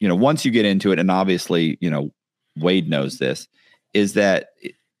 look, once you get into it, and obviously, Wade knows this, is that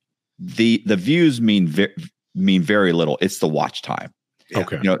the views mean very little. It's the watch time.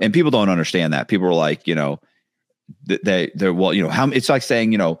 Okay. And people don't understand that. People are like, they're well, it's like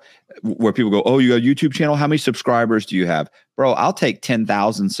saying, where people go, oh, you got a YouTube channel, how many subscribers do you have? Bro, I'll take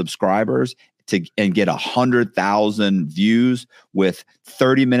 10,000 subscribers and get 100,000 views with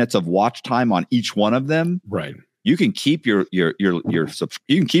 30 minutes of watch time on each one of them. Right. You can keep your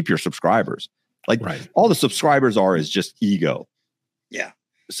subscribers. Like all the subscribers is just ego. Yeah.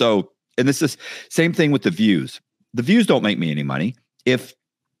 So, and this is same thing with the views. The views don't make me any money. If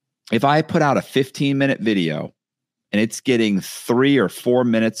I put out a 15-minute video and it's getting 3 or 4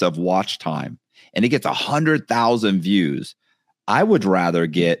 minutes of watch time and it gets 100,000 views, I would rather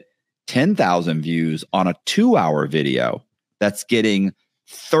get 10,000 views on a 2-hour video that's getting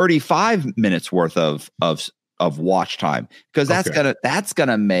 35 minutes worth of watch time, because that's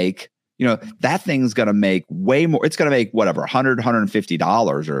gonna make, that thing's gonna make way more. It's gonna make whatever,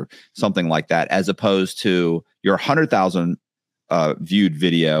 $150 or something like that, as opposed to your 100,000 viewed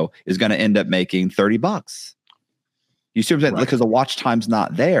video is going to end up making $30. You see what I'm saying? Because the watch time's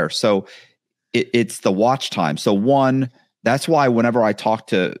not there. So it's the watch time. So that's why whenever I talk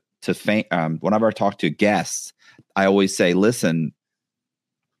to guests, I always say, listen,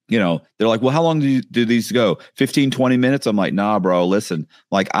 they're like, well, how long do these go? 15, 20 minutes? I'm like, nah, bro, listen,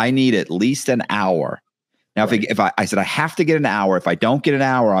 like I need at least an hour. Now, if I said I have to get an hour, if I don't get an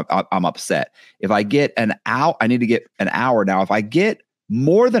hour, I'm upset. If I get an hour, I need to get an hour. Now, if I get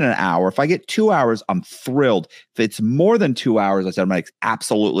more than an hour, if I get 2 hours, I'm thrilled. If it's more than 2 hours, I said I'm like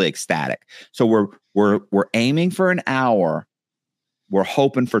absolutely ecstatic. So we're aiming for an hour. We're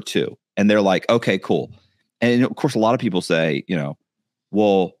hoping for 2, and they're like, okay, cool. And of course, a lot of people say,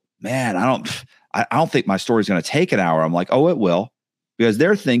 well, man, I don't think my story's going to take an hour. I'm like, oh, it will, because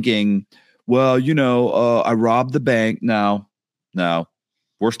they're thinking, well, I robbed the bank. No,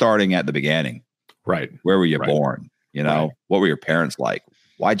 we're starting at the beginning. Right. Where were you born? What were your parents like?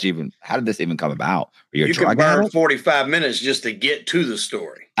 How did this even come about? You can burn 45 minutes just to get to the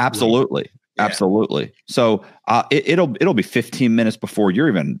story. Absolutely. Right. Yeah. Absolutely. So it'll be 15 minutes before you're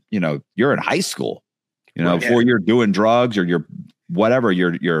even, you're in high school, before you're doing drugs or you're whatever,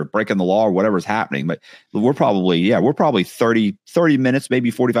 you're breaking the law or whatever's happening. But we're probably 30 minutes,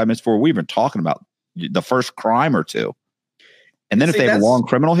 maybe 45 minutes before we're even talking about the first crime or two. And then if they have a long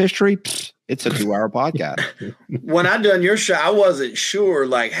criminal history, it's a 2-hour podcast. When I done your show, I wasn't sure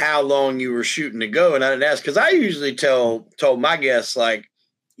like how long you were shooting to go. And I didn't ask, because I usually told my guests, like,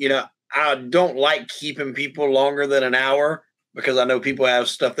 I don't like keeping people longer than an hour, because I know people have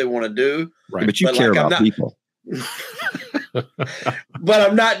stuff they want to do. Right. But you care about people. But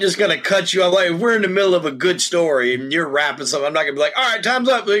I'm not just going to cut you off. Like, if we're in the middle of a good story and you're rapping something, I'm not going to be like, all right, time's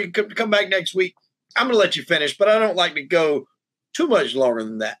up. Come back next week. I'm going to let you finish, but I don't like to go too much longer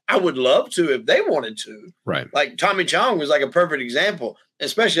than that. I would love to if they wanted to. Right. Like Tommy Chong was like a perfect example,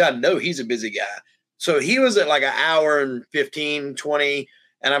 especially I know he's a busy guy. So he was at like an hour and 15, 20,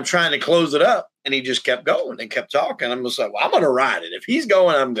 and I'm trying to close it up. And he just kept going and kept talking. I'm just like, well, I'm going to ride it. If he's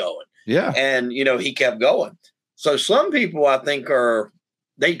going, I'm going. Yeah. And, he kept going. So some people, I think,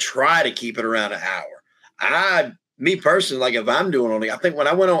 they try to keep it around an hour. Me personally, like if I'm doing only, I think when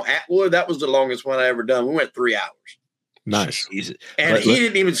I went on Atwood, that was the longest one I ever done. We went 3 hours. Nice. Jesus. And he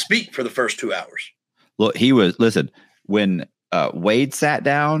didn't even speak for the first 2 hours. Look, when Wade sat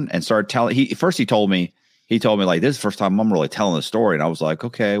down and started telling, he told me like, this is the first time I'm really telling the story. And I was like,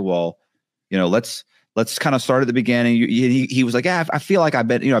 okay, well, let's kind of start at the beginning. He was like, yeah, I feel like I've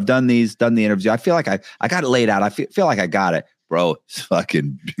been, I've done the interview. I feel like I got it laid out. I feel like I got it, bro. It's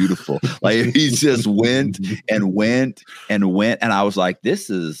fucking beautiful. Like he just went and went and went. And I was like,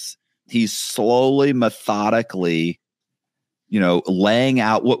 he's slowly, methodically, laying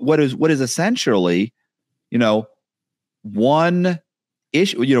out what is essentially, one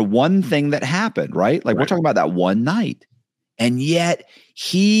issue, one thing that happened, right? Like we're talking about that one night. And yet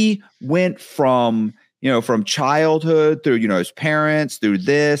he went from childhood through, his parents, through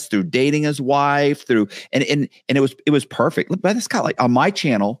this, through dating his wife, through, and it was perfect. But it's got like on my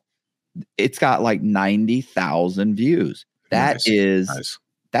channel, it's got like 90,000 views. That's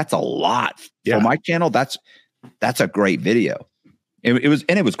a lot for my channel. That's a great video. It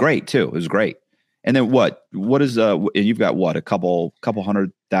was great too. It was great. And then what is and you've got what, a couple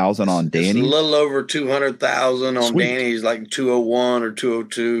 100,000 on Danny? It's a little over 200,000 on Danny's, like 201 or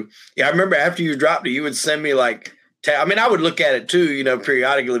 202. Yeah, I remember after you dropped it, you would send me like, I would look at it too,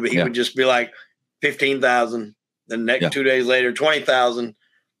 periodically, but he would just be like 15,000. Then next 2 days later, 20,000. A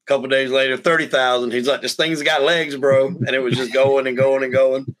couple days later, 30,000. He's like, this thing's got legs, bro. And it was just going and going and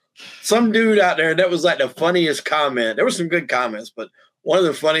going. Some dude out there, that was like the funniest comment. There were some good comments, but one of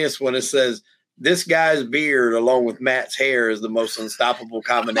the funniest one, it says, this guy's beard along with Matt's hair is the most unstoppable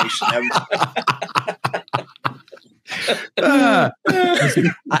combination ever.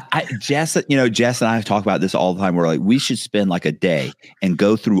 Jess and I talk about this all the time. We're like, we should spend like a day and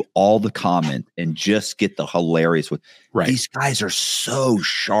go through all the comments and just get the hilarious with. Right. These guys are so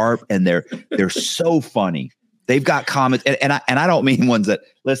sharp and they're so funny. They've got comments, and I don't mean ones that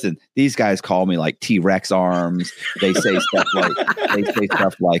listen. These guys call me like T-Rex arms. They say stuff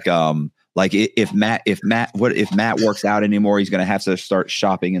like if Matt works out anymore, he's going to have to start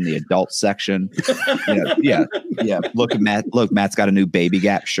shopping in the adult section. Yeah. Look, Matt's got a new Baby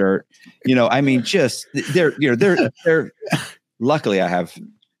Gap shirt. I mean, just they're luckily I have.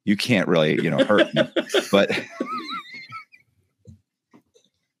 You can't really hurt me, but.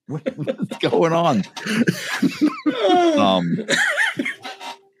 What's going on?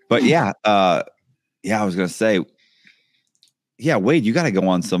 But yeah, I was gonna say, yeah, Wade, you got to go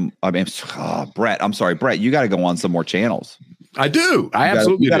on some. I mean, Brett, I'm sorry, Brett, you got to go on some more channels. I do. I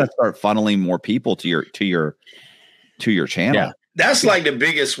absolutely. You got to start funneling more people to your channel. Yeah. That's like the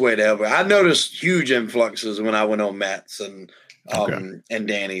biggest way to ever. I noticed huge influxes when I went on Matt's and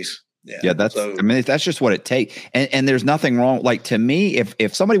Danny's. Yeah, that's just what it takes. And there's nothing wrong. Like, to me,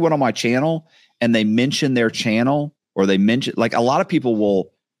 if somebody went on my channel and they mention their channel, or they mention, like, a lot of people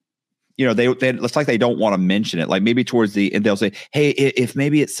will, they it's like they don't want to mention it. Like, maybe towards the end, they'll say, hey, if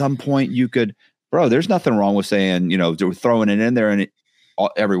maybe at some point you could, bro, there's nothing wrong with saying, throwing it in there. And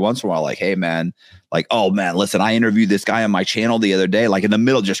every once in a while, like, hey man, like, oh man, listen, I interviewed this guy on my channel the other day, like in the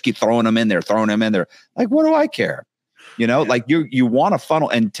middle, just keep throwing him in there. Like, what do I care? Like you want to funnel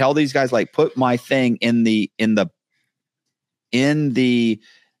and tell these guys, like, put my thing in the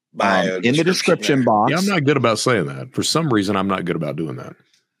bio, in the description box. Yeah, I'm not good about saying that. For some reason, I'm not good about doing that.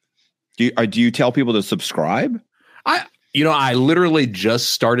 Do you tell people to subscribe? I literally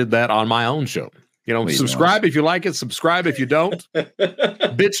just started that on my own show. Subscribe if you like it. Subscribe if you don't.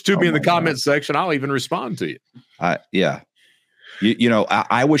 Bitch to me in the comments section. I'll even respond to you. Yeah.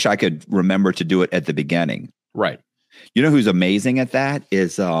 I wish I could remember to do it at the beginning. Right. Who's amazing at that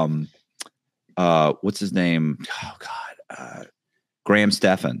is what's his name? Oh God, Graham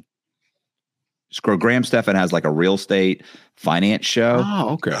Stephan. Graham Stephan has like a real estate finance show.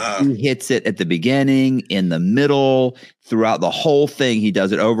 Oh, okay. He hits it at the beginning, in the middle, throughout the whole thing. He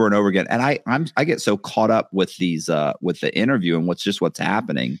does it over and over again. And I get so caught up with these with the interview and what's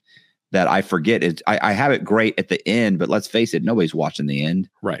happening that I forget it. I have it great at the end, but let's face it, nobody's watching the end.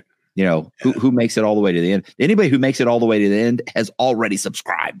 Right. Who makes it all the way to the end? Anybody who makes it all the way to the end has already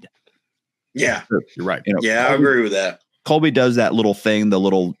subscribed. Yeah, you're right. I agree with that. Colby does that little thing, the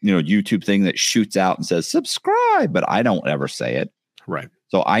little YouTube thing that shoots out and says subscribe, but I don't ever say it. Right.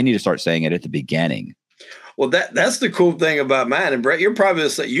 So I need to start saying it at the beginning. Well, that's the cool thing about mine. And Brett, you're probably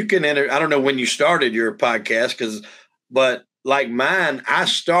you can enter. I don't know when you started your podcast, but like mine, I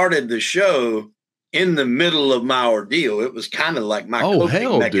started the show in the middle of my ordeal. It was kind of like my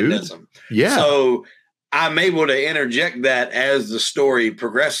coping mechanism. Dude. Yeah. So I'm able to interject that as the story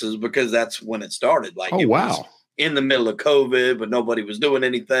progresses, because that's when it started. Like, was in the middle of COVID, but nobody was doing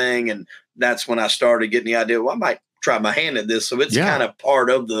anything. And that's when I started getting the idea, well, I might try my hand at this. So it's kind of part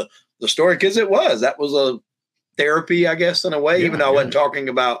of the story, because that was a therapy, I guess, in a way. Even though I wasn't talking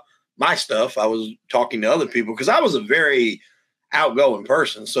about my stuff, I was talking to other people, because I was a very outgoing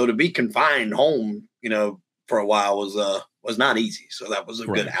person. So to be confined home, for a while was not easy. So that was a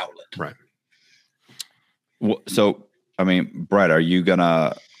good outlet. Right. Well, so, I mean, Brett, are you going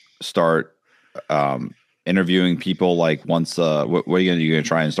to start interviewing people like once, what are you going to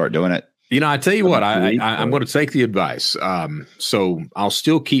try and start doing it? I tell you what, I'm going to take the advice. So I'll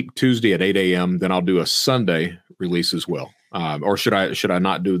still keep Tuesday at 8 a.m. Then I'll do a Sunday release as well. Or should I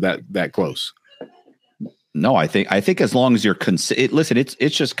not do that close? No, I think as long as you're listen, it's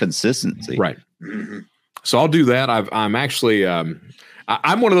just consistency. Right. Mm-hmm. So I'll do that. I'm actually,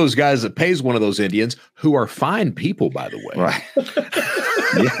 I'm one of those guys that pays one of those Indians, who are fine people, by the way. Right.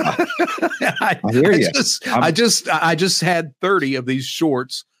 Yeah. I hear you. I just had 30 of these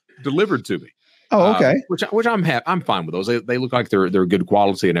shorts delivered to me. Oh, okay. Which I'm fine with those. They look like they're good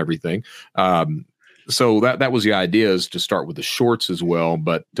quality and everything. So that was the idea, is to start with the shorts as well.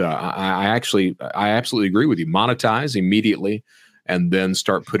 But I absolutely agree with you. Monetize immediately, and then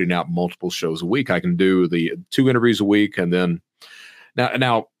start putting out multiple shows a week. I can do the 2 interviews a week, and then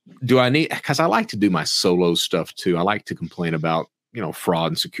now do I need, because I like to do my solo stuff too. I like to complain about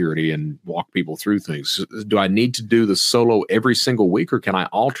fraud and security and walk people through things. Do I need to do the solo every single week, or can I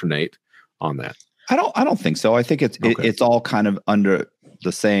alternate on that? I don't think so. I think it's all kind of under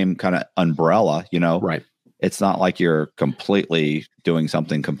the same kind of umbrella, Right. It's not like you're completely doing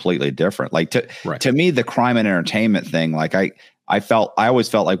something completely different. Like to me, the crime and entertainment thing, like I always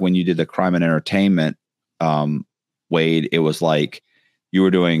felt like when you did the crime and entertainment, Wade, it was like you were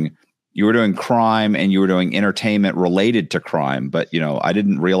doing crime and you were doing entertainment related to crime. But, I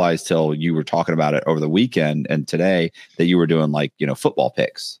didn't realize till you were talking about it over the weekend and today that you were doing like, football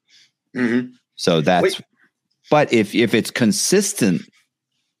picks. Mm-hmm. So but if it's consistent,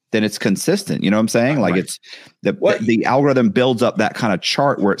 then it's consistent. You know what I'm saying? Like it's the algorithm builds up that kind of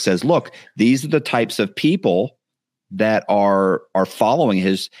chart where it says, look, these are the types of people that are following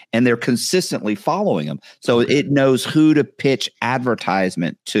his, and they're consistently following him. So it knows who to pitch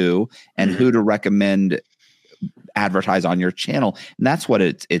advertisement to and who to recommend advertise on your channel. And that's what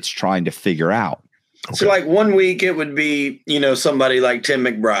it's trying to figure out. Okay. So like one week it would be, somebody like Tim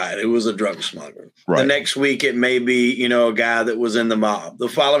McBride, who was a drug smuggler. Right. The next week it may be, a guy that was in the mob. The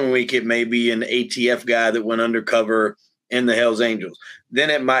following week it may be an ATF guy that went undercover in the Hells Angels.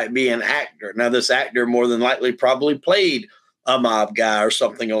 Then it might be an actor. Now this actor more than likely probably played a mob guy or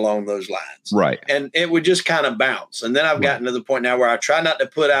something along those lines. Right. And it would just kind of bounce. And then I've gotten to the point now where I try not to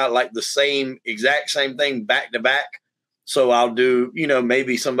put out like the exact same thing back to back. So I'll do,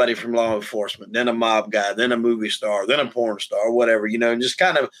 maybe somebody from law enforcement, then a mob guy, then a movie star, then a porn star, whatever, and just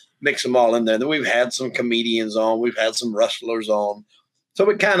kind of mix them all in there. Then we've had some comedians on, we've had some wrestlers on. So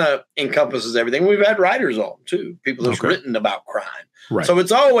it kind of encompasses everything. We've had writers on too, people that's written about crime. Right. So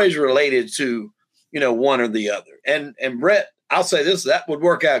it's always related to, one or the other. And Brett, I'll say this, that would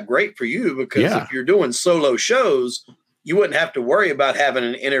work out great for you because if you're doing solo shows, you wouldn't have to worry about having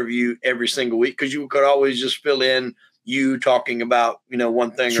an interview every single week because you could always just fill in you talking about, one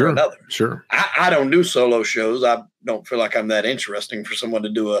thing or another. Sure. I don't do solo shows. I don't feel like I'm that interesting for someone to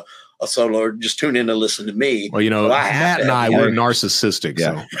do a solo or just tune in to listen to me. Well, Matt and I were narcissistic.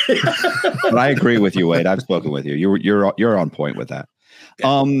 Yeah. So. But I agree with you, Wade. I've spoken with you. You're on point with that.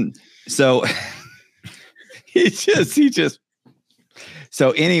 Yeah. So he just,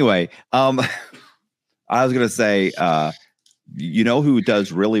 so anyway, I was going to say, who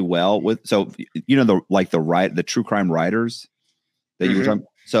does really well with, the true crime writers that you were talking.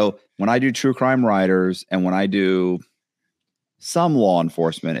 So when I do true crime writers and when I do some law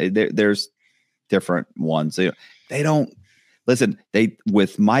enforcement, there's different ones. They don't listen.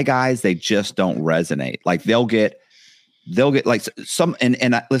 With my guys, they just don't resonate. Like they'll get like some,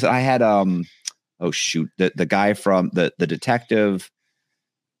 listen, I had, the guy from the detective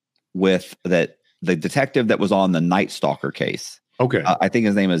with that, the detective that was on the Night Stalker case. Okay. I think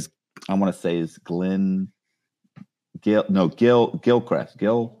his name is, I want to say is Gilchrist.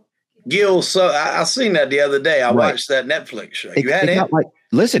 Gil. So I seen that the other day. I watched that Netflix show. You had him?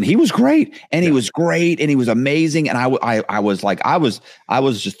 Listen, he was great and he was great and he was amazing. And I was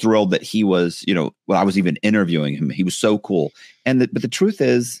just thrilled that he was, I was even interviewing him. He was so cool. But the truth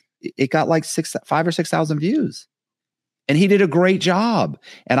is it got like 5,000 or 6,000 views. And he did a great job,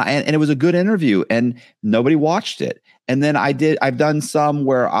 and it was a good interview, and nobody watched it. And then I've done some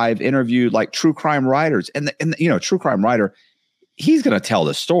where I've interviewed like true crime writers, and true crime writer, he's going to tell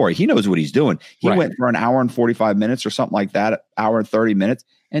the story. He knows what he's doing. He went for an hour and 45 minutes or something like that, hour and 30 minutes,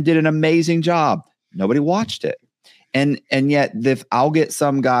 and did an amazing job. Nobody watched it, and yet if I'll get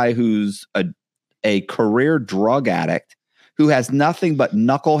some guy who's a career drug addict who has nothing but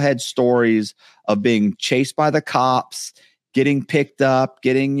knucklehead stories of being chased by the cops, getting picked up,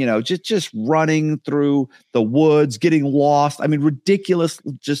 getting, just running through the woods, getting lost. I mean, ridiculous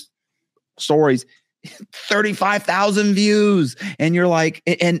just stories, 35,000 views. And you're like,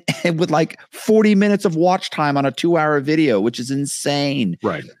 and with like 40 minutes of watch time on a 2-hour video, which is insane.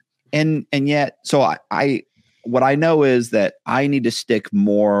 Right. And yet, so what I know is that I need to stick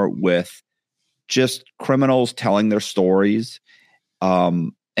more with just criminals telling their stories.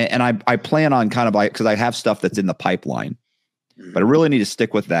 And I plan on kind of like, because I have stuff that's in the pipeline, but I really need to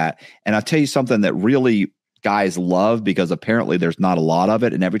stick with that. And I'll tell you something that really guys love, because apparently there's not a lot of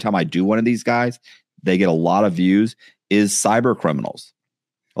it. And every time I do one of these guys, they get a lot of views, is cyber criminals.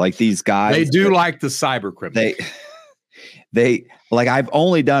 Like these guys. They do like the cyber criminals. They like, I've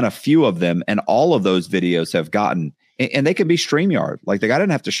only done a few of them, and all of those videos have gotten, and they could be StreamYard. Like the guy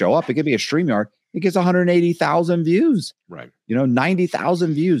didn't have to show up. It could be a StreamYard. It gets 180,000 views. Right.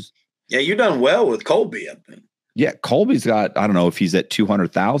 90,000 views. Yeah, you've done well with Colby, I think. Yeah, Colby's got, I don't know if he's at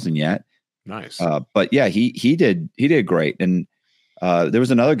 200,000 yet. Nice. But yeah, he did great. And there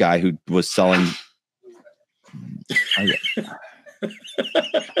was another guy who was selling. I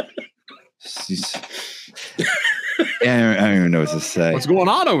don't even know what to say. What's going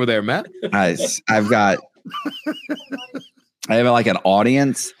on over there, Matt? I have like an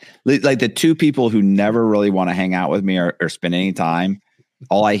audience, like the two people who never really want to hang out with me or spend any time.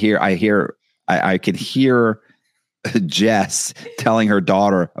 All I could hear Jess telling her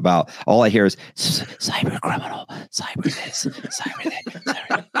daughter about, all I hear is cyber criminal, cyber this,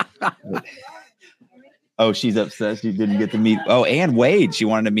 cyber that. Oh, she's upset she didn't get to meet. Oh, and Wade. She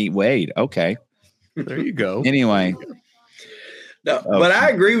wanted to meet Wade. Okay. There you go. Anyway. No, but I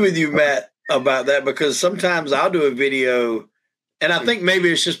agree with you, Matt, about that, because sometimes I'll do a video and I think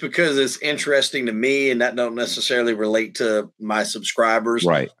maybe it's just because it's interesting to me and that don't necessarily relate to my subscribers.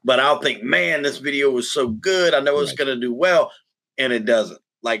 Right. But I'll think, man, this video was so good. I know it's going to do well. And it doesn't.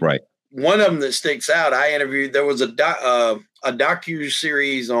 Like one of them that sticks out, I interviewed, there was a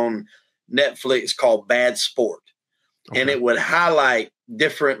docu-series on Netflix called Bad Sport. And it would highlight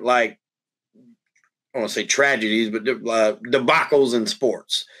different, like, I don't want to say tragedies, but debacles in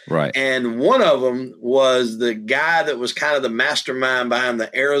sports. Right. And one of them was the guy that was kind of the mastermind behind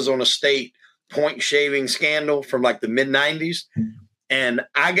the Arizona State point shaving scandal from like the mid-90s. And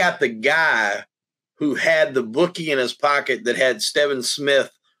I got the guy who had the bookie in his pocket that had Stephen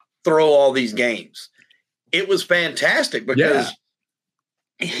Smith throw all these games. It was fantastic because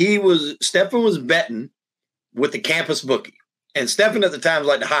Stephen was betting with the campus bookie. And Stephen at the time was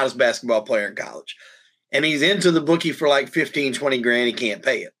like the hottest basketball player in college. And he's into the bookie for like 15, 20 grand. He can't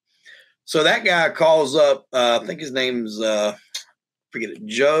pay it. So that guy calls up, I think his name's, forget it,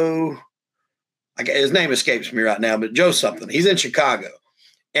 Joe. His name escapes me right now, but Joe something. He's in Chicago.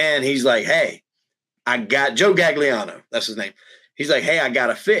 And he's like, hey, I got Joe Gagliano. That's his name. He's like, hey, I got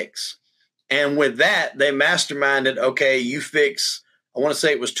a fix. And with that, they masterminded, okay, you fix, I want to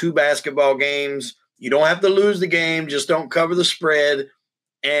say it was 2 basketball games. You don't have to lose the game. Just don't cover the spread.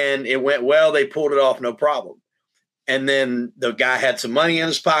 And it went well. They pulled it off, no problem. And then the guy had some money in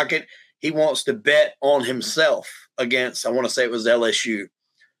his pocket. He wants to bet on himself against, I want to say it was LSU.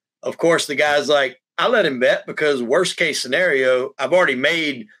 Of course, the guy's like, I let him bet because worst case scenario, I've already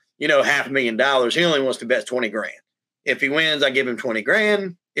made, $500,000. He only wants to bet 20 grand. If he wins, I give him 20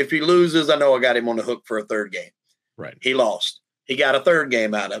 grand. If he loses, I know I got him on the hook for a third game. Right. He lost. He got a third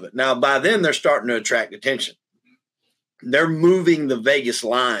game out of it. Now, by then, they're starting to attract attention. They're moving the Vegas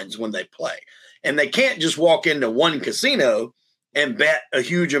lines when they play. And they can't just walk into one casino and bet a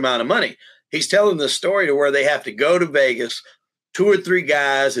huge amount of money. He's telling the story to where they have to go to Vegas, 2 or 3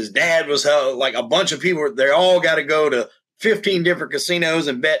 guys. His dad was like a bunch of people. They all got to go to 15 different casinos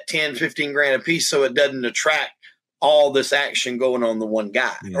and bet 10, 15 grand a piece so it doesn't attract all this action going on the one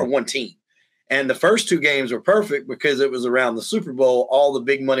guy or one team. And the first 2 games were perfect because it was around the Super Bowl. All the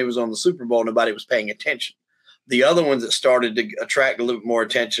big money was on the Super Bowl. Nobody was paying attention. The other ones that started to attract a little bit more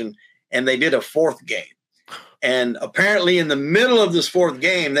attention, and they did a 4th game. And apparently in the middle of this 4th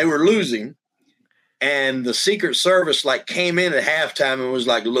game, they were losing. And the Secret Service came in at halftime and was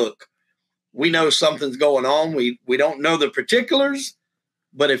like, look, we know something's going on. We don't know the particulars,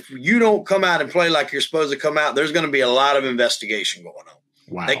 but if you don't come out and play like you're supposed to come out, there's going to be a lot of investigation going on.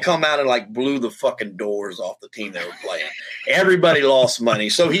 Wow. They come out and blew the fucking doors off the team they were playing. Everybody lost money.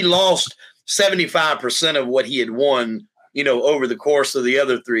 So he lost 75% of what he had won, over the course of the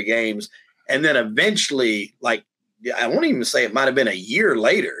other 3 games. And then eventually, I won't even say it might've been a year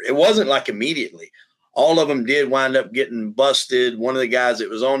later. It wasn't immediately. All of them did wind up getting busted. One of the guys that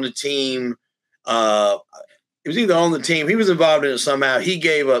was on the team, it was either on the team, he was involved in it somehow. He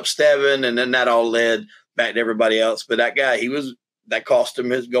gave up Steven, and then that all led back to everybody else. But that guy, that cost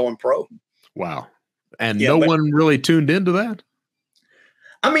him his going pro. Wow. And no one really tuned into that?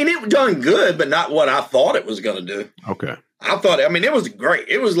 I mean, it done good, but not what I thought it was going to do. Okay. It was great.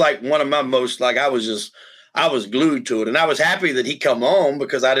 It was one of my most, I was glued to it. And I was happy that he come on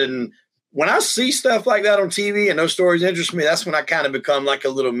because when I see stuff like that on TV and those stories interest me, that's when I kind of become like a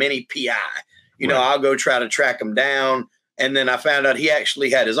little mini PI. I'll go try to track him down. And then I found out he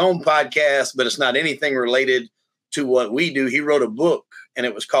actually had his own podcast, but it's not anything related to what we do. He wrote a book and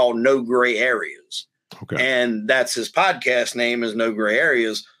it was called No Gray Areas. Okay. And that's his podcast name is No Gray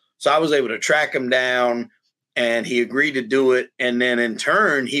Areas. So I was able to track him down and he agreed to do it. And then in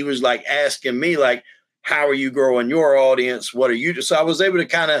turn, he was asking me how are you growing your audience? What are you doing? So I was able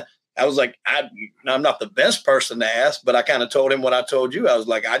to I was like, I'm not the best person to ask, but I kind of told him what I told you. I was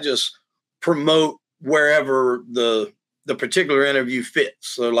like, I just promote wherever the particular interview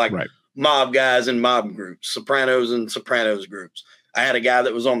fits. So mob guys and mob groups, Sopranos and Sopranos groups. I had a guy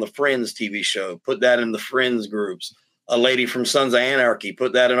that was on the Friends TV show, put that in the Friends groups. A lady from Sons of Anarchy,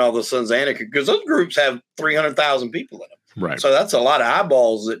 put that in all the Sons of Anarchy, because those groups have 300,000 people in them. Right. So that's a lot of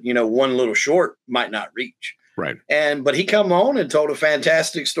eyeballs that, one little short might not reach. Right. But he come on and told a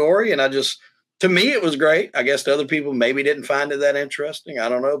fantastic story. And to me, it was great. I guess to other people maybe didn't find it that interesting. I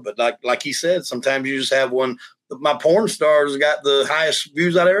don't know. But like he said, sometimes you just have one. My porn stars got the highest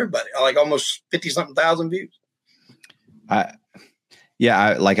views out of everybody, almost 50-something thousand views.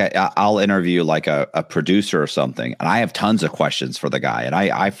 I'll interview like a producer or something, and I have tons of questions for the guy, and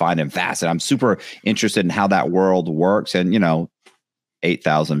I find him fascinating. I'm super interested in how that world works, and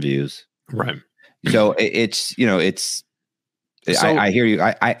 8,000 views. Right. So I hear you.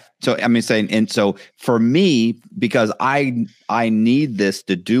 So for me, because I need this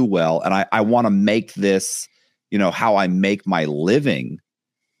to do well, and I want to make this, how I make my living.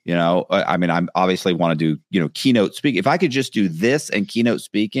 I'm obviously want to do, keynote speaking. If I could just do this and keynote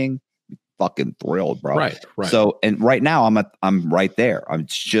speaking, fucking thrilled, bro. Right. So, and right now I'm right there.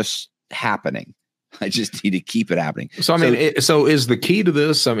 It's just happening. I just need to keep it happening. So, so is the key to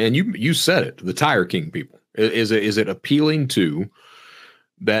this? You said it, the Tire King people. Is it appealing to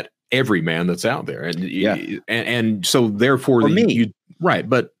that everyman that's out there? And so therefore, right.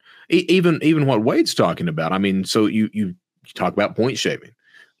 But even what Wade's talking about, so you talk about point shaving,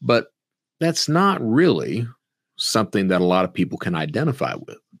 but that's not really something that a lot of people can identify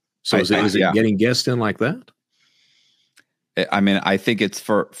with. So is it getting guests in like that? I think it's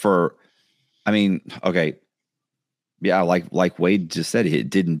okay. Yeah, like Wade just said, it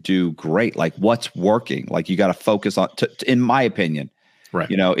didn't do great. Like, what's working? Like, you got to focus on, in my opinion, right?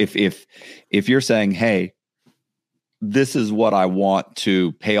 If you're saying, hey, this is what I want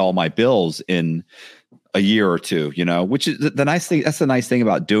to pay all my bills in a year or two, which is the nice thing. That's the nice thing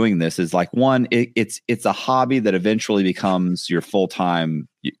about doing this is like, one, it's a hobby that eventually becomes your full-time,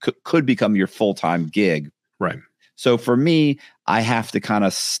 could become your full-time gig. Right. So for me, I have to kind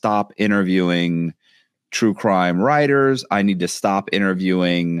of stop interviewing true crime writers. I need to stop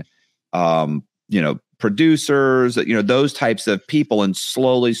interviewing, producers, those types of people, and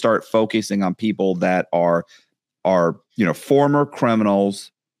slowly start focusing on people that are former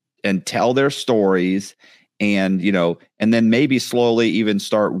criminals and tell their stories, and then maybe slowly even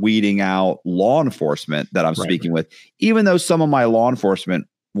start weeding out law enforcement that I'm speaking with, even though some of my law enforcement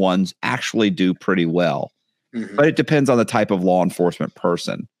ones actually do pretty well. Mm-hmm. But it depends on the type of law enforcement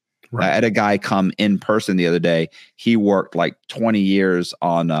person. Right. I had a guy come in person the other day. He worked like 20 years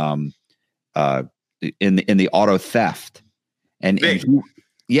on in the auto theft, and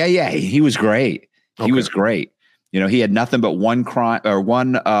he was great. Okay. He was great. He had nothing but one crime or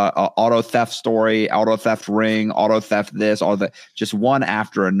one auto theft story, auto theft ring, auto theft this, all that, just one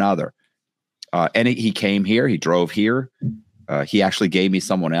after another. And he came here. He drove here. He actually gave me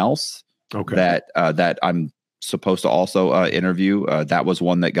someone else that I'm supposed to also interview. That was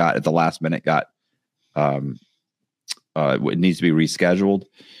one that got at the last minute it needs to be rescheduled.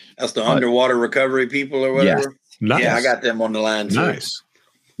 That's the underwater recovery people or whatever. Yes. Nice. Yeah, I got them on the line too. Nice.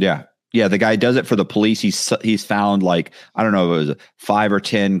 Yeah. Yeah, the guy does it for the police. He's found like, I don't know, if it was 5 or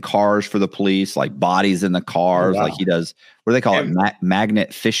 10 cars for the police, like bodies in the cars. Oh, wow. Like he does, what do they call it?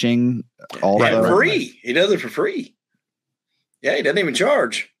 Magnet fishing. Also. Free. He does it for free. Yeah, he doesn't even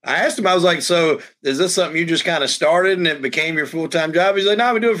charge. I asked him, I was like, so is this something you just kind of started and it became your full-time job? He's like,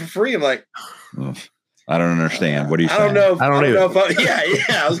 no, we do it for free. I'm like, I don't understand. What are you saying? I don't know.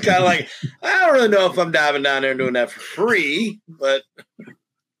 I was kind of like, I don't really know if I'm diving down there and doing that for free, but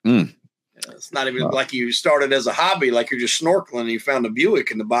it's not even like you started as a hobby, like you're just snorkeling and you found a Buick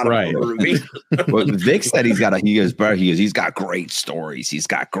in the bottom of the ravine. Well, Vic said he's got great stories. He's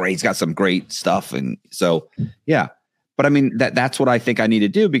got some great stuff. And so, yeah. But that's what I think I need to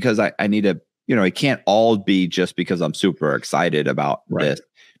do, because I need to, it can't all be just because I'm super excited about this.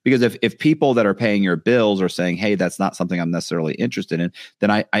 Because if people that are paying your bills are saying, hey, that's not something I'm necessarily interested in,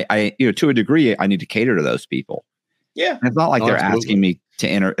 then I to a degree, I need to cater to those people. Yeah. And it's not like they're asking me to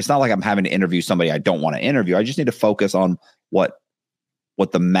it's not like I'm having to interview somebody I don't want to interview. I just need to focus on what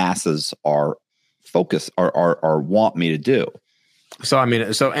the masses are want me to do. So,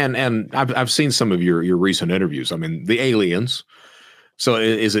 and I've seen some of your recent interviews. The aliens. So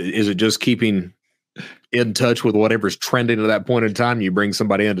is it just keeping in touch with whatever's trending at that point in time? You bring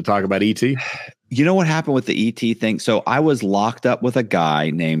somebody in to talk about ET? You know what happened with the ET thing? So I was locked up with a guy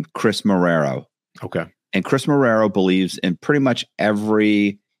named Chris Marrero. Okay. And Chris Marrero believes in pretty much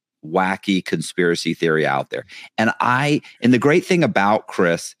every wacky conspiracy theory out there. And the great thing about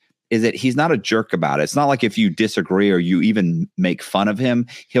Chris is that he's not a jerk about it. It's not like if you disagree or you even make fun of him,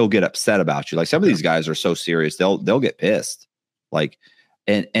 he'll get upset about you. Like some of these guys are so serious, they'll get pissed. Like,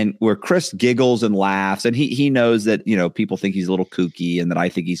 and where Chris giggles and laughs, and he knows that, people think he's a little kooky and that I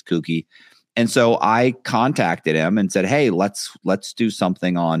think he's kooky. And so I contacted him and said, hey, let's do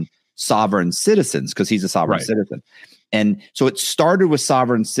something on sovereign citizens, because he's a sovereign citizen. And so it started with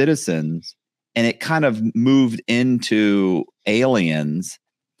sovereign citizens and it kind of moved into aliens.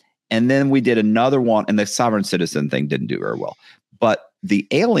 And then we did another one, and the sovereign citizen thing didn't do very well. But the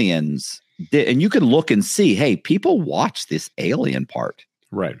aliens and you can look and see, hey, people watch this alien part.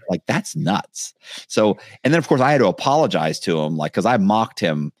 Right. Like, that's nuts. So, and then of course I had to apologize to him, like, cause I mocked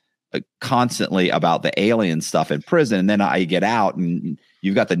him constantly about the alien stuff in prison. And then I get out and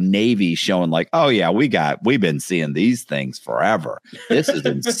you've got the Navy showing like, oh yeah, we've been seeing these things forever. This is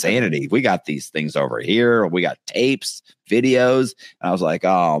insanity. We got these things over here. We got tapes, videos. And I was like,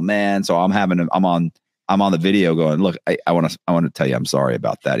 oh man. So I'm on the video going, look, I want to tell you, I'm sorry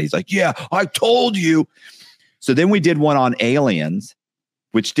about that. He's like, yeah, I told you. So then we did one on aliens,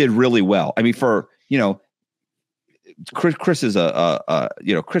 which did really well. I mean, for, Chris is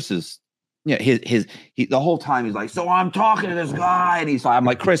Chris is, the whole time he's like, so I'm talking to this guy, and I'm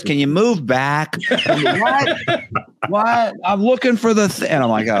like, Chris, can you move back? What? I'm looking for and I'm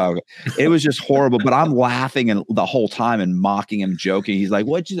like, oh, it was just horrible. But I'm laughing and the whole time and mocking him, joking. He's like,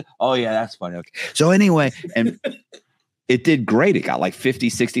 what? Oh yeah, that's funny. Okay. So anyway, and it did great. It got like 50,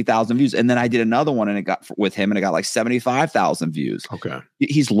 60,000 views. And then I did another one and it got with him and it got like 75,000 views. Okay.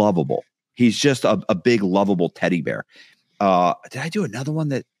 He's lovable. He's just a big, lovable teddy bear. Did I do another one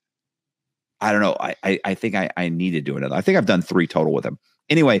that I don't know? I think I need to do another. I think I've done 3 total with him.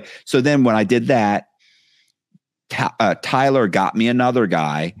 Anyway, so then when I did that, Tyler got me another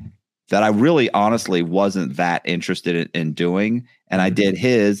guy that I really honestly wasn't that interested in doing. And I did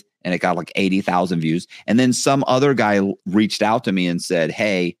his and it got like 80,000 views. And then some other guy reached out to me and said,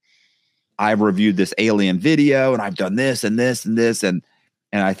 hey, I've reviewed this alien video and I've done this and this and this. And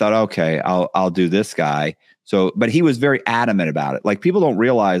I thought, okay, I'll do this guy. So, but he was very adamant about it. Like, people don't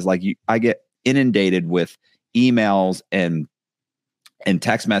realize, like, I get inundated with emails and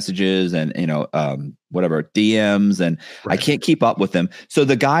text messages and, whatever, DMs, and right. I can't keep up with them. So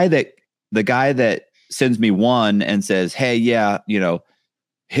the guy that sends me one and says, hey, yeah,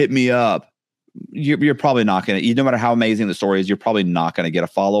 hit me up. You're probably not going to, no matter how amazing the story is, you're probably not going to get a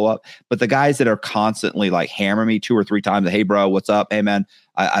follow-up. But the guys that are constantly like hammering me 2 or 3 times, hey bro, what's up? Hey man,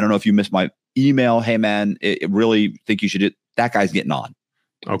 I don't know if you missed my email. Hey man, it really think you should do, that guy's getting on.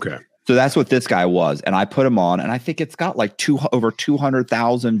 Okay. So that's what this guy was. And I put him on and I think it's got like over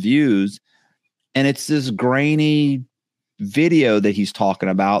 200,000 views. And it's this grainy video that he's talking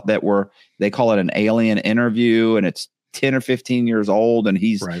about they call it an alien interview, and it's 10 or 15 years old, and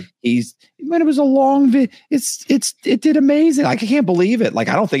it was a long video. It did amazing. Like, I can't believe it. Like,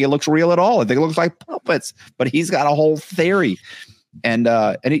 I don't think it looks real at all. I think it looks like puppets, but he's got a whole theory. And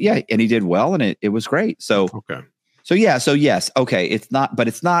he did well, and it was great. So, okay. So yes. Okay. It's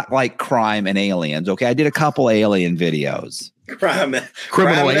not like crime and aliens. Okay. I did a couple alien videos. Crime and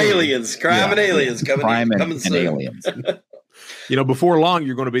aliens coming and aliens. Before long,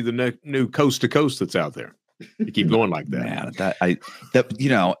 you're going to be the new coast to coast that's out there. You keep going like that.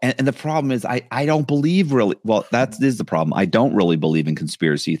 Man, and the problem is I don't believe really. Well, that is the problem. I don't really believe in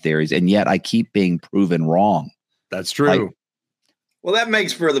conspiracy theories, and yet I keep being proven wrong. That's true. Well, that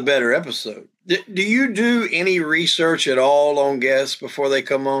makes for the better episode. Do you do any research at all on guests before they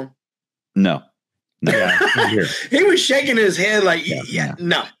come on? No. Yeah, he was shaking his head like,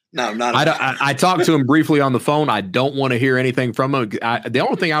 no, not. I talked to him briefly on the phone. I don't want to hear anything from him. The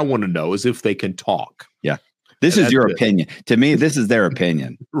only thing I want to know is if they can talk. Yeah. This is your opinion. To me, this is their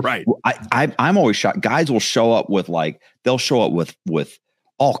opinion. Right. I'm always shocked. Guys will show up with with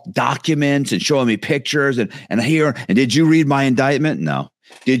all documents and showing me pictures and here. And did you read my indictment? No.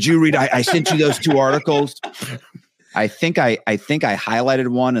 Did you read? I sent you those 2 articles. I think I highlighted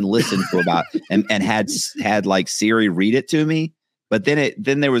one and listened to about and had like Siri read it to me. But then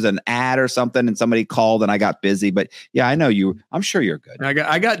there was an ad or something and somebody called and I got busy. But yeah, I know you. I'm sure you're good.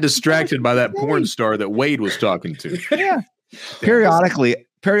 I got distracted by that porn star that Wade was talking to. Yeah. Periodically,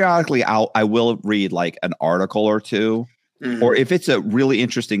 I will read like an article or 2, or if it's a really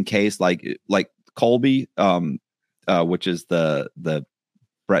interesting case, like Colby, which is the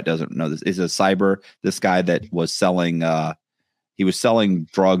Brett doesn't know this, is this guy that was selling he was selling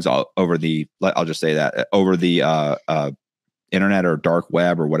drugs over the, I'll just say that, over the internet or dark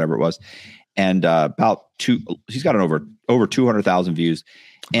web or whatever it was. And he's got over 200,000 views.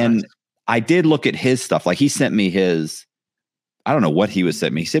 And nice. I did look at his stuff. Like, he sent me I don't know what he was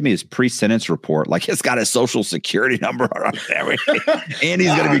sent me. He sent me his pre-sentence report. Like, it's got his social security number on everything. And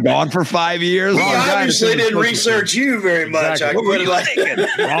he's going to be gone for 5 years. He obviously didn't research you very much. Exactly.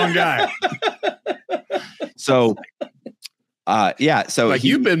 Wrong guy. So, So like,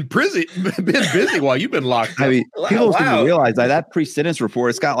 you've been busy while you've been locked up. I mean, people don't realize that pre-sentence report,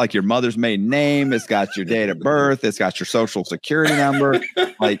 it's got like your mother's maiden name. It's got your date of birth. It's got your social security number.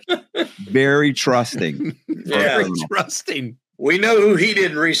 Like, very trusting. Very trusting. We know who he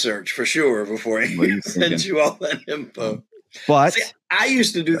didn't research for sure before he sent you all that info. But See, I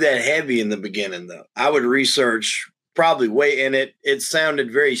used to do that heavy in the beginning, though. I would research probably way in it. It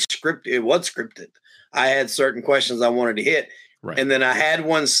sounded very scripted. It was scripted. I had certain questions I wanted to hit. Right. And then I had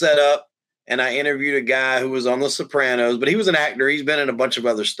one set up and I interviewed a guy who was on The Sopranos, but he was an actor. He's been in a bunch of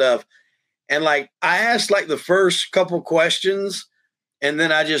other stuff. And like, I asked like the first couple questions and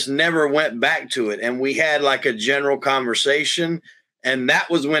then I just never went back to it. And we had like a general conversation. And that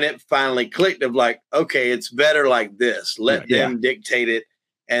was when it finally clicked of like, okay, it's better like this. Let them dictate it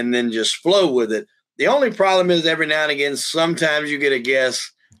and then just flow with it. The only problem is every now and again, sometimes you get a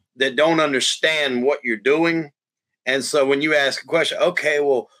guest that don't understand what you're doing. And so when you ask a question, okay,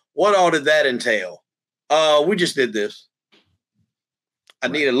 well, what all did that entail? We just did this. I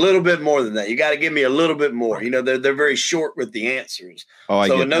need a little bit more than that. You got to give me a little bit more. You know, they're very short with the answers. Oh,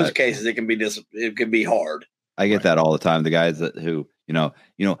 so in those cases, it can be hard. I get that all the time. The guys who, and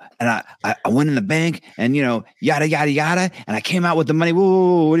I went in the bank and, yada, yada, yada. And I came out with the money.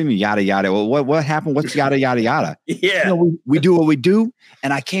 Whoa, what do you mean yada, yada? Well, what happened? What's yada, yada, yada? Yeah. We do what we do.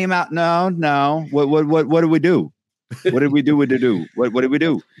 And I came out. No. What did we do? What did we do? What did we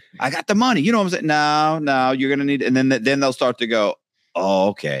do? I got the money. You know what I'm saying? No, you're going to need. And then they'll start to go, oh,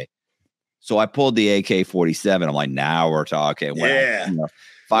 okay. So I pulled the AK-47. I'm like, now we're talking. Yeah.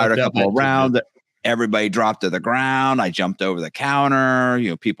 Fired a couple of rounds. Everybody dropped to the ground. I jumped over the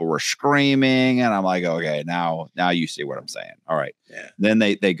counter. People were screaming, and I'm like, okay, now you see what I'm saying. All right. Yeah. Then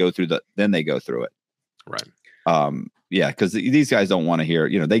they go through it. Right. Yeah, because these guys don't want to hear.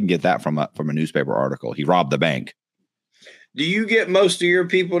 They can get that from a newspaper article. He robbed the bank. Do you get most of your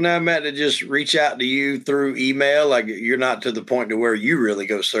people now, Matt, to just reach out to you through email? Like you're not to the point to where you really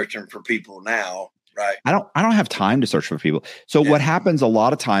go searching for people now, right? I don't have time to search for people. So what happens a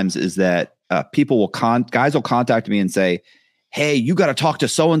lot of times is that people guys will contact me and say, hey, you got to talk to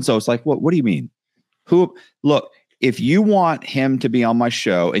so-and-so. It's like, what do you mean? Look, if you want him to be on my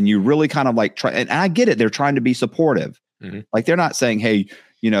show and you really kind of like try, and I get it. They're trying to be supportive. Mm-hmm. Like they're not saying, hey,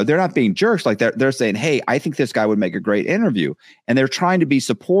 they're not being jerks. Like they're saying, hey, I think this guy would make a great interview. And they're trying to be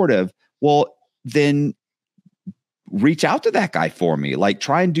supportive. Well, then reach out to that guy for me. Like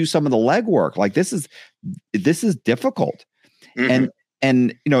try and do some of the legwork. Like this is difficult. Mm-hmm.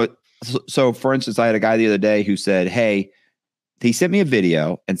 And so for instance, I had a guy the other day who said, hey, he sent me a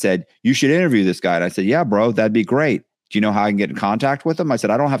video and said, you should interview this guy. And I said, yeah, bro, that'd be great. Do you know how I can get in contact with him? I said,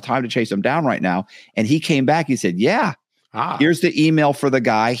 I don't have time to chase him down right now. And he came back. He said, yeah. Here's the email for the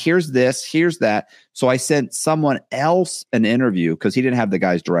guy. Here's this. Here's that. So I sent someone else an interview because he didn't have the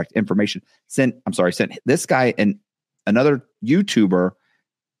guy's direct information. Sent this guy and another YouTuber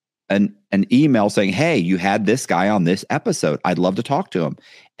an email saying, hey, you had this guy on this episode. I'd love to talk to him.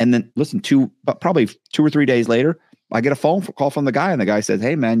 And then probably 2 or 3 days later, I get a phone call from the guy. And the guy says,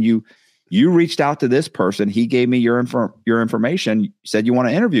 hey, man, you reached out to this person. He gave me your information. You said you want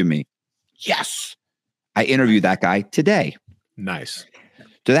to interview me. Yes. I interviewed that guy today. Nice.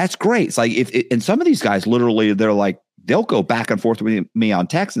 So that's great. It's like and some of these guys literally, they'll go back and forth with me on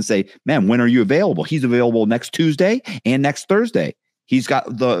text and say, man, when are you available? He's available next Tuesday and next Thursday. He's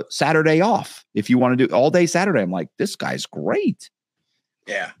got the Saturday off. If you want to do all day Saturday, I'm like, this guy's great.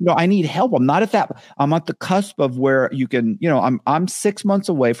 Yeah. I need help. I'm not I'm at the cusp of where you can, I'm 6 months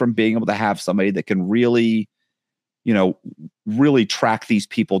away from being able to have somebody that can really, really track these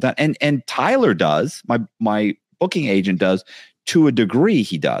people down. And Tyler does, my booking agent does to a degree,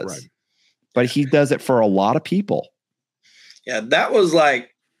 he does, right. But he does it for a lot of people. Yeah. That was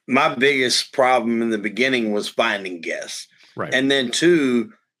like my biggest problem in the beginning was finding guests. Right. And then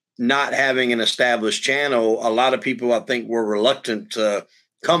 2, not having an established channel. A lot of people, I think, were reluctant to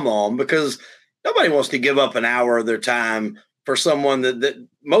come on because nobody wants to give up an hour of their time for someone that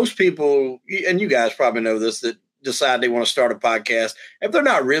most people, and you guys probably know this, that decide they want to start a podcast. If they're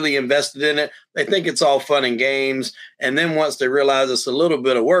not really invested in it, they think it's all fun and games. And then once they realize it's a little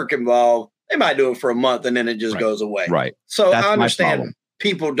bit of work involved, they might do it for a month and then it just goes away. Right. So that's I understand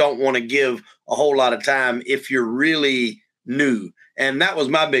people don't want to give a whole lot of time if you're really new. And that was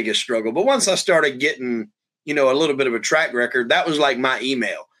my biggest struggle. But once I started getting, a little bit of a track record, that was like my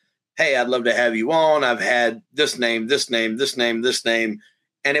email. Hey, I'd love to have you on. I've had this name, this name, this name, this name.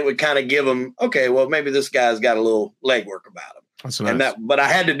 And it would kind of give them, okay, well, maybe this guy's got a little legwork about him. That's nice. But I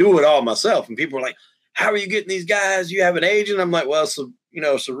had to do it all myself. And people were like, how are you getting these guys? You have an agent? I'm like, well,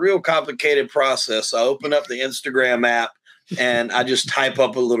 it's a real complicated process. I open up the Instagram app and I just type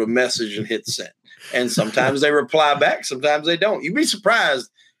up a little message and hit send. And sometimes they reply back. Sometimes they don't. You'd be surprised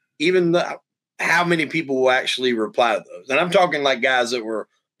even how many people will actually reply to those. And I'm talking like guys that were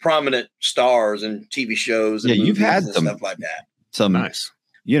prominent stars in TV shows. And you've had and stuff like that. Some nice.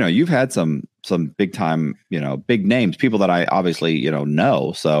 You've had some some big time, big names, people that I obviously,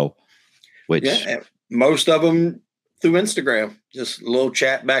 know. So, which most of them through Instagram, just a little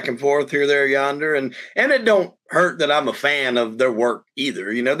chat back and forth here, there, yonder. And it don't hurt that I'm a fan of their work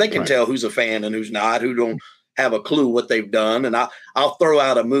either. They can tell who's a fan and who's not, who don't have a clue what they've done. And I'll throw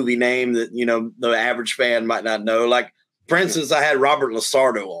out a movie name that, the average fan might not know. Like, for instance, I had Robert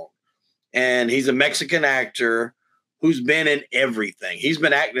Lasardo on, and he's a Mexican actor who's been in everything. He's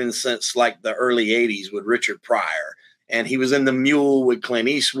been acting since like the early 80s with Richard Pryor. And he was in The Mule with Clint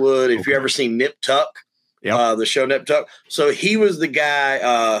Eastwood. If you ever seen Nip Tuck, the show Nip Tuck. So he was the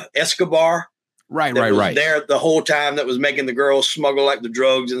guy, Escobar. Right. There the whole time that was making the girls smuggle like the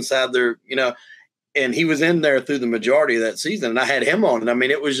drugs inside their, and he was in there through the majority of that season. And I had him on. And I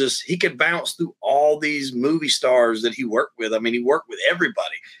mean, it was just, he could bounce through all these movie stars that he worked with. I mean, he worked with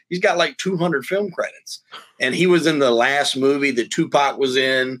everybody. He's got like 200 film credits. And he was in the last movie that Tupac was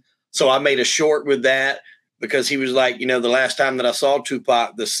in. So I made a short with that because he was like, the last time that I saw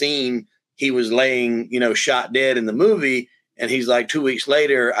Tupac, the scene, he was laying, shot dead in the movie. And he's like, 2 weeks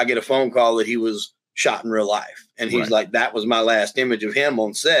later, I get a phone call that he was shot in real life. And he's like, that was my last image of him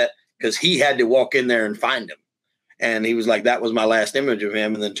on set, because he had to walk in there and find him. And he was like, that was my last image of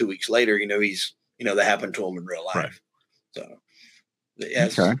him. And then 2 weeks later, he's, that happened to him in real life. Right. So,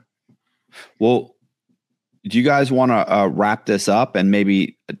 yes. Okay. Well, do you guys want to wrap this up, and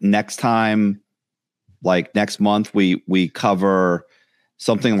maybe next time, like next month, we cover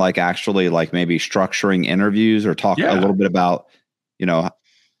something like actually like maybe structuring interviews, or talk a little bit about, not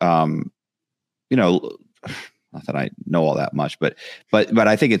that I know all that much, but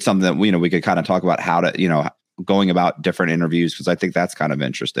I think it's something that we could kind of talk about how to, going about different interviews, because I think that's kind of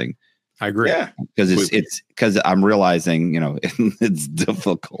interesting. I agree. Yeah. Because it's because I'm realizing, it's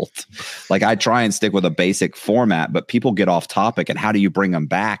difficult. Like, I try and stick with a basic format, but people get off topic, and how do you bring them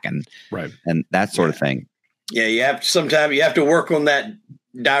back, and that sort of thing. Yeah. Sometimes you have to work on that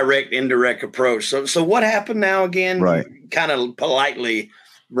direct, indirect approach. So what happened now again? Right. Kind of politely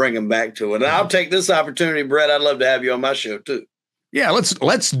bring them back to it. And I'll take this opportunity, Brett. I'd love to have you on my show too. Yeah,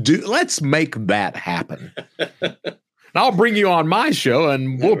 let's make that happen. I'll bring you on my show,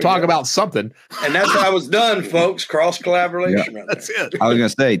 and we'll talk about something. And that's how it's done, folks. Cross collaboration. Right, that's it. I was going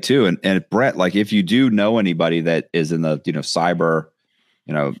to say too, and Brett, like, if you do know anybody that is in the cyber,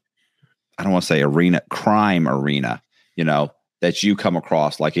 I don't want to say crime arena, that you come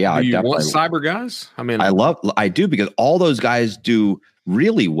across, like, I definitely want cyber guys. I mean, I do, because all those guys do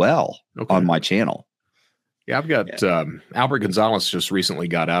really well on my channel. Yeah, I've got Albert Gonzalez just recently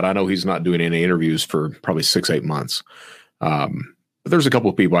got out. I know he's not doing any interviews for probably 6-8 months. But there's a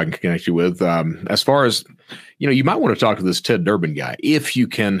couple of people I can connect you with. As far as, you might want to talk to this Ted Durbin guy if you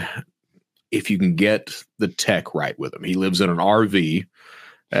can get the tech right with him. He lives in an RV,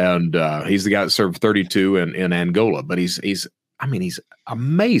 and he's the guy that served 32 in Angola. But he's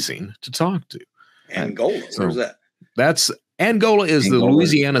amazing to talk to. Angola, where's that? That's Angola is the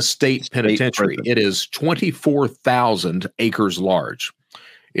Louisiana State Penitentiary. It is 24,000 acres large.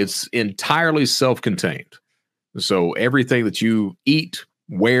 It's entirely self-contained. So everything that you eat,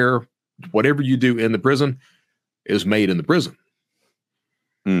 wear, whatever you do in the prison is made in the prison.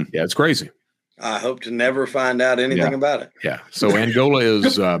 Yeah, it's crazy. I hope to never find out anything about it. Yeah. So Angola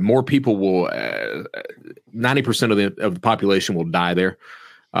is more people will 90% of the population will die there.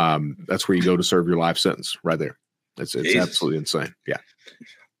 That's where you go to serve your life sentence, right there. It's absolutely insane. Yeah.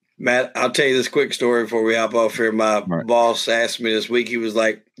 Matt, I'll tell you this quick story before we hop off here. My boss asked me this week, he was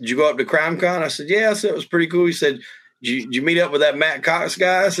like, "Did you go up to CrimeCon?" I said, "Yeah." I said, "It was pretty cool." He said, Did you meet up with that Matt Cox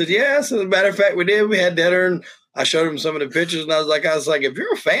guy?" I said, "Yeah." So as a matter of fact, we did. We had dinner, and I showed him some of the pictures, and I was like, if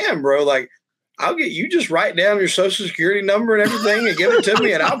you're a fan, bro, like, I'll get you, just write down your social security number and everything and give it to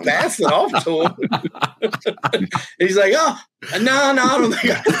me, and I'll pass it off to him. He's like, "Oh, no, I don't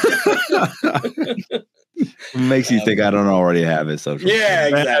think Makes you think I don't already have it. So yeah,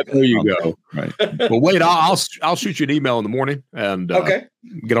 exactly. There you go. Right. Well, wait, I'll shoot you an email in the morning and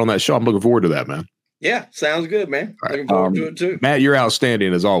get on that show. I'm looking forward to that, man. Yeah, sounds good, man. Looking forward to it too. Matt, you're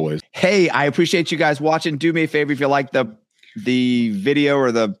outstanding as always. Hey, I appreciate you guys watching. Do me a favor, if you like the video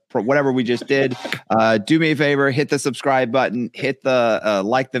or the whatever we just did, do me a favor, hit the subscribe button, hit the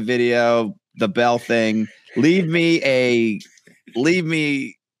like the video, the bell thing. Leave me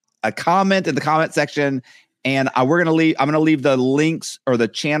a comment in the comment section, and I'm going to leave the links, or the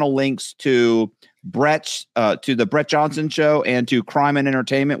channel links, to the Brett Johnson show and to Crime and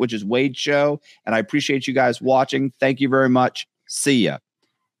Entertainment, which is Wade's show. And I appreciate you guys watching. Thank you very much. See ya.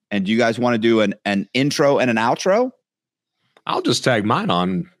 And do you guys want to do an intro and an outro? I'll just tag mine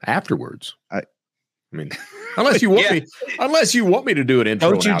on afterwards. I mean, unless you want me to do an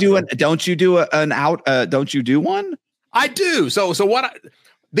intro. Don't you do an? Don't you do an out? Don't you do one? I do. So what?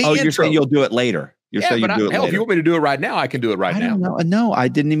 Intro. You're saying you'll do it later. You're saying you'll do it later. If you want me to do it right now, I can do it right now. No, I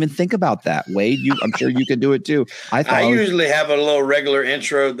didn't even think about that, Wade. I'm sure you can do it too. I usually have a little regular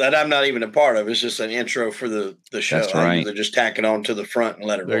intro that I'm not even a part of. It's just an intro for the show. That's right. They just tack it on to the front and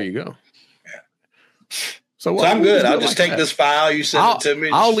let it roll. There you go. Yeah. So I'm good. I'll just take this file. You send it to me.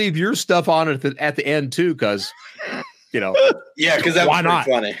 I'll leave your stuff on at the end too, because yeah, because that was not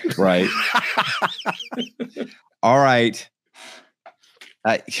funny, right? All right.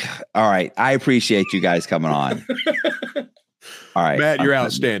 All right. I appreciate you guys coming on. All right. Matt, you're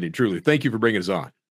outstanding. Truly. Thank you for bringing us on.